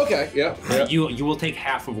 Oh, okay, yeah. You will take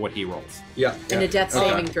half of what he rolls. Yeah. And a death Okay.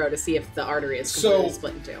 saving throw to see if the artery is completely So-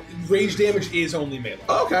 split in two. Rage damage is only melee.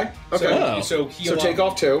 Oh, okay. Okay. So, So, heal take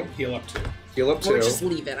up, off 2. Heal up 2. Heal up 2. Or just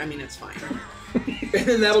leave it. I mean, it's fine. And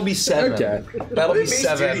then that'll be 7. Okay. That'll be What base do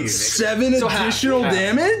 7. you use? 7 So half, additional half.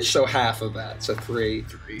 damage? So half of that. So 3.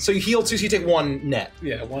 So you heal 2, so you take 1 net.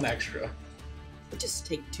 Yeah, 1 extra. Just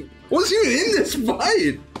take 2. What's even in this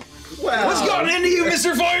fight? Wow. What's gotten into you,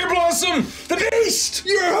 Mr. Fire Blossom? The beast!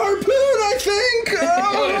 You're a harpoon, I think!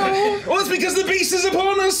 Oh. Well, it's because the beast is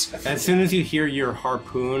upon us! As soon as you hear your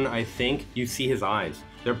harpoon, I think you see his eyes.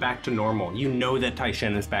 They're back to normal. You know that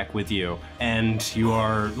Taishan is back with you, and you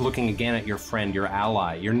are looking again at your friend, your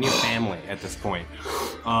ally, your new family at this point.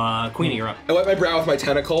 Queenie, you're up. I wipe my brow with my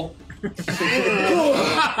tentacle.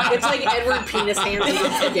 It's like Edward Penis Hands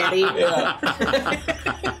eating spaghetti.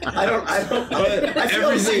 I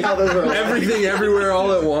feel see how those are. Everything everywhere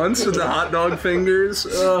all at once with the hot dog fingers.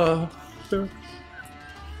 Oh.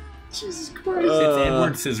 Jesus Christ. It's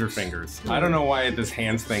Edward Scissor Fingers. I don't know why this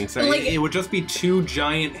hands thing. So Like- it would just be two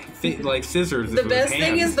giant like scissors. The best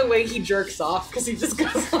thing is the way he jerks off because he just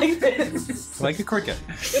goes like this. like a cricket.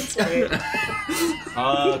 It's great.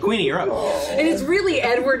 Queenie, you're up. And it's really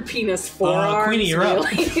Edward Penis forearms. Queenie, you're up.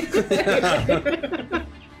 really.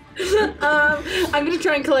 I'm gonna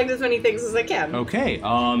try and collect as many things as I can. Okay.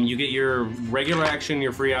 You get your regular action,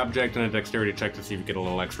 your free object, and a dexterity check to see if you get a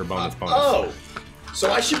little extra bonus. Oh, so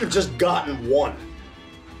I should have just gotten one.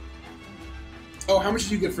 Oh, how much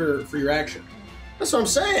did you get for your action? That's what I'm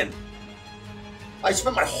saying. I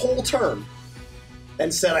spent my whole turn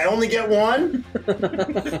and said I only get one.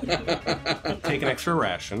 Take an extra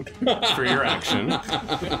ration for your action.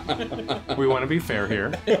 We want to be fair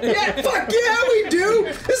here. Yeah, fuck yeah, we do.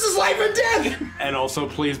 This is life and death. And also,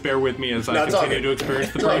 please bear with me as No, I it's all continue good. to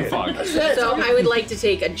experience the brain fog. So I would like to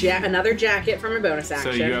take another jacket for my bonus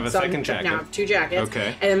action. you have a second jacket. Now I have 2 jackets.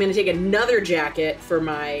 Okay. And I'm going to take another jacket for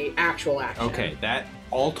my actual action. Okay, that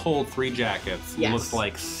all told 3 jackets Yes. looks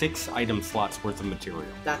like 6 item slots worth of material.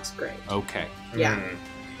 That's great. Okay. Yeah.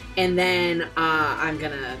 And then I'm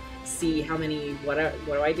going to see how many, what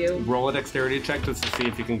do I do? Roll a dexterity check just to see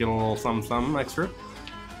if you can get a little some extra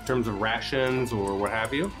in terms of rations or what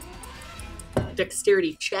have you.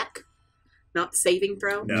 Dexterity check, not saving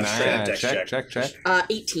throw. No, straight up dex check.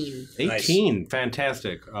 18. 18,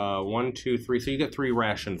 fantastic. 1, 2, 3. So you get 3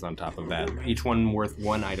 rations on top of that, each one worth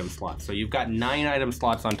 1 item slot. So you've got 9 item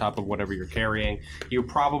slots on top of whatever you're carrying. You're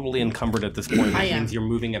probably encumbered at this point, I which am. means you're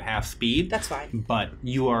moving at half speed. That's fine. But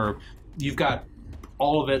you've got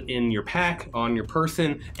all of it in your pack, on your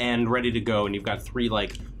person, and ready to go. And you've got 3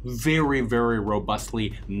 like very, very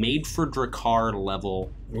robustly made for Drakkar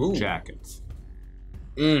level jackets.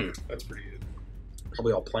 That's pretty good.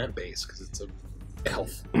 Probably all plant-based because it's a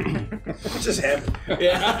elf. Just him.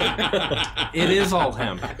 It is all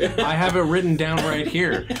hemp. I have it written down right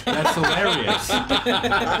here. That's hilarious.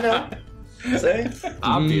 I know. See?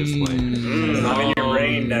 Obviously. I'm in your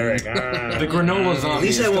brain, Derek. The granola zombie At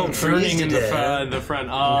least is I still won't freeze burning in to the front.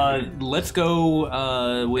 Let's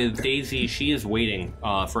go with Daisy. She is waiting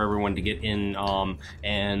for everyone to get in,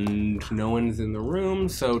 and no one's in the room.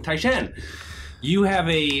 So, Taishan,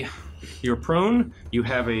 you're prone, you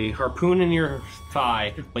have a harpoon in your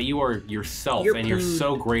thigh, but you are yourself, and you're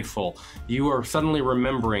so grateful. You are suddenly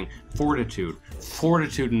remembering fortitude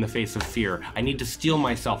in the face of fear. I need to steel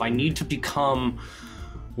myself. I need to become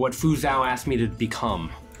what Fu Zhao asked me to become.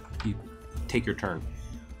 You take your turn.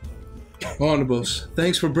 Barnabas,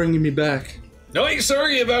 thanks for bringing me back. No, ain't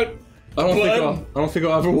sorry about. I don't think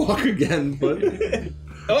I'll ever walk again, but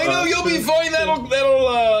I know you'll be fine.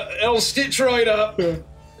 That'll stitch right up.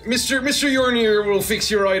 Mr. Yornir will fix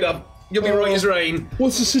you right up. You'll be right as rain.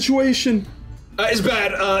 what's the situation? It's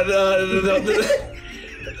bad.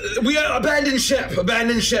 We got abandoned ship.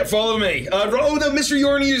 Follow me. Oh no, Mr.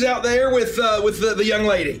 Yornir's out there with the young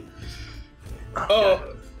lady. Hold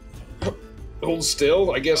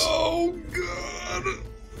still, I guess. Oh god.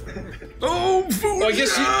 Oh, food. I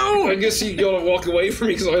guess you gotta walk away from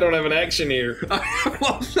me because I don't have an action here. I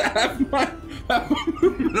lost half my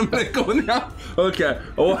movement. I'm gonna go now. Okay.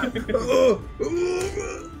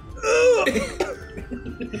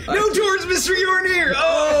 No, towards Mr. Yornir.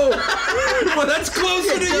 Oh, well, that's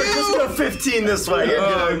closer to you. Just go 15 this way. You're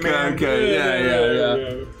good, man.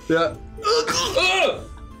 Okay. Yeah.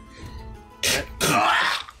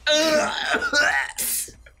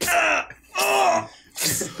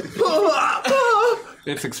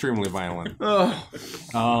 It's extremely violent.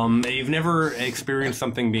 You've never experienced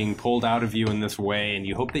something being pulled out of you in this way, and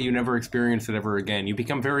you hope that you never experience it ever again. You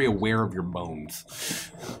become very aware of your bones.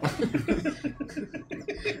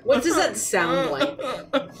 What does that sound like?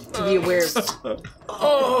 To be aware of.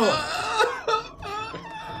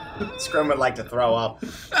 Scrum would like to throw up.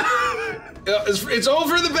 It's all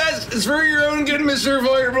for the best. It's for your own good, Mr.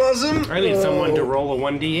 Fireblossom. I need someone to roll a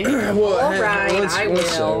 1d8. Well, All right, I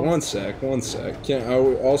will. One sec. Can I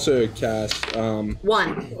will also cast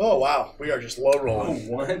 1. Oh wow, we are just low rolling.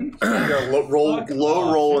 One? We are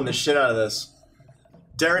low rolling the shit out of this.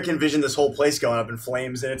 Derek envisioned this whole place going up in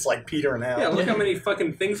flames, and it's like petering out. Yeah, look how many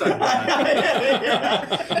fucking things I've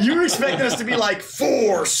got. You were expecting us to be like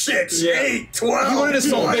 4, 6, 8, 12. You wanted a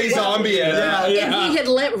zombie zombie. Yeah. If we had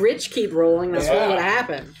let Rich keep rolling, that's what would have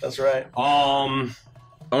happened. That's right.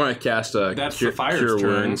 I want to cast a That's cure, the fire's cure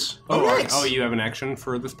turn. wounds. Oh, you have an action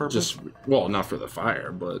for this purpose? Just not for the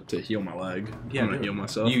fire, but to heal my leg. Yeah, I'm gonna heal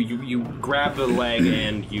myself. You grab the leg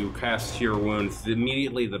and you cast Cure Wounds.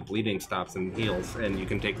 Immediately the bleeding stops and heals, and you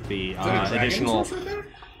can take the additional.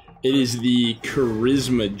 It is the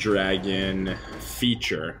Charisma Dragon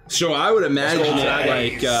feature. So I would imagine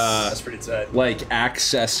it That's pretty tight. like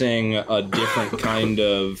accessing a different kind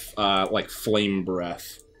of like flame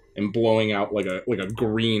breath and blowing out like a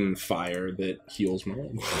green fire that heals my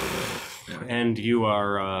leg. And you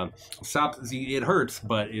are stop. It hurts,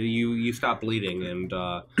 but you stop bleeding, and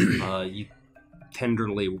you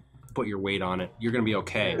tenderly put your weight on it. You're gonna be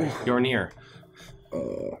okay. You're near.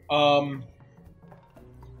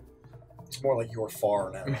 It's more like you're far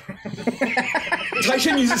now.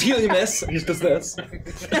 Taishan uses healing miss. He just does this.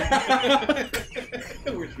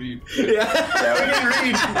 Where's Reed?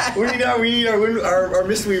 Yeah, we need our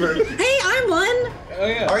Mistweaver. Hey, I'm one. Oh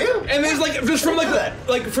yeah. Are you? And there's like just from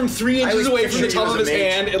like from 3 inches was away from the picturing top you of as his a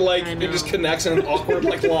mage. hand, I it just know. connects in an awkward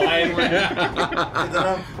like line.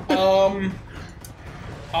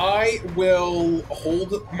 I will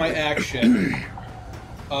hold my action.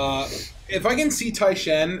 If I can see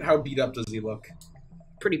Taishan, how beat up does he look?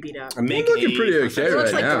 Pretty beat up. I'm looking pretty okay He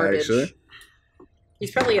looks right like now, garbage. actually.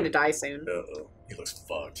 He's probably gonna die soon. Uh-oh. He looks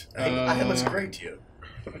fucked. It looks great to you.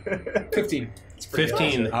 15.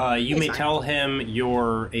 15. You may fine. tell him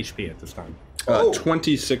your HP at this time.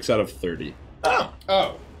 26 out of 30. Oh,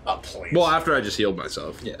 please. Well, after I just healed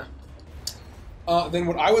myself. Yeah. Then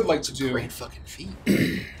what I would like to do Great fucking feet.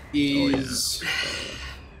 is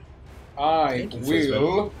I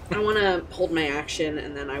will. I want to hold my action,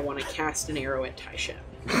 and then I want to cast an arrow at Taishan.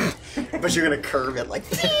 But you're gonna curve it like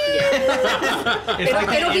It's like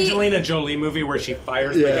the it'll be- Angelina Jolie movie where she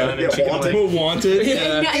fires the gun and yeah, she can Wanted. like, Wanted.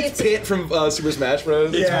 No, It's Pit from Super Smash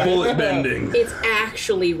Bros. Yeah. Bullet bending. It's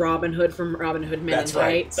actually Robin Hood from Robin Hood Men That's in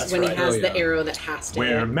right, Tights that's when right. he has Oh, the yeah. arrow that has to.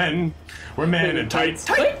 we're men in tights.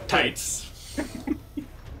 Tights.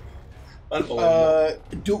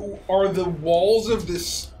 Do are the walls of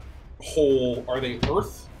this hole? Are they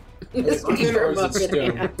earth? Just Earthen keep or her is it muffin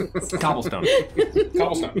stone? hands. Cobblestone.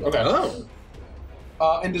 Cobblestone. Okay.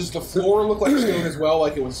 Oh. And does the floor look like stone as well,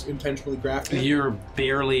 like it was intentionally grafted? You're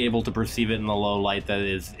barely able to perceive it in the low light that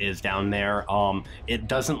is down there. It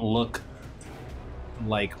doesn't look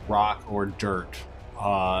like rock or dirt.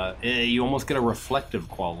 You almost get a reflective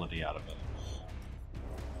quality out of it.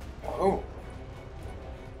 Oh.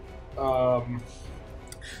 Oh.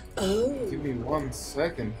 Give me 1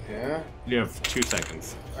 second here. You have 2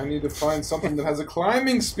 seconds. I need to find something that has a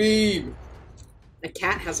climbing speed. A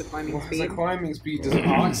cat has a climbing What has a speed. climbing speed? Does an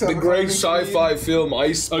ox have The a great climbing sci-fi film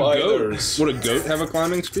Ice Spiders. Would a goat have a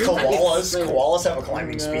climbing speed? Koalas have a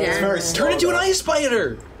climbing speed. It's Yeah. very slow, Turn into an though. ice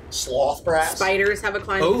spider. Sloth, perhaps. Spiders have a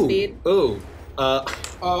climbing speed. I'm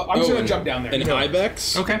just gonna jump down there. An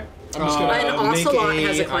ibex? Okay. I'm just gonna An make ocelot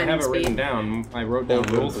has a I climbing have it written speed. down. I wrote down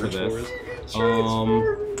rules for this.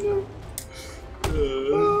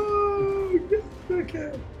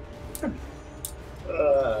 Okay.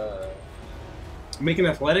 Make an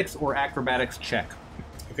athletics or acrobatics check.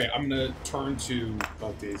 Okay, I'm gonna turn to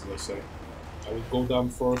Daisy, let's say. I will go down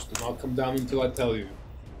first, and I'll come down until I tell you.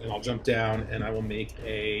 And I'll jump down, and I will make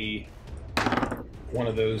one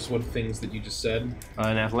of those things that you just said.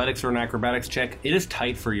 An athletics or an acrobatics check. It is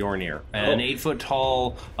tight for Yornir. An 8 foot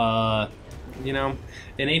tall, an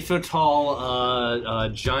 8 foot tall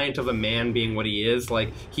giant of a man being what he is,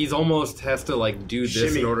 like he's almost has to like do this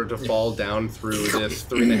Shimmy. in order to fall down through this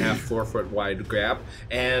 3.5, 4 foot wide gap.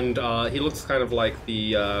 And he looks kind of like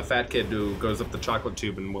the fat kid who goes up the chocolate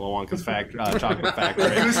tube in Willy Wonka's chocolate factory.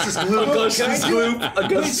 Augustus Gloop. Augustus Gloop.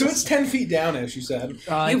 Wait, so it's 10 feet down, as you said.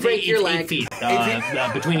 You break your leg. 8 feet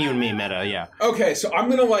between you and me, Meta. Yeah. Okay, so I'm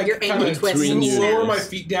gonna Your kind ankle of twists and lower snaps. my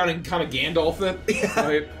feet down and kind of Gandalf it,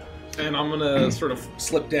 right? And I'm gonna sort of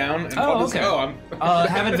slip down and Oh, I'll okay. I'm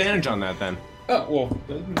Have advantage on that then. oh well.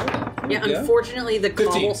 Yeah, unfortunately, the 15.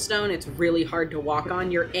 cobblestone, it's really hard to walk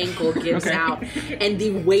on. Your ankle gives Okay. out, and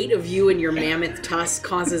the weight of you and your mammoth tusk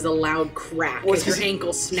causes a loud crack Well, as your he-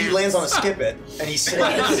 ankle snaps. He lands on a skip it, and he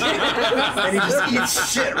slides, and he just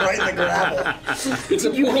eats shit right in the gravel. It's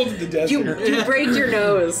a portal to the desert. You break your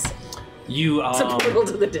nose. You It's a portal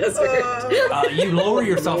to the desert. you lower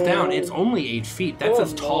yourself down. It's only 8 feet. That's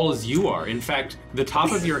as tall as you are. In fact, the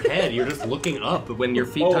top of your head, you're just looking up when your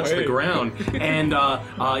feet touch the hey. ground, and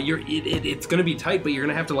it's going to be tight. But you're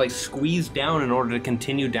going to have to like squeeze down in order to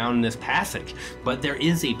continue down this passage. But there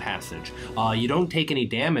is a passage. You don't take any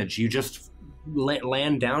damage. You just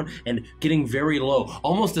land down and getting very low,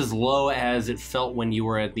 almost as low as it felt when you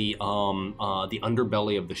were at the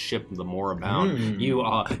underbelly of the ship, the Moribund.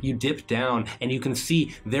 You dip down and you can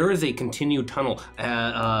see there is a continued tunnel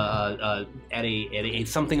at a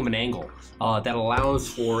something of an angle that allows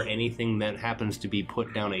for anything that happens to be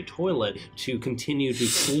put down a toilet to continue to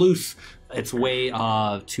sluice its way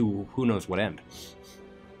to who knows what end.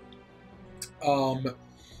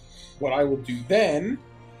 What I will do then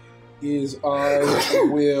is I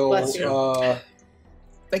will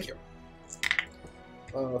Thank you.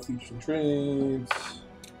 features and trades.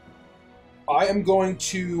 I am going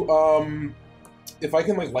to if I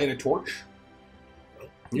can like light a torch.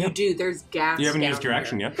 You do. There's gas. You haven't down used your here.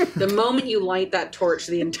 action yet. The moment you light that torch,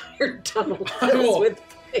 the entire tunnel will. fills with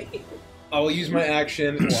pain. I will use my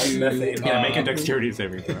action to Make a dexterity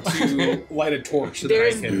saving throw. to light a torch so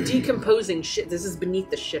There's that I can. decomposing shit. This is beneath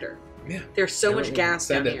the shitter. Yeah. There's so much gas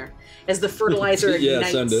down Send it. here. As the fertilizer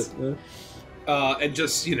ignites. send it. Yeah. And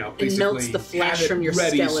just It melts basically the flesh have it from your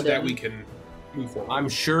ready so skeleton. that we can move forward. I'm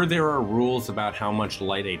sure there are rules about how much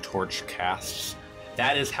light a torch casts.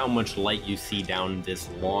 That is how much light you see down this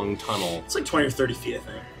long tunnel. It's like 20 or 30 feet, I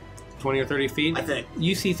think. 20 or 30 feet? I think.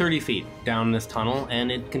 You see 30 feet down this tunnel, and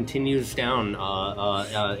it continues down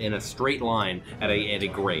in a straight line at a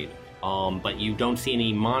grade. But you don't see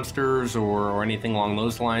any monsters or anything along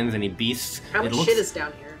those lines, any beasts. How much shit is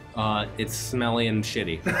down here? It's smelly and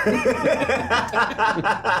shitty.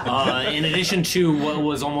 In addition to what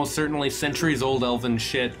was almost certainly centuries-old elven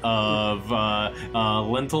shit of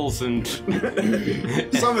lentils and Some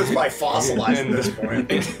of it's probably fossilized at this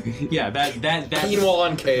point. yeah, that Quinoa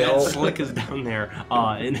and kale. that slick is down there,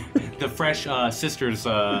 and the fresh sisters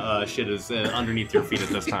shit is underneath your feet at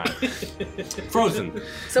this time. Frozen.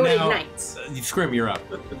 So it Now, ignites. Scrim, you're up.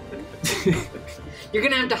 You're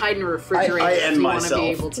gonna have to hide in a refrigerator I if end you want to myself. be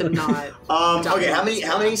able to not. Okay, how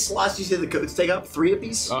many slots do you say the coats take up? 3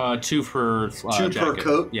 apiece? 2 per Two per jacket.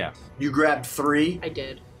 coat? Yeah. You grabbed 3. I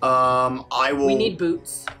did. I will. We need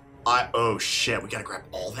boots. Oh shit! We gotta grab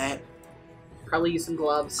all that. Probably use some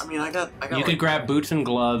gloves. I mean, I got. You like, could grab boots and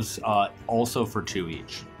gloves, also for 2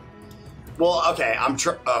 each. Well, okay.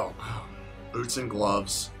 Boots and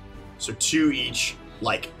gloves. So 2 each.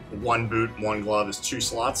 Like 1 boot, 1 glove is 2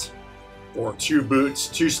 slots, or 2 boots,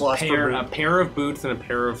 2 slots per A boot. pair of boots and a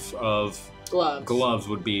pair of Gloves. gloves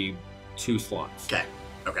would be 2 slots. Okay.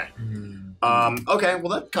 Okay. Okay. Well,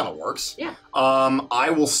 that kind of works. Yeah. I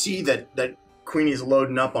will see that Queenie's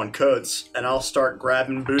loading up on coats, and I'll start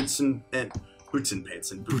grabbing boots and boots and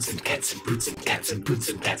pants and boots and cats and boots and cats and boots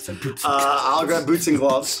and cats and boots. I'll grab boots and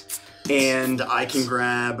gloves, and I can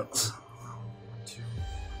grab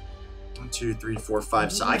 1, 2, 3, 4,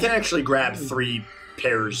 5. So I can actually grab 3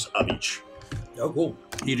 pairs of each. Oh, cool.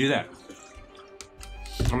 You do that.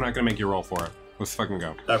 I'm not gonna make you roll for it. Let's fucking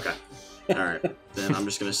go. Okay. All right. Then I'm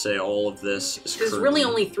just gonna say all of this is. There's really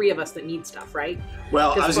only 3 of us that need stuff, right?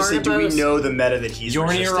 Well, I was gonna say, do we Barnabas- know the meta that he's Yornir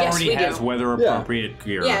resistant? Yes, already we has do. weather appropriate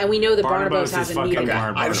gear. Yeah, and we know that Barnabas Barnabas is hasn't fucking needed Okay.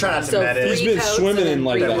 that. I was trying not to So meta He's it. been coats swimming and in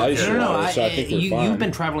like then the three ice boots. water, so I think we're fine. You've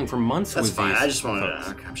been traveling for months That's with fine. these. I just wanted to.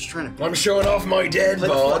 Okay, I'm just trying to. I'm showing off my dead Play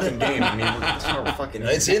the bod. fucking game. I mean, that's not fucking.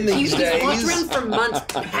 It's in He's these days. walked around for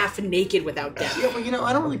months half naked without death. Yeah, well,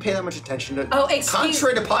 I don't really pay that much attention to. Oh, excuse-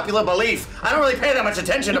 Contrary to popular belief, I don't really pay that much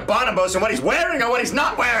attention to Barnabas and what he's wearing or what he's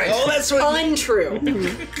not wearing. Oh, that's what. Untrue.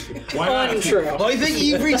 Untrue. I think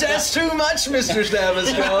you protest too much, Mr.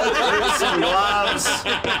 Staviscott. Some gloves.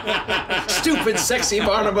 Stupid, sexy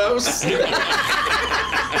Barnabas.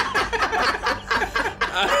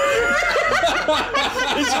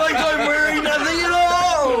 It's like I'm wearing nothing at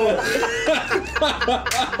all.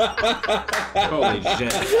 Holy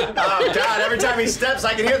shit. Oh God! Every time he steps,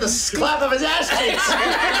 I can hear the clap of his ass cheeks.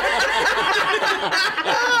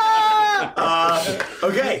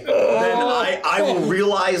 Okay, then I will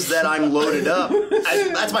realize that I'm loaded up.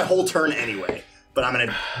 That's my whole turn anyway. But I'm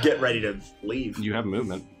gonna get ready to leave. You have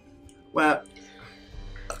movement. Well,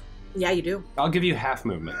 Yeah, you do. I'll give you half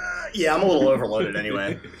movement. yeah, I'm a little overloaded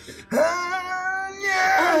anyway. Oh,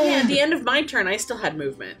 yeah, at the end of my turn, I still had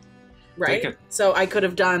movement. Right? Take it. So I could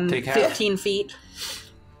have done Take half. 15 feet.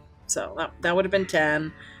 So that would have been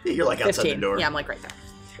 10. You're like outside 15. the door. Yeah, I'm like right there.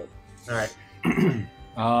 All right.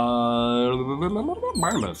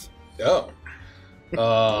 Barnabas. Oh.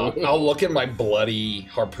 I'll look at my bloody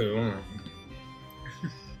harpoon.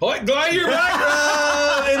 Oh, glad you're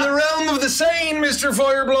back in the realm of the sane, Mr.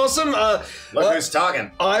 Fireblossom. Look who's talking.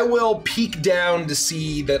 I will peek down to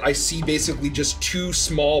see that I see basically just 2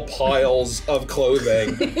 small piles of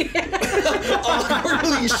clothing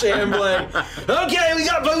awkwardly He's shambling. Okay, we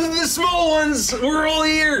got both of the small ones. We're all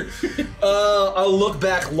here. I'll look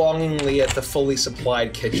back longingly at the fully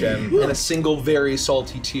supplied kitchen, and a single very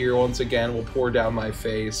salty tear once again will pour down my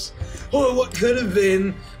face. Oh, what could have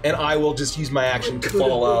been? And I will just use my action to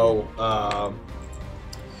follow.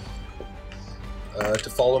 To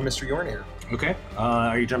follow Mr. Yornir. Okay.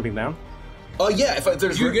 Are you jumping down? Yeah. If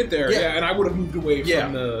there's You get there, yeah. and I would have moved away Yeah.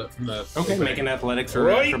 from the. Okay. Make an athletics or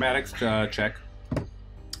Right. acrobatics check.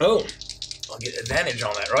 Oh, I'll get advantage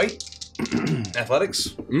on that, right? Athletics.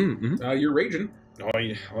 Mm-hmm. You're raging.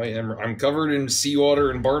 I am. I'm covered in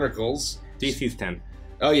seawater and barnacles. DC's 10.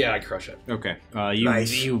 Oh yeah, I crush it. Okay.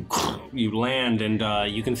 Nice. You land,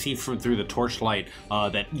 and you can see through the torchlight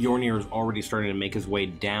that Yornir is already starting to make his way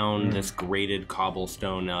down this graded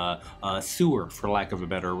cobblestone sewer, for lack of a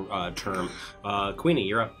better term. Queenie,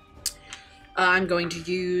 you're up. I'm going to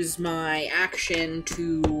use my action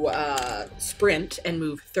to sprint and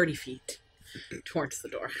move 30 feet towards the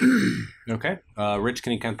door. Okay. Rich,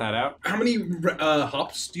 can you count that out? How many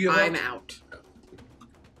hops do you have? I'm out.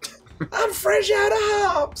 I'm fresh out of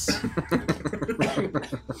hops.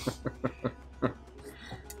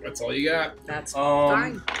 That's all you got. That's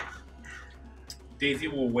fine. Daisy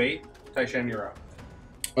will wait. Taishan, you're up.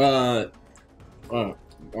 I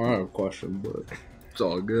have a question, but it's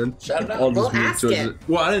all good. Shout it out. I'll Well, just move ask towards it. it.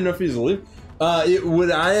 Well, I didn't know if he's leaving.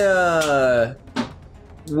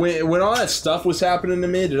 When all that stuff was happening to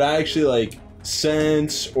me, did I actually like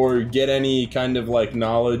sense or get any kind of like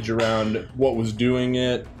knowledge around what was doing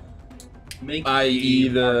it? I.e.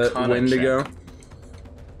 the Arcana Wendigo, check.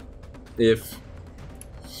 if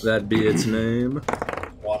that be its name.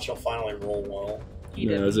 Watch, I'll finally roll well.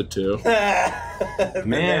 Yeah, is it 2?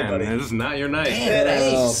 Man, this is not your night.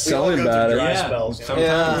 Tell me about it. Dry Yeah, spells, you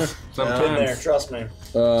know? sometimes. Been there, Sometimes. trust me.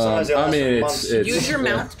 Sometimes they I last mean, for it's months. Use your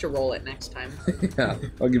mouth to roll it next time. Yeah,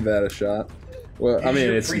 I'll give that a shot. Well, I Use mean,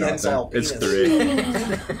 your it's prehensile nothing. It's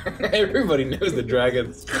penis. 3. Everybody knows the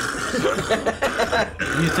dragons.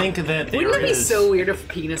 You think that there Wouldn't it be is- so weird if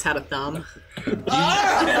penis had a thumb?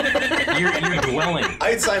 you're dwelling.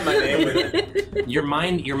 I'd sign my name with it. Your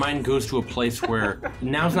mind goes to a place where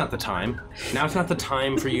now's not the time. Now's not the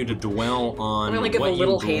time for you to dwell on I mean, like if what a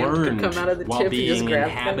little you've hand could learned come out of the while tip and just being grab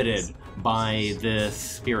inhabited things. by this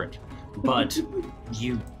spirit. But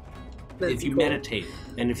if you meditate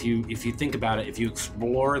and if you think about it, if you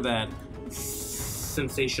explore that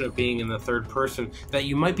sensation of being in the third person, that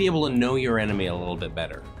you might be able to know your enemy a little bit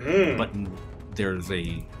better. But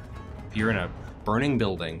you're in a burning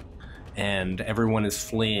building and everyone is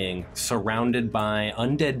fleeing, surrounded by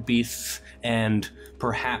undead beasts and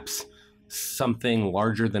perhaps something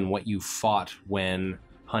larger than what you fought when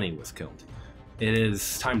Honey was killed. It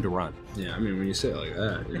is time to run. Yeah, I mean, when you say it like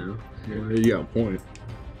that, you got a point.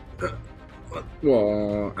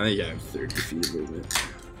 Well, I think I have 30 feet of movement.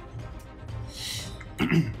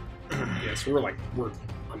 Yeah, so we're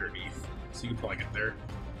underneath, so you can probably get there,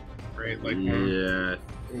 right? Like, Yeah,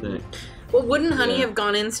 I think. Well, wouldn't Honey Yeah. have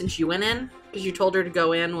gone in since you went in? Because you told her to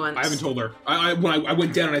go in once. I haven't told her. When I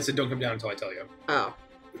went down and I said, "Don't come down until I tell you." Oh.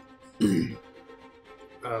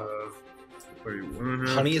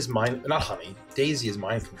 Honey is mind. Not Honey. Daisy is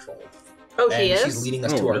mind control. Oh, she and is? she's leading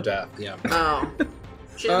us Oh, to our really? death. Yeah. Oh.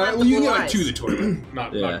 She doesn't have Well, the you can blue get eyes. to the toilet,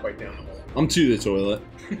 not Yeah. quite down the hole. I'm to the toilet.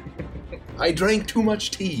 I drank too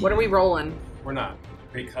much tea. What are we rolling? We're not,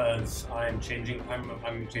 because I'm changing my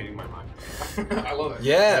mind. I love it.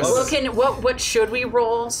 Yes. Well, what should we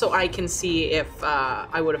roll so I can see if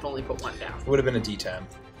I would have only put one down? It would have been a D10.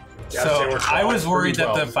 Yeah, so we're I was worried that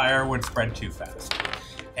the 12. fire would spread too fast.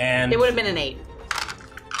 And It would have been an 8.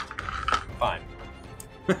 fine.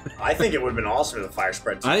 I think it would have been awesome if the fire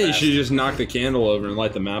spread too I think you fast. should just knock the candle over and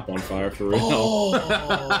light the map on fire for real.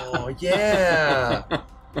 Oh, yeah.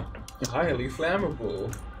 Highly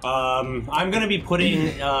flammable. I'm going to be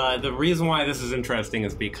putting the reason why this is interesting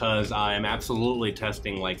is because I'm absolutely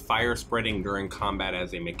testing like fire spreading during combat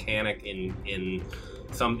as a mechanic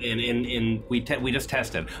we just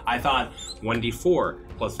tested. I thought 1d4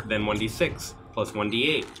 plus then 1d6 plus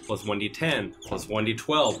 1d8 plus 1d10 plus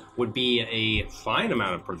 1d12 would be a fine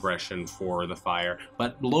amount of progression for the fire,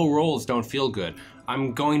 but low rolls don't feel good.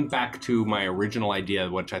 I'm going back to my original idea,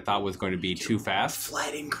 which I thought was going to be too fast.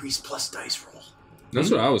 Flat increase plus dice roll. That's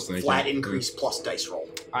what I was thinking. Flat increase plus dice roll.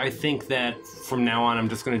 I think that from now on, I'm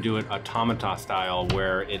just going to do it automata style,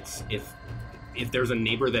 where it's if there's a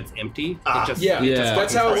neighbor that's empty, it just Yeah, Yeah.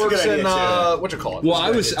 that's how it That's a works good in idea, what you call it. Well, I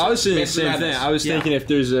was saying the same thing. I was Yeah. thinking if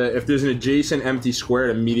there's an adjacent empty square,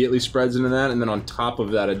 it immediately spreads into that, and then on top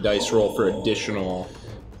of that, a dice roll for additional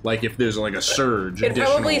Like if there's like a surge. It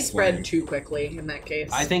probably additional spread flame. too quickly in that case.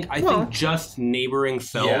 I think just neighboring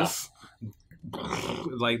cells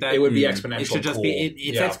like that. It would be exponential. It should just be.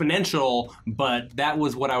 It's exponential, but that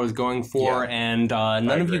was what I was going for, and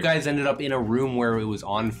none of you guys ended up in a room where it was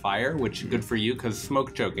on fire, which good for you because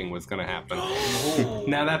smoke choking was going to happen.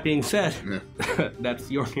 Now that being said, that's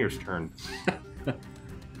Yornir's turn.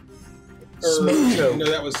 Smoke choke. No,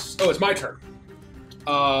 that was. Oh, it's my turn.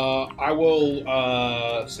 I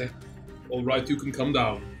will say, "All right, you can come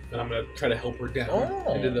down," and I'm gonna try to help her down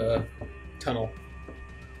into the tunnel.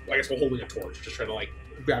 I guess while holding a torch, just trying to like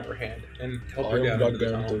grab her hand and help her down into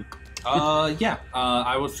the tunnel.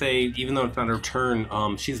 I would say even though it's not her turn,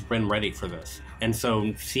 she's been ready for this. And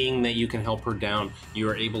so seeing that you can help her down, you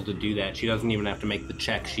are able to do that. She doesn't even have to make the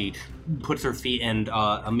check. She puts her feet and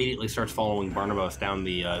immediately starts following Barnabas down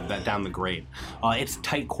the grate. It's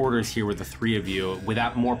tight quarters here with the three of you.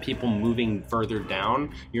 Without more people moving further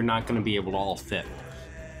down, you're not going to be able to all fit.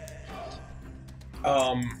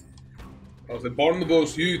 I was like,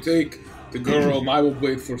 Barnabas, you take the girl, and I will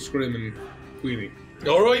wait for Scrim and Queenie.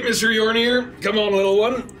 All right, Mr. Yornir. Come on, little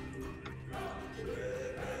one.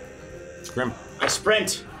 Scrim. I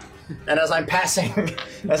sprint, and as I'm passing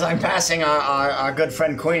our good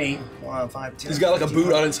friend Queenie, 1, 5, 10, He's got like a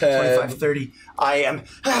boot on his head. 25, 30, I am,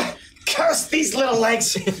 curse these little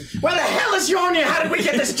legs. Where the hell is Yornir? How did we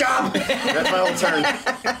get this job? That's my whole turn.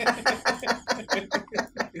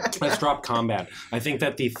 Let's drop combat. I think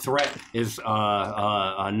that the threat is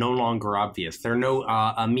no longer obvious. There are no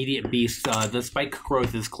immediate beasts. The spike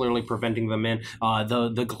growth is clearly preventing them in.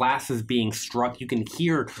 The glass is being struck. You can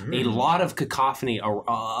hear a lot of cacophony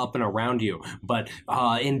up and around you. But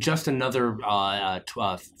in just another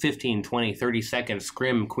 15, 20, 30 seconds,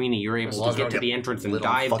 Scrim, Queenie, you're able to get to the entrance and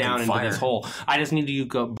dive down into this hole. I just need you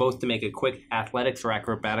both to make a quick athletics or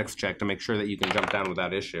acrobatics check to make sure that you can jump down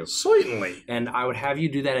without issue. Certainly. And I would have you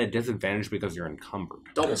do that at disadvantage because you're encumbered.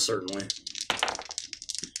 Double certainly.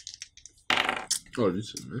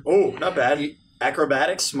 Oh, not bad.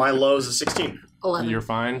 Acrobatics, my low is a 16. 11. You're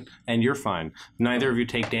fine, and you're fine. Neither of you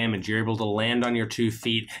take damage. You're able to land on your 2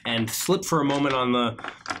 feet and slip for a moment on the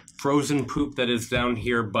frozen poop that is down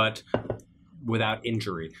here, but without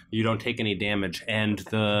injury. You don't take any damage, and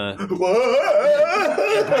the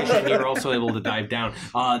and you're also able to dive down.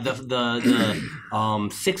 The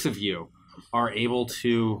 6 of you are able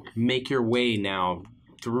to make your way now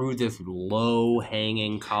through this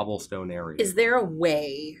low-hanging cobblestone area. Is there a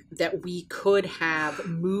way that we could have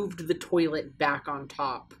moved the toilet back on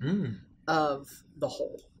top of the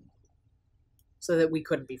hole so that we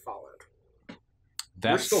couldn't be followed?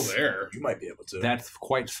 We're still there. You might be able to. That's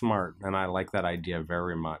quite smart, and I like that idea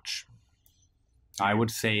very much. I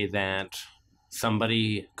would say that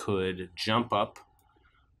somebody could jump up,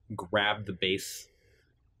 grab the base,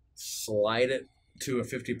 slide it to a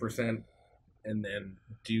 50%, and then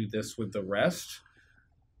do this with the rest.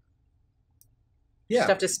 Just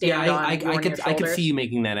have to stand on I could see you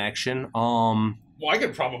making that action. Well, I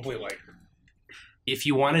could probably like. If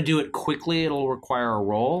you want to do it quickly, it'll require a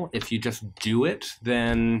roll. If you just do it,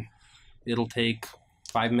 then it'll take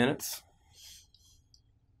 5 minutes.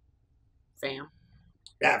 Fam.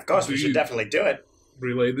 Yeah, of course, we should definitely do it.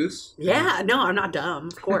 Relay this? Yeah, no, I'm not dumb,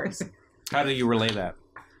 of course. How do you relay that?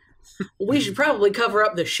 We should probably cover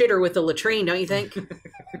up the shitter with the latrine, don't you think?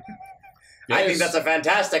 I think that's a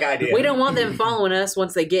fantastic idea. We don't want them following us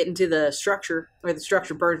once they get into the structure, or the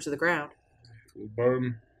structure burns to the ground. It will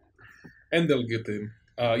burn, and they'll get in.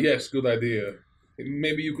 Yes, good idea.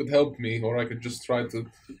 Maybe you could help me, or I could just try to...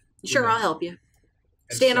 Sure, I'll help you.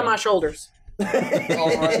 Stand on my shoulders. All right.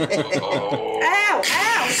 Ow, ow, ow,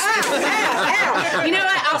 ow, ow. You know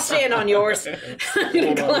what? I'll stand on yours. I'm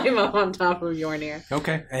going to climb up on top of Yornir.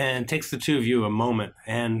 Okay. And it takes the 2 of you a moment,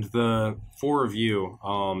 and the 4 of you,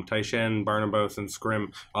 Taishen, Barnabas, and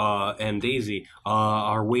Scrim, and Daisy,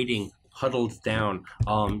 are waiting, huddled down,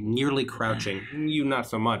 nearly crouching. You not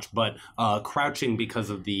so much, but crouching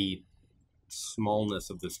because of the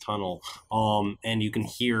smallness of this tunnel. And you can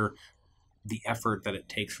hear the effort that it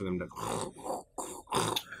takes for them to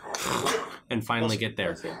and finally get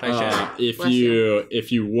there.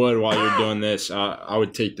 If you would, while you're doing this, I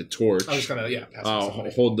would take the torch. I was gonna pass I'll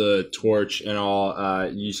hold the torch and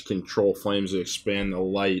I'll use control flames to expand the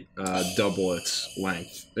light, double its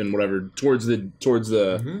length and whatever towards the.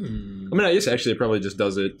 I mean, I guess actually it probably just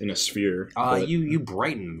does it in a sphere. You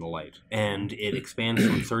brighten the light and it expands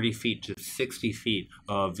from 30 feet to 60 feet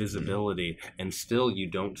of visibility, and still you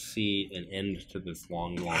don't see an end to this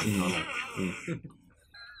long tunnel.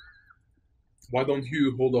 Why don't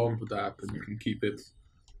you hold on to that and you can keep it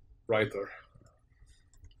brighter?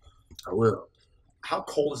 I will. How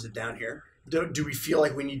cold is it down here? Do we feel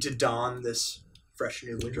like we need to don this fresh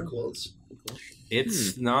new winter clothes?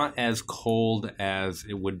 It's not as cold as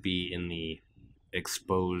it would be in the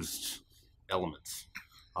exposed elements.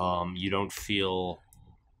 You don't feel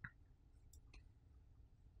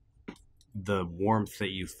the warmth that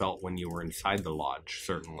you felt when you were inside the lodge,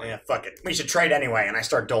 certainly. Yeah, fuck it. We should trade anyway, and I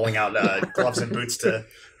start doling out gloves and boots to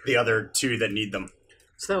the other two that need them.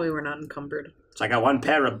 So that way we're not encumbered. So I got one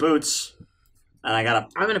pair of boots, and I got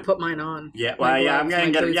I'm gonna put mine on. Yeah, My well, yeah, I'm gloves, gonna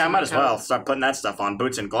my get. boots, Yeah, I and might my as well coat. start putting that stuff on,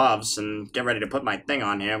 boots and gloves, and get ready to put my thing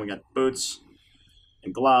on here. We got boots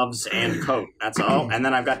and gloves and coat. That's all. And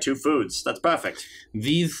then I've got 2 foods. That's perfect.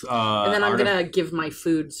 These And then I'm gonna give my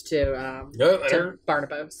foods to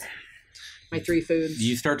Barnabas. My 3 foods.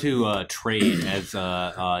 You start to trade as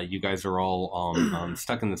you guys are all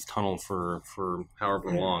stuck in this tunnel for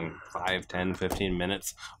however long, 5, 10, 15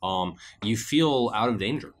 minutes. You feel out of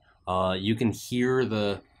danger. You can hear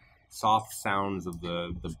the soft sounds of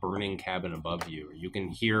the burning cabin above you. You can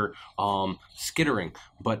hear skittering,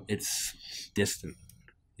 but it's distant.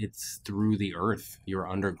 It's through the earth. You're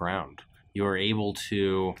underground. You're able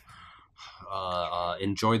to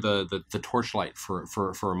enjoy the torchlight for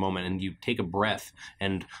a moment, and you take a breath,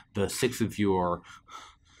 and the 6 of you are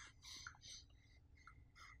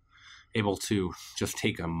able to just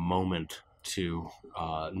take a moment to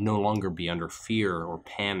no longer be under fear or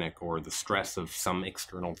panic or the stress of some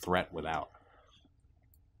external threat without.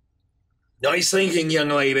 Nice thinking, young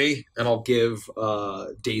lady. And I'll give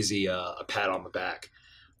Daisy a pat on the back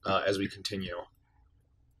as we continue.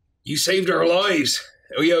 You saved our lives.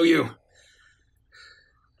 We owe you.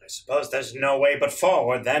 I suppose there's no way but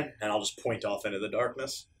forward then. And I'll just point off into the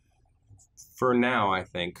darkness. For now, I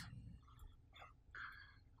think.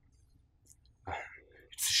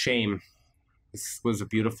 It's a shame. This was a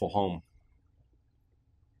beautiful home.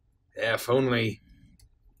 Yeah, if only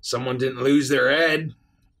someone didn't lose their head.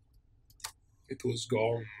 It was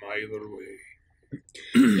gone either way.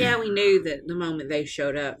 Yeah, we knew that the moment they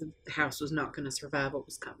showed up, the house was not going to survive what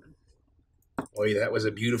was coming. Boy, that was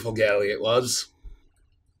a beautiful galley it was.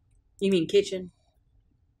 You mean kitchen?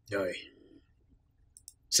 Aye.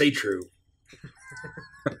 Say true.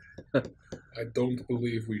 I don't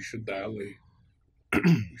believe we should dally.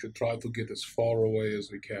 We should try to get as far away as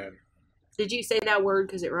we can. Did you say that word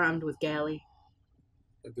because it rhymed with galley?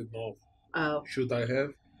 I did not. Oh. Should I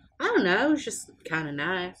have? I don't know. It's just kind of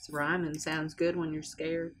nice. Rhyming sounds good when you're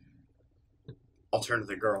scared. I'll turn to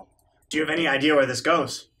the girl. Do you have any idea where this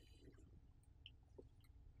goes?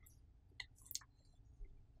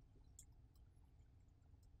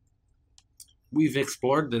 We've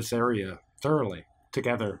explored this area thoroughly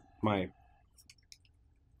together, my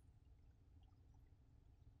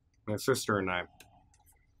sister and I.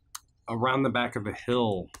 Around the back of a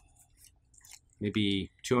hill,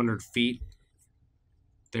 maybe 200 feet,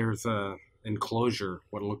 there's a enclosure,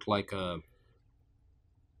 what looked like a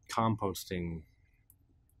composting,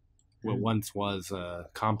 what once was a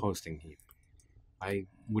composting heap. I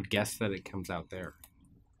would guess that it comes out there.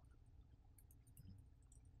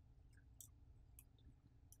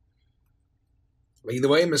 Lead the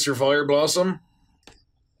way, Mr. Fireblossom.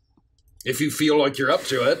 If you feel like you're up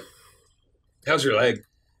to it. How's your leg?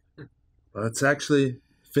 Well, it's actually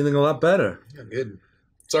feeling a lot better. Yeah, good.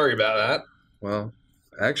 Sorry about that. Well,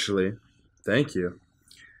 actually, thank you.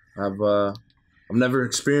 I've never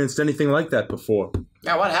experienced anything like that before.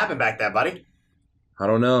 Yeah, what happened back there, buddy? I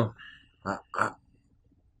don't know.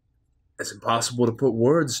 It's impossible to put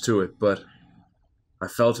words to it, but I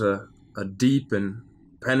felt a deep and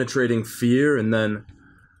penetrating fear, and then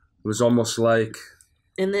it was almost like...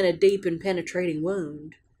 And then a deep and penetrating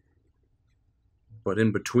wound. But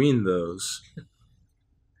in between those,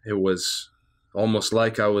 it was almost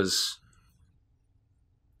like I was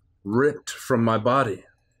ripped from my body.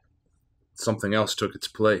 Something else took its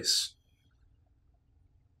place.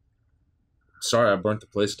 Sorry I burnt the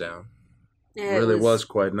place down. Yeah, It really was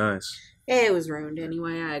quite nice. Yeah, it was ruined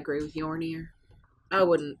anyway. I agree with Yornir. I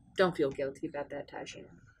wouldn't. Don't feel guilty about that, Taishan.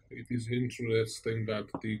 It is interesting that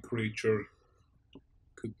the creature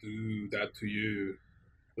could do that to you,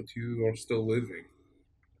 but you are still living.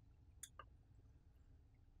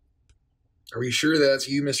 Are you sure that's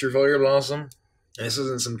you, Mr. Fireblossom? This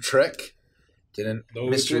isn't some trick? Didn't Though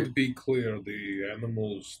Mr. it would be clear the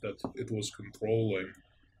animals that it was controlling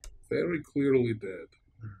very clearly dead.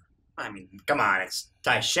 I mean, come on, it's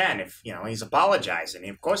Taishan. If, he's apologizing.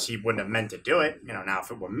 Of course he wouldn't have meant to do it. Now, if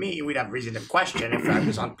it were me, we'd have reason to question if I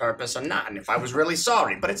was on purpose or not, and if I was really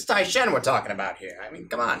sorry. But it's Taishan we're talking about here. I mean,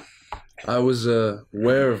 come on. I was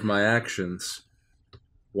aware of my actions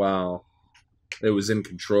while it was in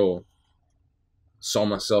control. saw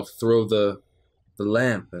myself throw the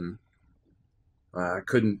lamp, and I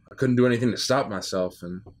couldn't do anything to stop myself.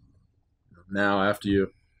 And now, after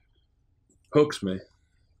you hooked me,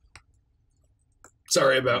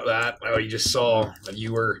 Sorry about that. Oh, you just saw that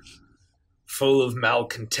you were full of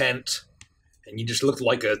malcontent, and you just looked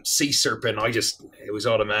like a sea serpent. It was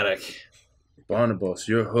automatic. Barnabas,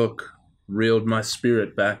 your hook reeled my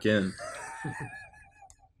spirit back in.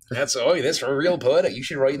 That's real poetic. You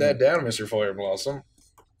should write that down, Mr. Fireblossom.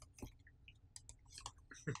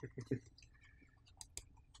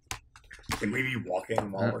 Can we be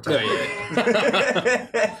walking while we're Oh, talking?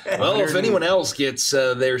 yeah. Well, if anyone else gets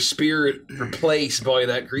their spirit replaced by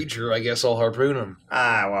that creature, I guess I'll harpoon him.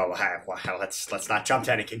 Well, let's not jump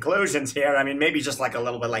to any conclusions here. I mean, maybe just like a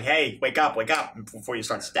little bit like, hey, wake up, before you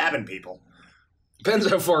start stabbing people. Depends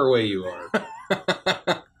how far away you are.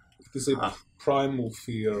 There's a primal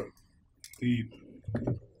fear deep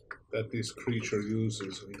that this creature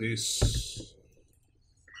uses, and this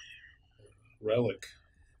relic.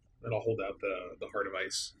 And I'll hold out the heart of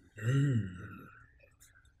ice.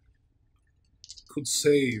 Could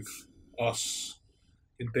save us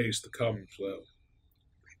in days to come as well.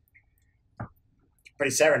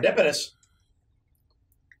 Pretty serendipitous.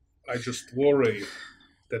 I just worry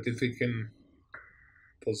that if it can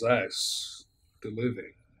possess the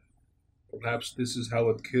living, perhaps this is how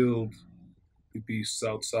it killed the beasts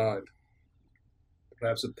outside.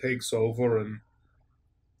 Perhaps it takes over and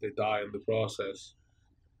they die in the process.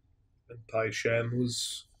 And Tai Shan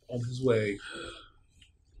was on his way.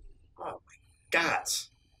 Oh my God.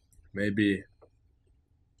 Maybe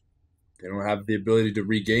they don't have the ability to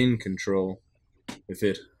regain control. If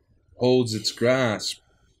it holds its grasp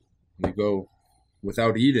and they go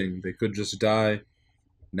without eating, they could just die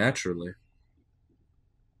naturally.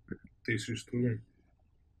 This is true.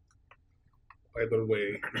 Either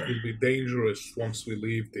way, it will be dangerous once we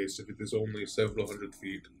leave this. If it is only several hundred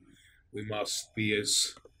feet, we must be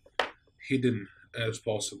as hidden as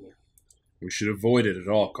possible. We should avoid it at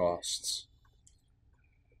all costs.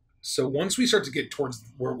 So once we start to get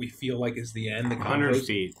towards where we feel like is the end, the 100 combos,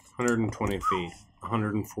 feet, 120 feet,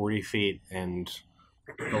 140 feet, and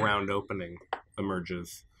a round opening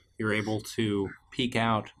emerges. You're able to peek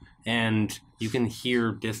out, and you can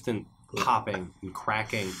hear distant popping and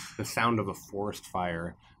cracking, the sound of a forest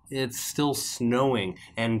fire. It's still snowing,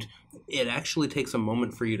 and it actually takes a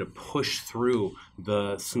moment for you to push through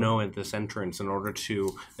the snow at this entrance in order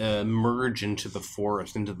to merge into the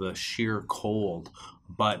forest, into the sheer cold,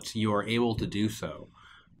 but you are able to do so.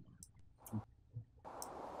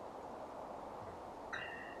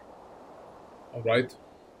 all right.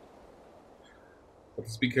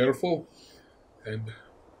 Let's be careful, and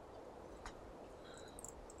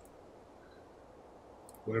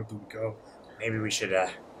where do we go? Maybe we should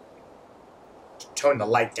tone the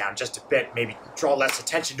light down just a bit, maybe draw less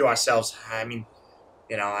attention to ourselves. I mean,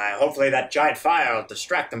 hopefully that giant fire will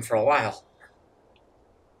distract them for a while.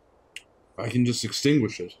 I can just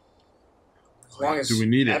extinguish it. As long as Do we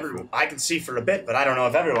need it? I can see for a bit, but I don't know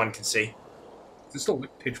if everyone can see. Is this still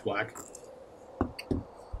like pitch black?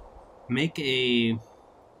 Make a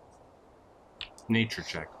nature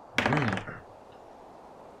check.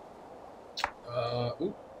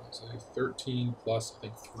 That's a 13 plus, I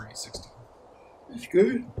think, 3, 16. That's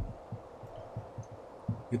good.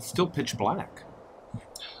 It's still pitch black.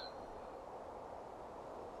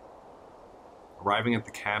 Arriving at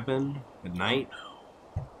the cabin at night,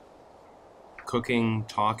 cooking,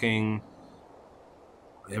 talking,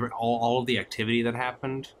 all of the activity that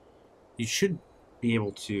happened, you should be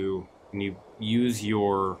able to, when you use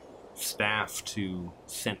your staff, to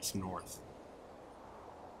sense north.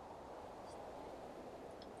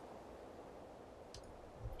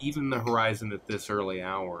 Even the horizon at this early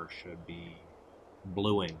hour should be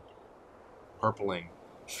bluing, purpling,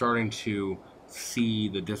 starting to see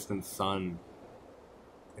the distant sun,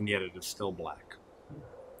 and yet it is still black.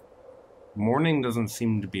 Morning doesn't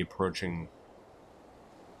seem to be approaching.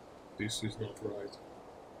 This is not right.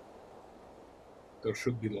 There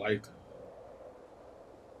should be light.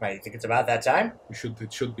 Right, you think it's about that time? It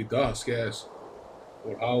should be dusk, yes.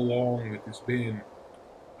 For how long it has been,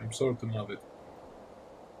 I'm certain of it.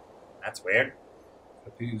 That's weird.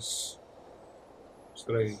 That is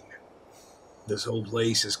strange. This whole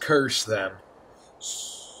place is cursed, then.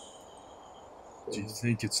 Do you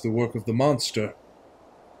think it's the work of the monster?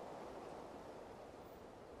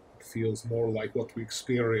 It feels more like what we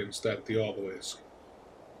experienced at the obelisk.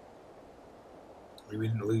 We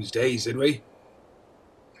didn't lose days, did we?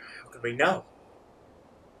 How could we know?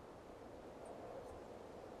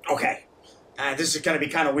 Okay. This is going to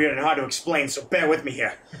be kind of weird and hard to explain, so bear with me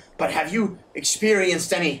here. But have you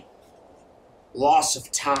experienced any loss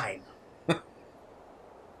of time?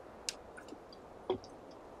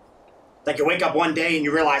 Like you wake up one day and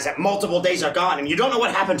you realize that multiple days are gone and you don't know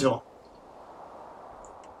what happened to them.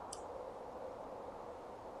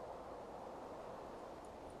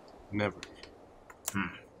 Never.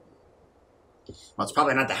 Well, it's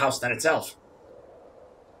probably not the house then itself.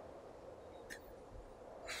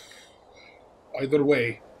 Either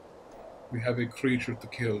way, we have a creature to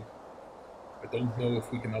kill. I don't know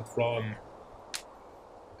if we can outrun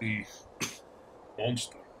the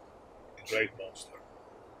monster, the great monster.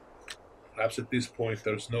 Perhaps at this point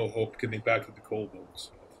there's no hope getting back to the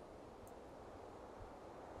kobolds.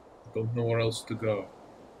 I don't know where else to go.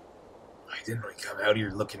 I didn't really come out here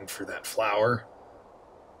looking for that flower.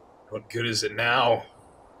 What good is it now?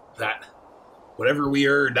 That, whatever we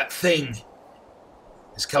heard, that thing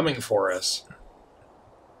is coming for us.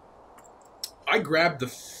 I grabbed the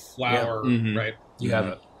flower, right? You have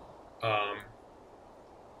it.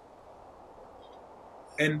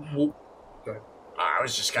 And go ahead. I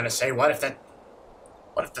was just gonna say, what if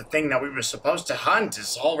the thing that we were supposed to hunt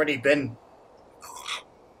has already been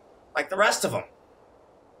like the rest of them?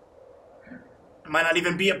 There might not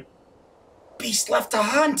even be a beast left to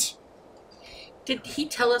hunt. Did he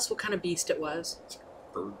tell us what kind of beast it was?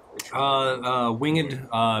 Winged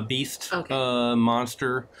beast, Okay.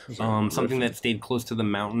 monster, something that stayed close to the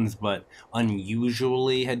mountains, but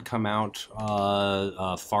unusually had come out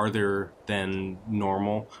farther than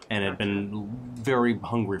normal, and had been very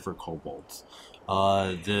hungry for kobolds.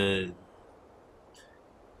 The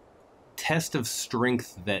test of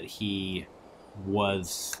strength that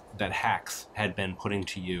Hax had been putting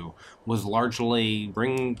to you was largely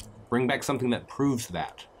bring back something that proves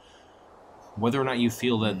that. Whether or not you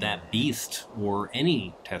feel that that beast or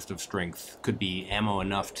any test of strength could be ammo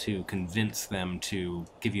enough to convince them to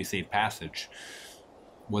give you safe passage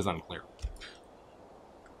was unclear.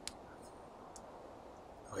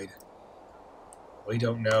 We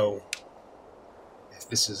don't know if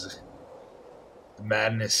this is the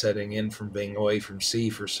madness setting in from being away from sea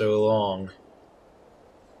for so long.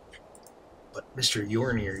 But Mr.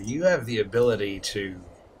 Yornir, you have the ability to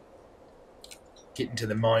get into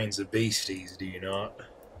the minds of beasties, do you not?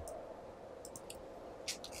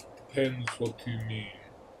 Depends what you mean.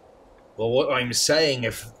 Well, what I'm saying,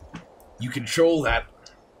 if you control that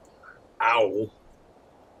owl,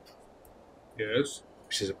 Yes?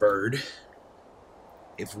 which is a bird,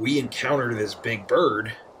 if we encounter this big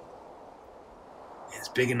bird, it's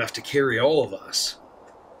big enough to carry all of us.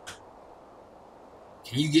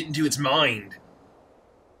 Can you get into its mind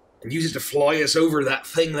and use it to fly us over that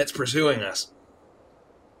thing that's pursuing us?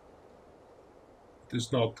 It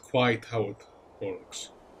is not quite how it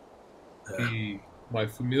works. My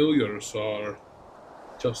familiars are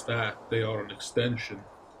just that. They are an extension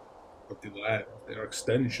of the land. They are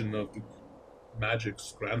extension of the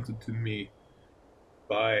magics granted to me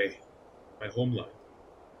by my homeland.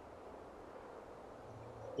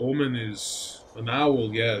 Omen is an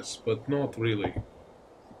owl, yes, but not really.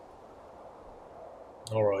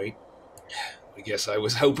 All right. I guess I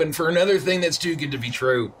was hoping for another thing that's too good to be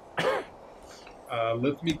true.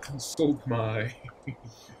 Let me consult my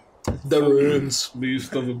The runes.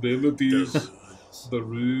 list of abilities. The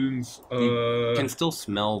runes. You can still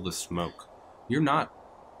smell the smoke. You're not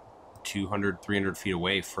 200, 300 feet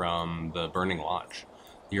away from the burning lodge.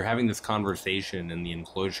 You're having this conversation in the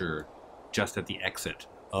enclosure just at the exit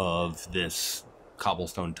of this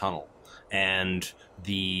cobblestone tunnel. And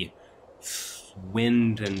the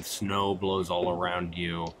wind and snow blows all around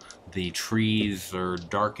you. The trees are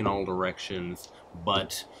dark in all directions,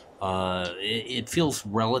 but it feels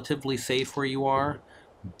relatively safe where you are.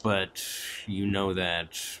 But you know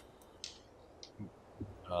that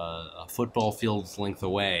a football field's length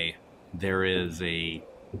away, there is a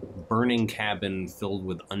burning cabin filled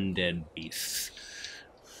with undead beasts.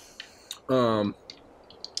 I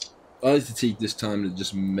like to take this time to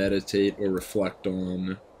just meditate or reflect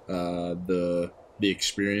on the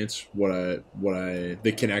experience,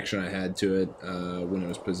 the connection I had to it when it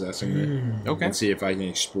was possessing me. Okay. And see if I can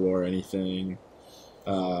explore anything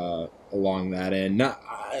along that end.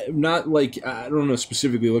 Not like, I don't know,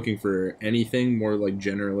 specifically looking for anything, more like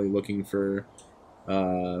generally looking for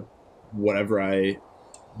whatever I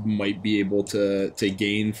might be able to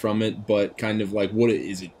gain from it, but kind of like, what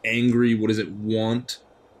is it angry? What does it want?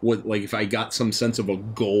 What, like, if I got some sense of a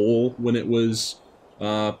goal when it was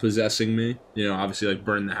possessing me, you know, obviously like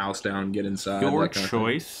burn the house down, get inside. Your that kind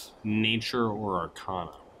choice, nature or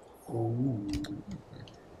arcana.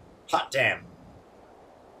 Hot damn.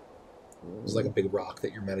 It's like a big rock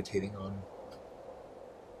that you're meditating on.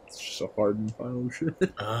 It's just a hardened pile of shit.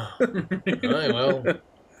 Ah. Alright, well.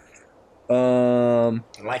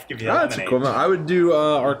 Life gives you That's lemonade. equivalent. I would do Gives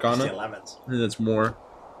Arcana. you lemons. I think that's more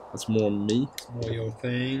me. More your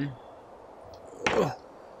thing.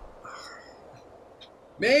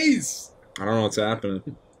 Maze! I don't know what's happening.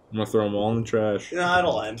 I'm gonna throw them all in the trash. No,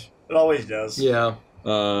 it'll end. It always does. Yeah.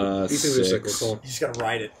 These things are 6. cyclical. You just gotta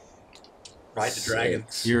ride it. Ride the dragon.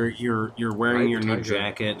 You're wearing Ride your the new tiger.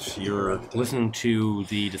 jacket. You're listening to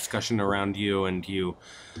the discussion around you, and you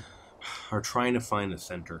are trying to find the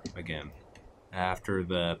center again. After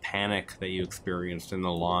the panic that you experienced in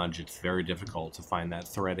the lodge, it's very difficult to find that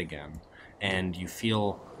thread again, and you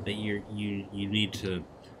feel that you need to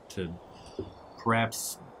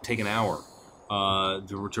perhaps take an hour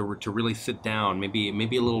to really sit down. Maybe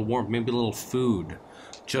a little warmth, maybe a little food,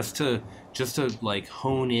 just to like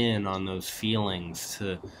hone in on those feelings.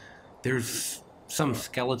 There's some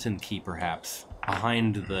skeleton key perhaps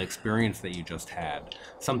behind the experience that you just had,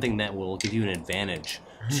 something that will give you an advantage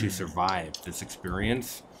to survive this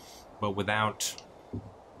experience. But without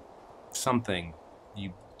something,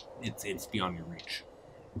 it's beyond your reach.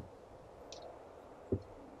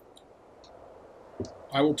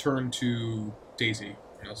 I will turn to Daisy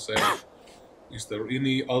and I'll say, is there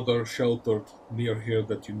any other shelter near here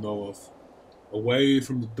that you know of? Away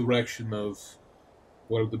from the direction of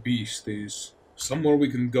where the beast is. Somewhere we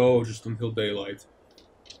can go just until daylight.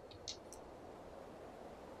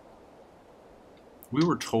 We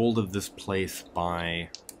were told of this place by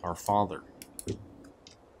our father.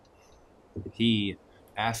 He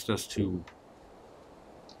asked us to,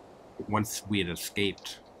 once we had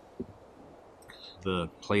escaped the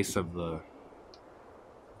place of the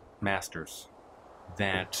masters,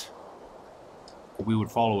 that we would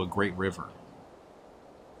follow a great river,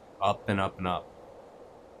 up and up and up,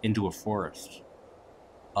 into a forest,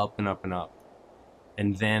 up and up and up,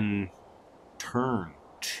 and then turn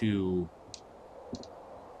to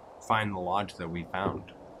find the lodge that we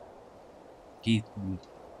found.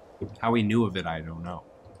 How he knew of it, I don't know.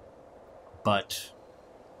 But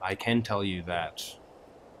I can tell you that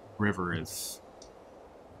river is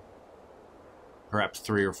perhaps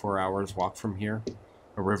 3 or 4 hours walk from here.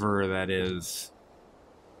 A river that is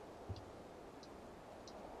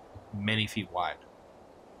many feet wide.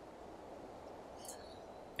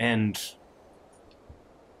 And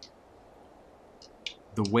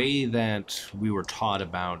the way that we were taught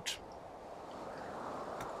about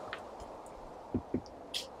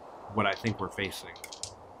what I think we're facing,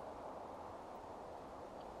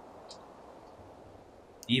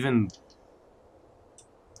 even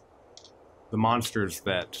the monsters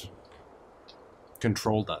that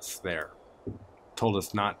controlled us there told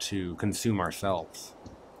us not to consume ourselves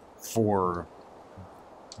for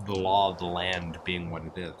the law of the land being what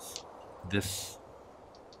it is. This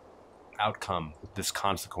outcome, this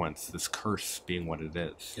consequence, this curse being what it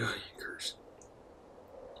is. Yeah, you curse.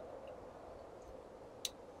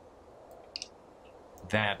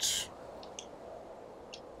 That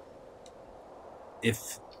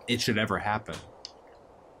if it should ever happen,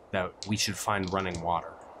 that we should find running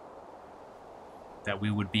water. That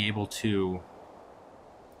we would be able to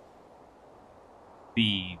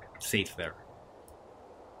be safe there.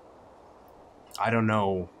 I don't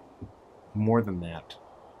know more than that,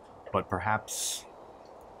 but perhaps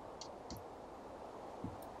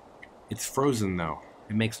it's frozen though.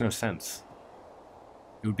 It makes no sense.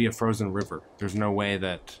 It would be a frozen river. There's no way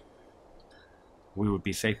that we would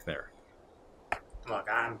be safe there. Look,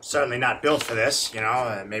 I'm certainly not built for this,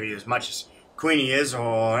 maybe as much as Queenie is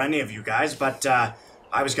or any of you guys, but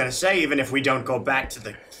I was going to say, even if we don't go back to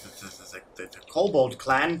the Kobold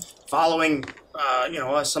clan, following,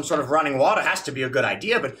 some sort of running water has to be a good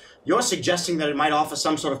idea, but you're suggesting that it might offer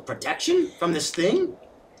some sort of protection from this thing?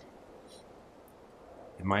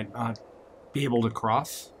 It might not be able to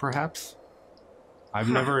cross, perhaps? I've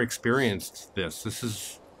never experienced this. This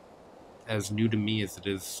is as new to me as it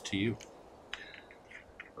is to you.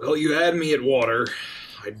 Well, you had me at water.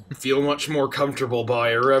 I'd feel much more comfortable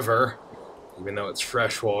by a river, even though it's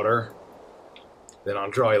fresh water, than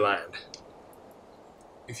on dry land.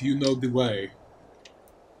 If you know the way,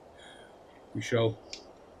 we shall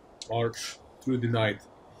march through the night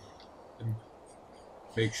and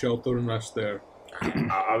make shelter and rest there.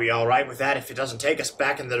 Are we all right with that if it doesn't take us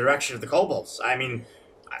back in the direction of the kobolds? I mean,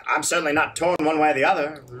 I'm certainly not torn one way or the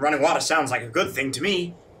other. Running water sounds like a good thing to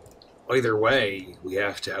me. Either way, we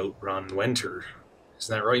have to outrun winter.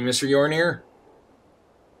 Isn't that right, Mr. Yornir?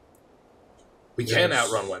 We can't Yes.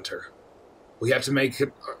 outrun winter. We have to make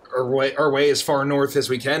our way as far north as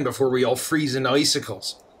we can before we all freeze into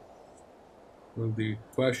icicles. Well, the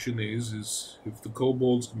question is if the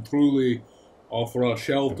kobolds can truly offer us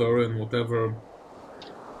shelter in whatever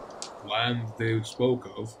land they spoke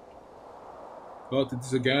of. But it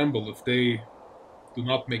is a gamble. If they do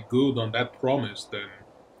not make good on that promise, then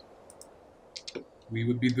we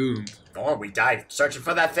would be doomed. Or we died searching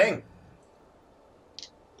for that thing.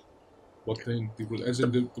 What thing? As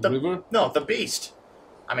in the river? No, the beast.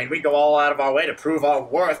 I mean, we go all out of our way to prove our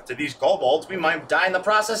worth to these kobolds. We might die in the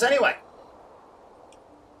process anyway.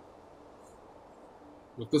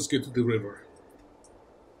 But let's get to the river.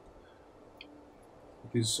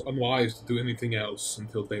 It is unwise to do anything else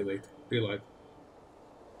until daylight.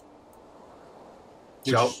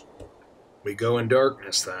 So, we go in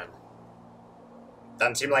darkness then.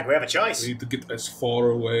 Doesn't seem like we have a choice. We need to get as far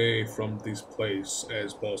away from this place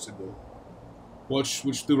as possible.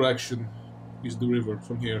 Which direction is the river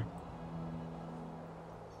from here?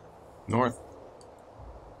 North.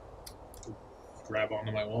 Grab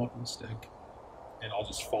onto my walking stick, and I'll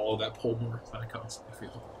just follow that pole north that I constantly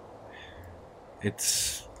feel.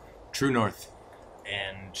 It's true north,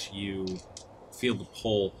 and you feel the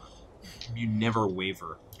pull. You never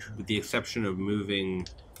waver, with the exception of moving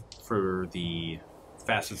for the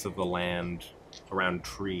facets of the land around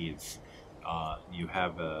trees. You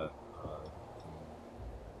have a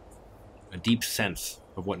deep sense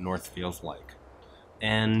of what north feels like.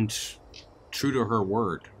 And true to her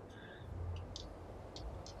word,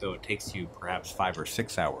 though it takes you perhaps 5 or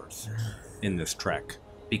 6 hours in this trek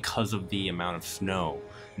because of the amount of snow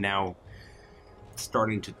now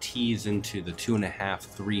starting to tease into the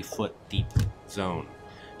 2.5-3 foot deep zone,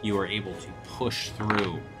 you are able to push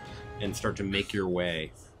through and start to make your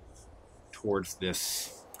way towards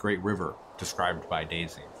this great river described by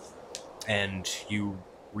Daisy. And you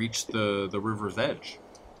reach the river's edge.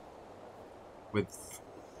 With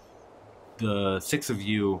the 6 of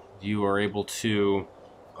you, you are able to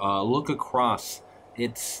look across.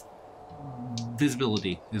 Its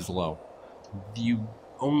visibility is low. You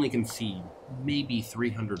only can see maybe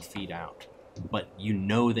 300 feet out, but you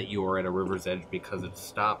know that you are at a river's edge because it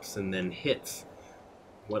stops and then hits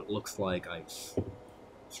what looks like ice,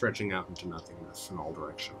 stretching out into nothingness in all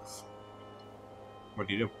directions. What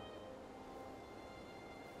do you do?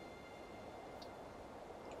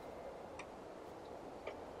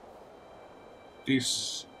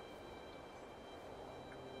 This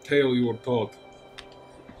tale you were taught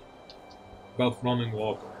about running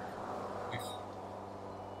water.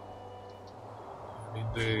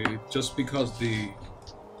 Just because the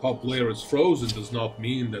top layer is frozen does not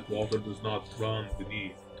mean that water does not run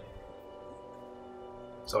beneath.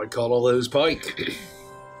 So I called all those pike.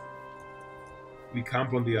 We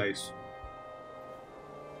camp on the ice.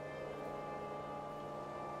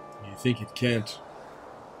 You think it can't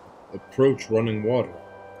approach running water?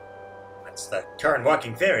 That's the current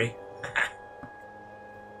working theory.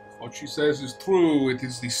 What she says is true. It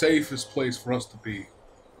is the safest place for us to be.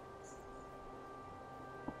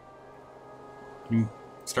 You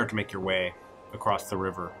start to make your way across the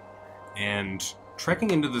river, and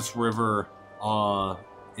trekking into this river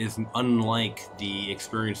is unlike the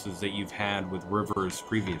experiences that you've had with rivers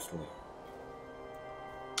previously.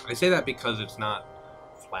 I say that because it's not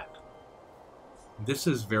flat. This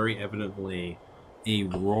is very evidently a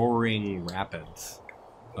roaring rapids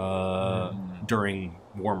during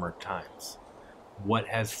warmer times. What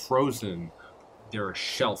has frozen, there are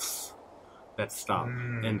shelves that stop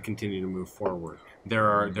and continue to move forward. There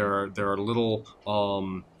are little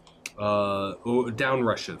down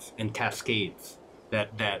rushes and cascades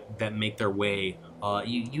that make their way.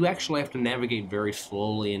 You actually have to navigate very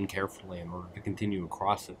slowly and carefully in order to continue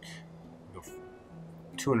across it. You go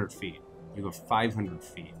 200 feet. You go 500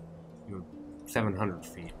 feet. You go 700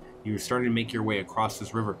 feet. You're starting to make your way across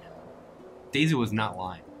this river. Daisy was not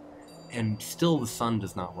lying, and still the sun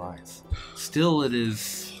does not rise. Still, it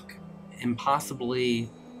is impossibly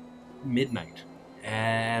midnight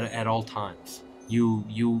at all times.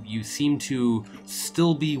 You seem to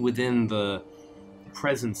still be within the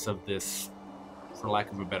presence of this, for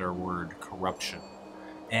lack of a better word, corruption.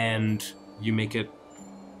 And you make it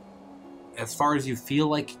as far as you feel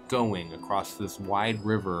like going across this wide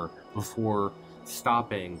river before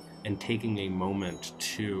stopping and taking a moment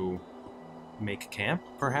to make camp,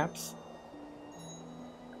 perhaps?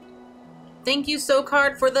 Thank you,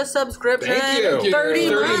 SoCard, for the subscription. Thank you.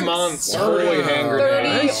 30 months. Wow. Holy hand 30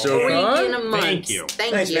 grenade. Nice, SoCard. freaking months. Thank you.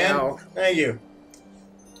 Thank Thanks, you. man. Thank you.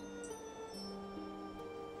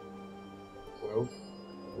 Well,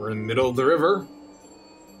 we're in the middle of the river.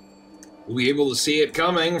 We'll be able to see it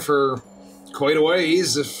coming for quite a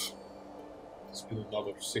ways if... It's been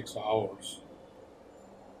another 6 hours.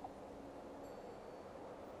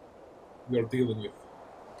 we are dealing with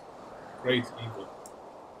great evil.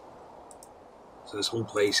 So this whole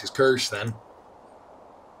place is cursed then.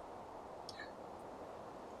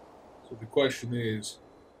 So the question is,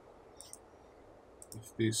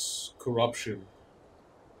 if this corruption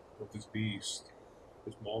of this beast,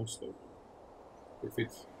 this monster, if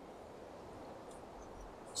it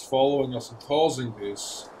is following us and causing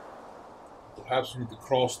this, perhaps we need to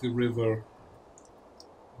cross the river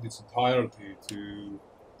in its entirety to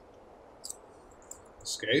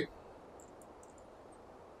escape?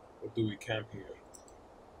 Or do we camp here?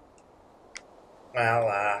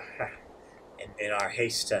 Well, in our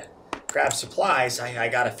haste to grab supplies, I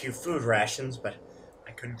got a few food rations, but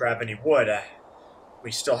I couldn't grab any wood.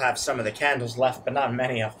 We still have some of the candles left, but not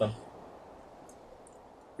many of them.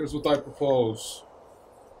 Here's what I propose.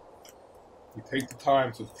 We take the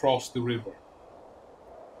time to cross the river.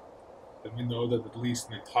 Then we know that at least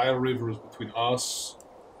an entire river is between us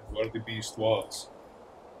and where the beast was.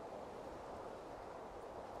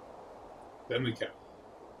 Then we camp.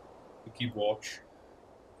 We keep watch.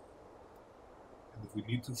 And if we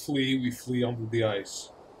need to flee, we flee under the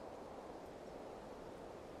ice.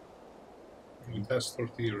 And we test our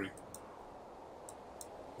theory.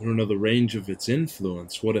 I don't know the range of its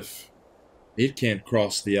influence. What if it can't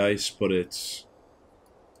cross the ice, but it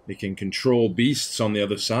can control beasts on the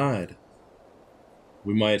other side?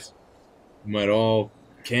 We might all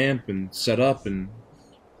camp and set up and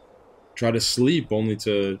try to sleep, only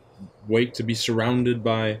to wake to be surrounded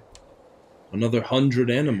by another 100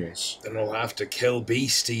 animals. Then we'll have to kill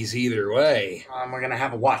beasties either way. We're gonna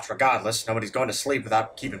have a watch regardless. Nobody's going to sleep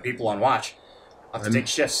without keeping people on watch. I'll have to take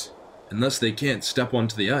shifts. Unless they can't step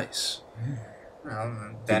onto the ice.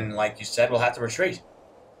 Well, then, like you said, we'll have to retreat.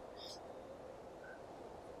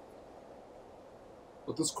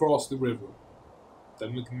 Let us cross the river.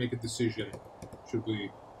 Then we can make a decision. Should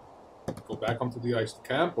we go back onto the ice to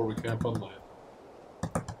camp, or we camp on land?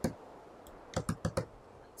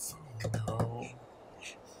 No.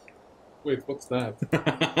 Wait, what's that?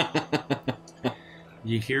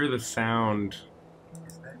 You hear the sound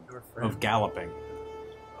Is that your friend? of galloping.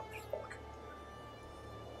 Oh, fuck.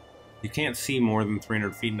 You can't see more than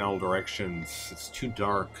 300 feet in all directions. It's too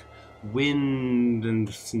dark. Wind and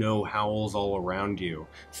snow howls all around you,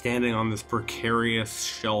 standing on this precarious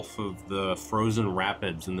shelf of the frozen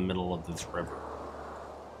rapids in the middle of this river.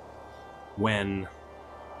 When,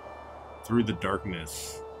 through the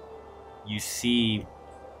darkness, you see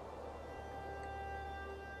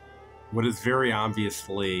what is very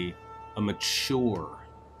obviously a mature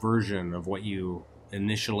version of what you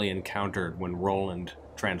initially encountered when Roland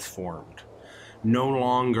transformed. No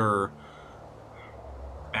longer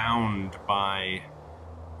bound by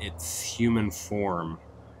its human form.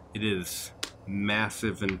 It is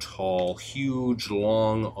massive and tall, huge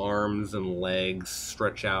long arms and legs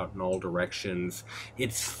stretch out in all directions.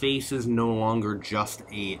 Its face is no longer just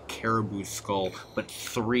a caribou skull, but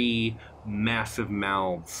 3 massive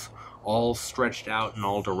mouths, all stretched out in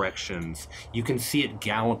all directions. You can see it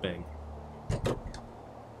galloping.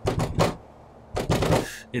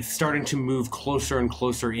 It's starting to move closer and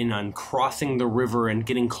closer in on crossing the river and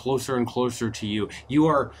getting closer and closer to you. You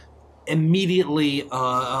are immediately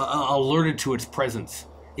alerted to its presence.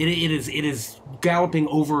 It is galloping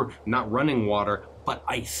over not running water, but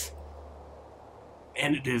ice.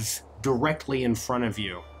 And it is directly in front of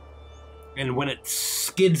you. And when it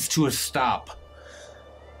skids to a stop,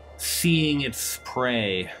 seeing its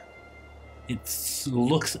prey, it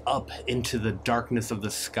looks up into the darkness of the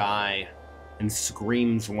sky and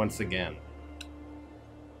screams once again.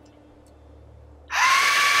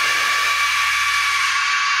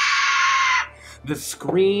 The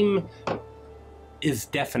scream is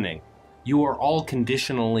deafening. You are all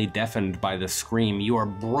conditionally deafened by the scream. You are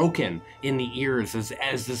broken in the ears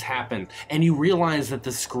as this happened, and you realize that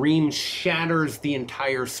the scream shatters the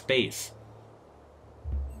entire space.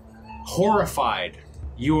 Horrified,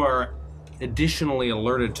 you are additionally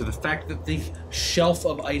alerted to the fact that the shelf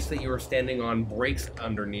of ice that you are standing on breaks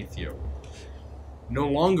underneath you. No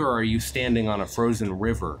longer are you standing on a frozen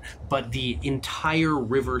river, but the entire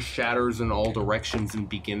river shatters in all directions and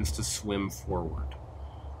begins to swim forward.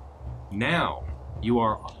 Now, you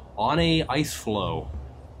are on a ice floe,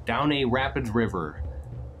 down a rapid river,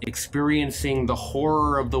 experiencing the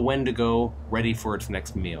horror of the Wendigo, ready for its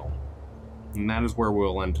next meal. And that is where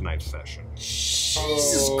we'll end tonight's session.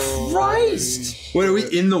 Jesus Christ! Wait, are we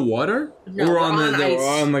in the water? No, or we're on on ice.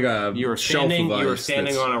 we're on like a You are shelf standing. of ice. You are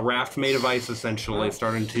standing that's- on a raft made of ice, essentially,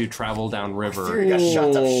 starting to travel downriver, You got shot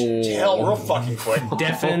up to hell real fucking quick.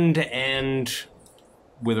 deafened and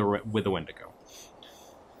with a Wendigo.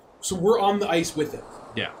 So we're on the ice with it.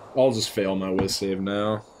 Yeah. I'll just fail my whiz save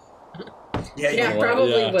now. Yeah,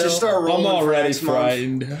 probably will. Just start rolling. I'm already next month.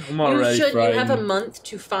 frightened. You have a month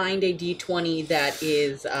to find a D20 that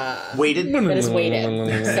is Weighted. That is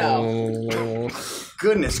weighted. So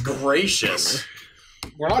Goodness gracious.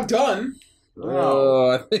 We're not done.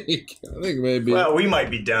 I think maybe. Well, we might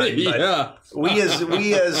be done. But yeah.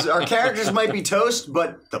 we as our characters might be toast,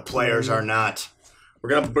 but the players are not.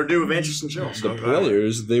 We're doing adventures and chills. The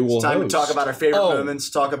players, they will. It's time host. to talk about our favorite moments.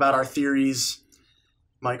 Talk about our theories.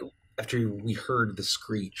 Michael. After we heard the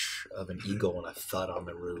screech of an eagle and a thud on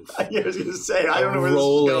the roof, I was going to say, I don't know where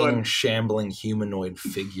rolling, this is going. shambling humanoid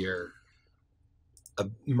figure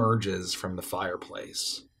emerges from the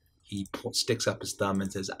fireplace. He sticks up his thumb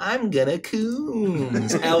and says, "I'm gonna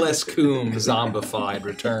Coombs." Ellis Coombs, zombified,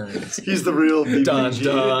 returns. He's the real BBG. Dun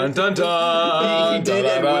dun dun dun. He did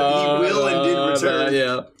and he will and did return.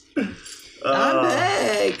 Yeah. I'm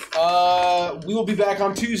back. We will be back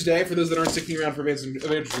on Tuesday. For those that aren't sticking around for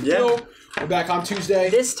Adventures and Yeah. Kill, we're back on Tuesday.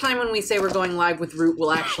 this time when we say we're going live with Root,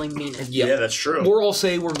 we'll actually mean it. Yeah, that's true. Or I'll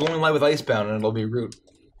say we're going live with Icebound and it'll be Root.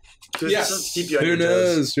 Yes. Keep you on Who your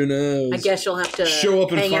toes. knows? Who knows? I guess you'll have to Show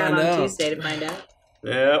up and hang out find on out. Tuesday to find out.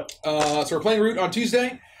 Yep. So we're playing Root on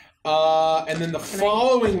Tuesday. And then the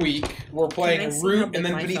following week, we're can I playing see how Root big and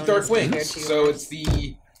then my Beneath phone Dark is compared Wings. to So yours? it's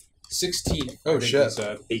the 16th. Oh, I think shit. we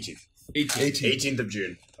said. 18th. 18th 18th of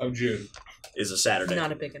June of June. is a Saturday.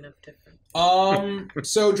 Not a big enough difference.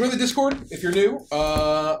 So join the Discord if you're new. Doesn't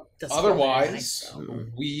feel very Otherwise, nice, though.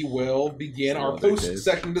 we will begin our Oh, there it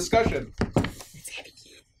post-session discussion.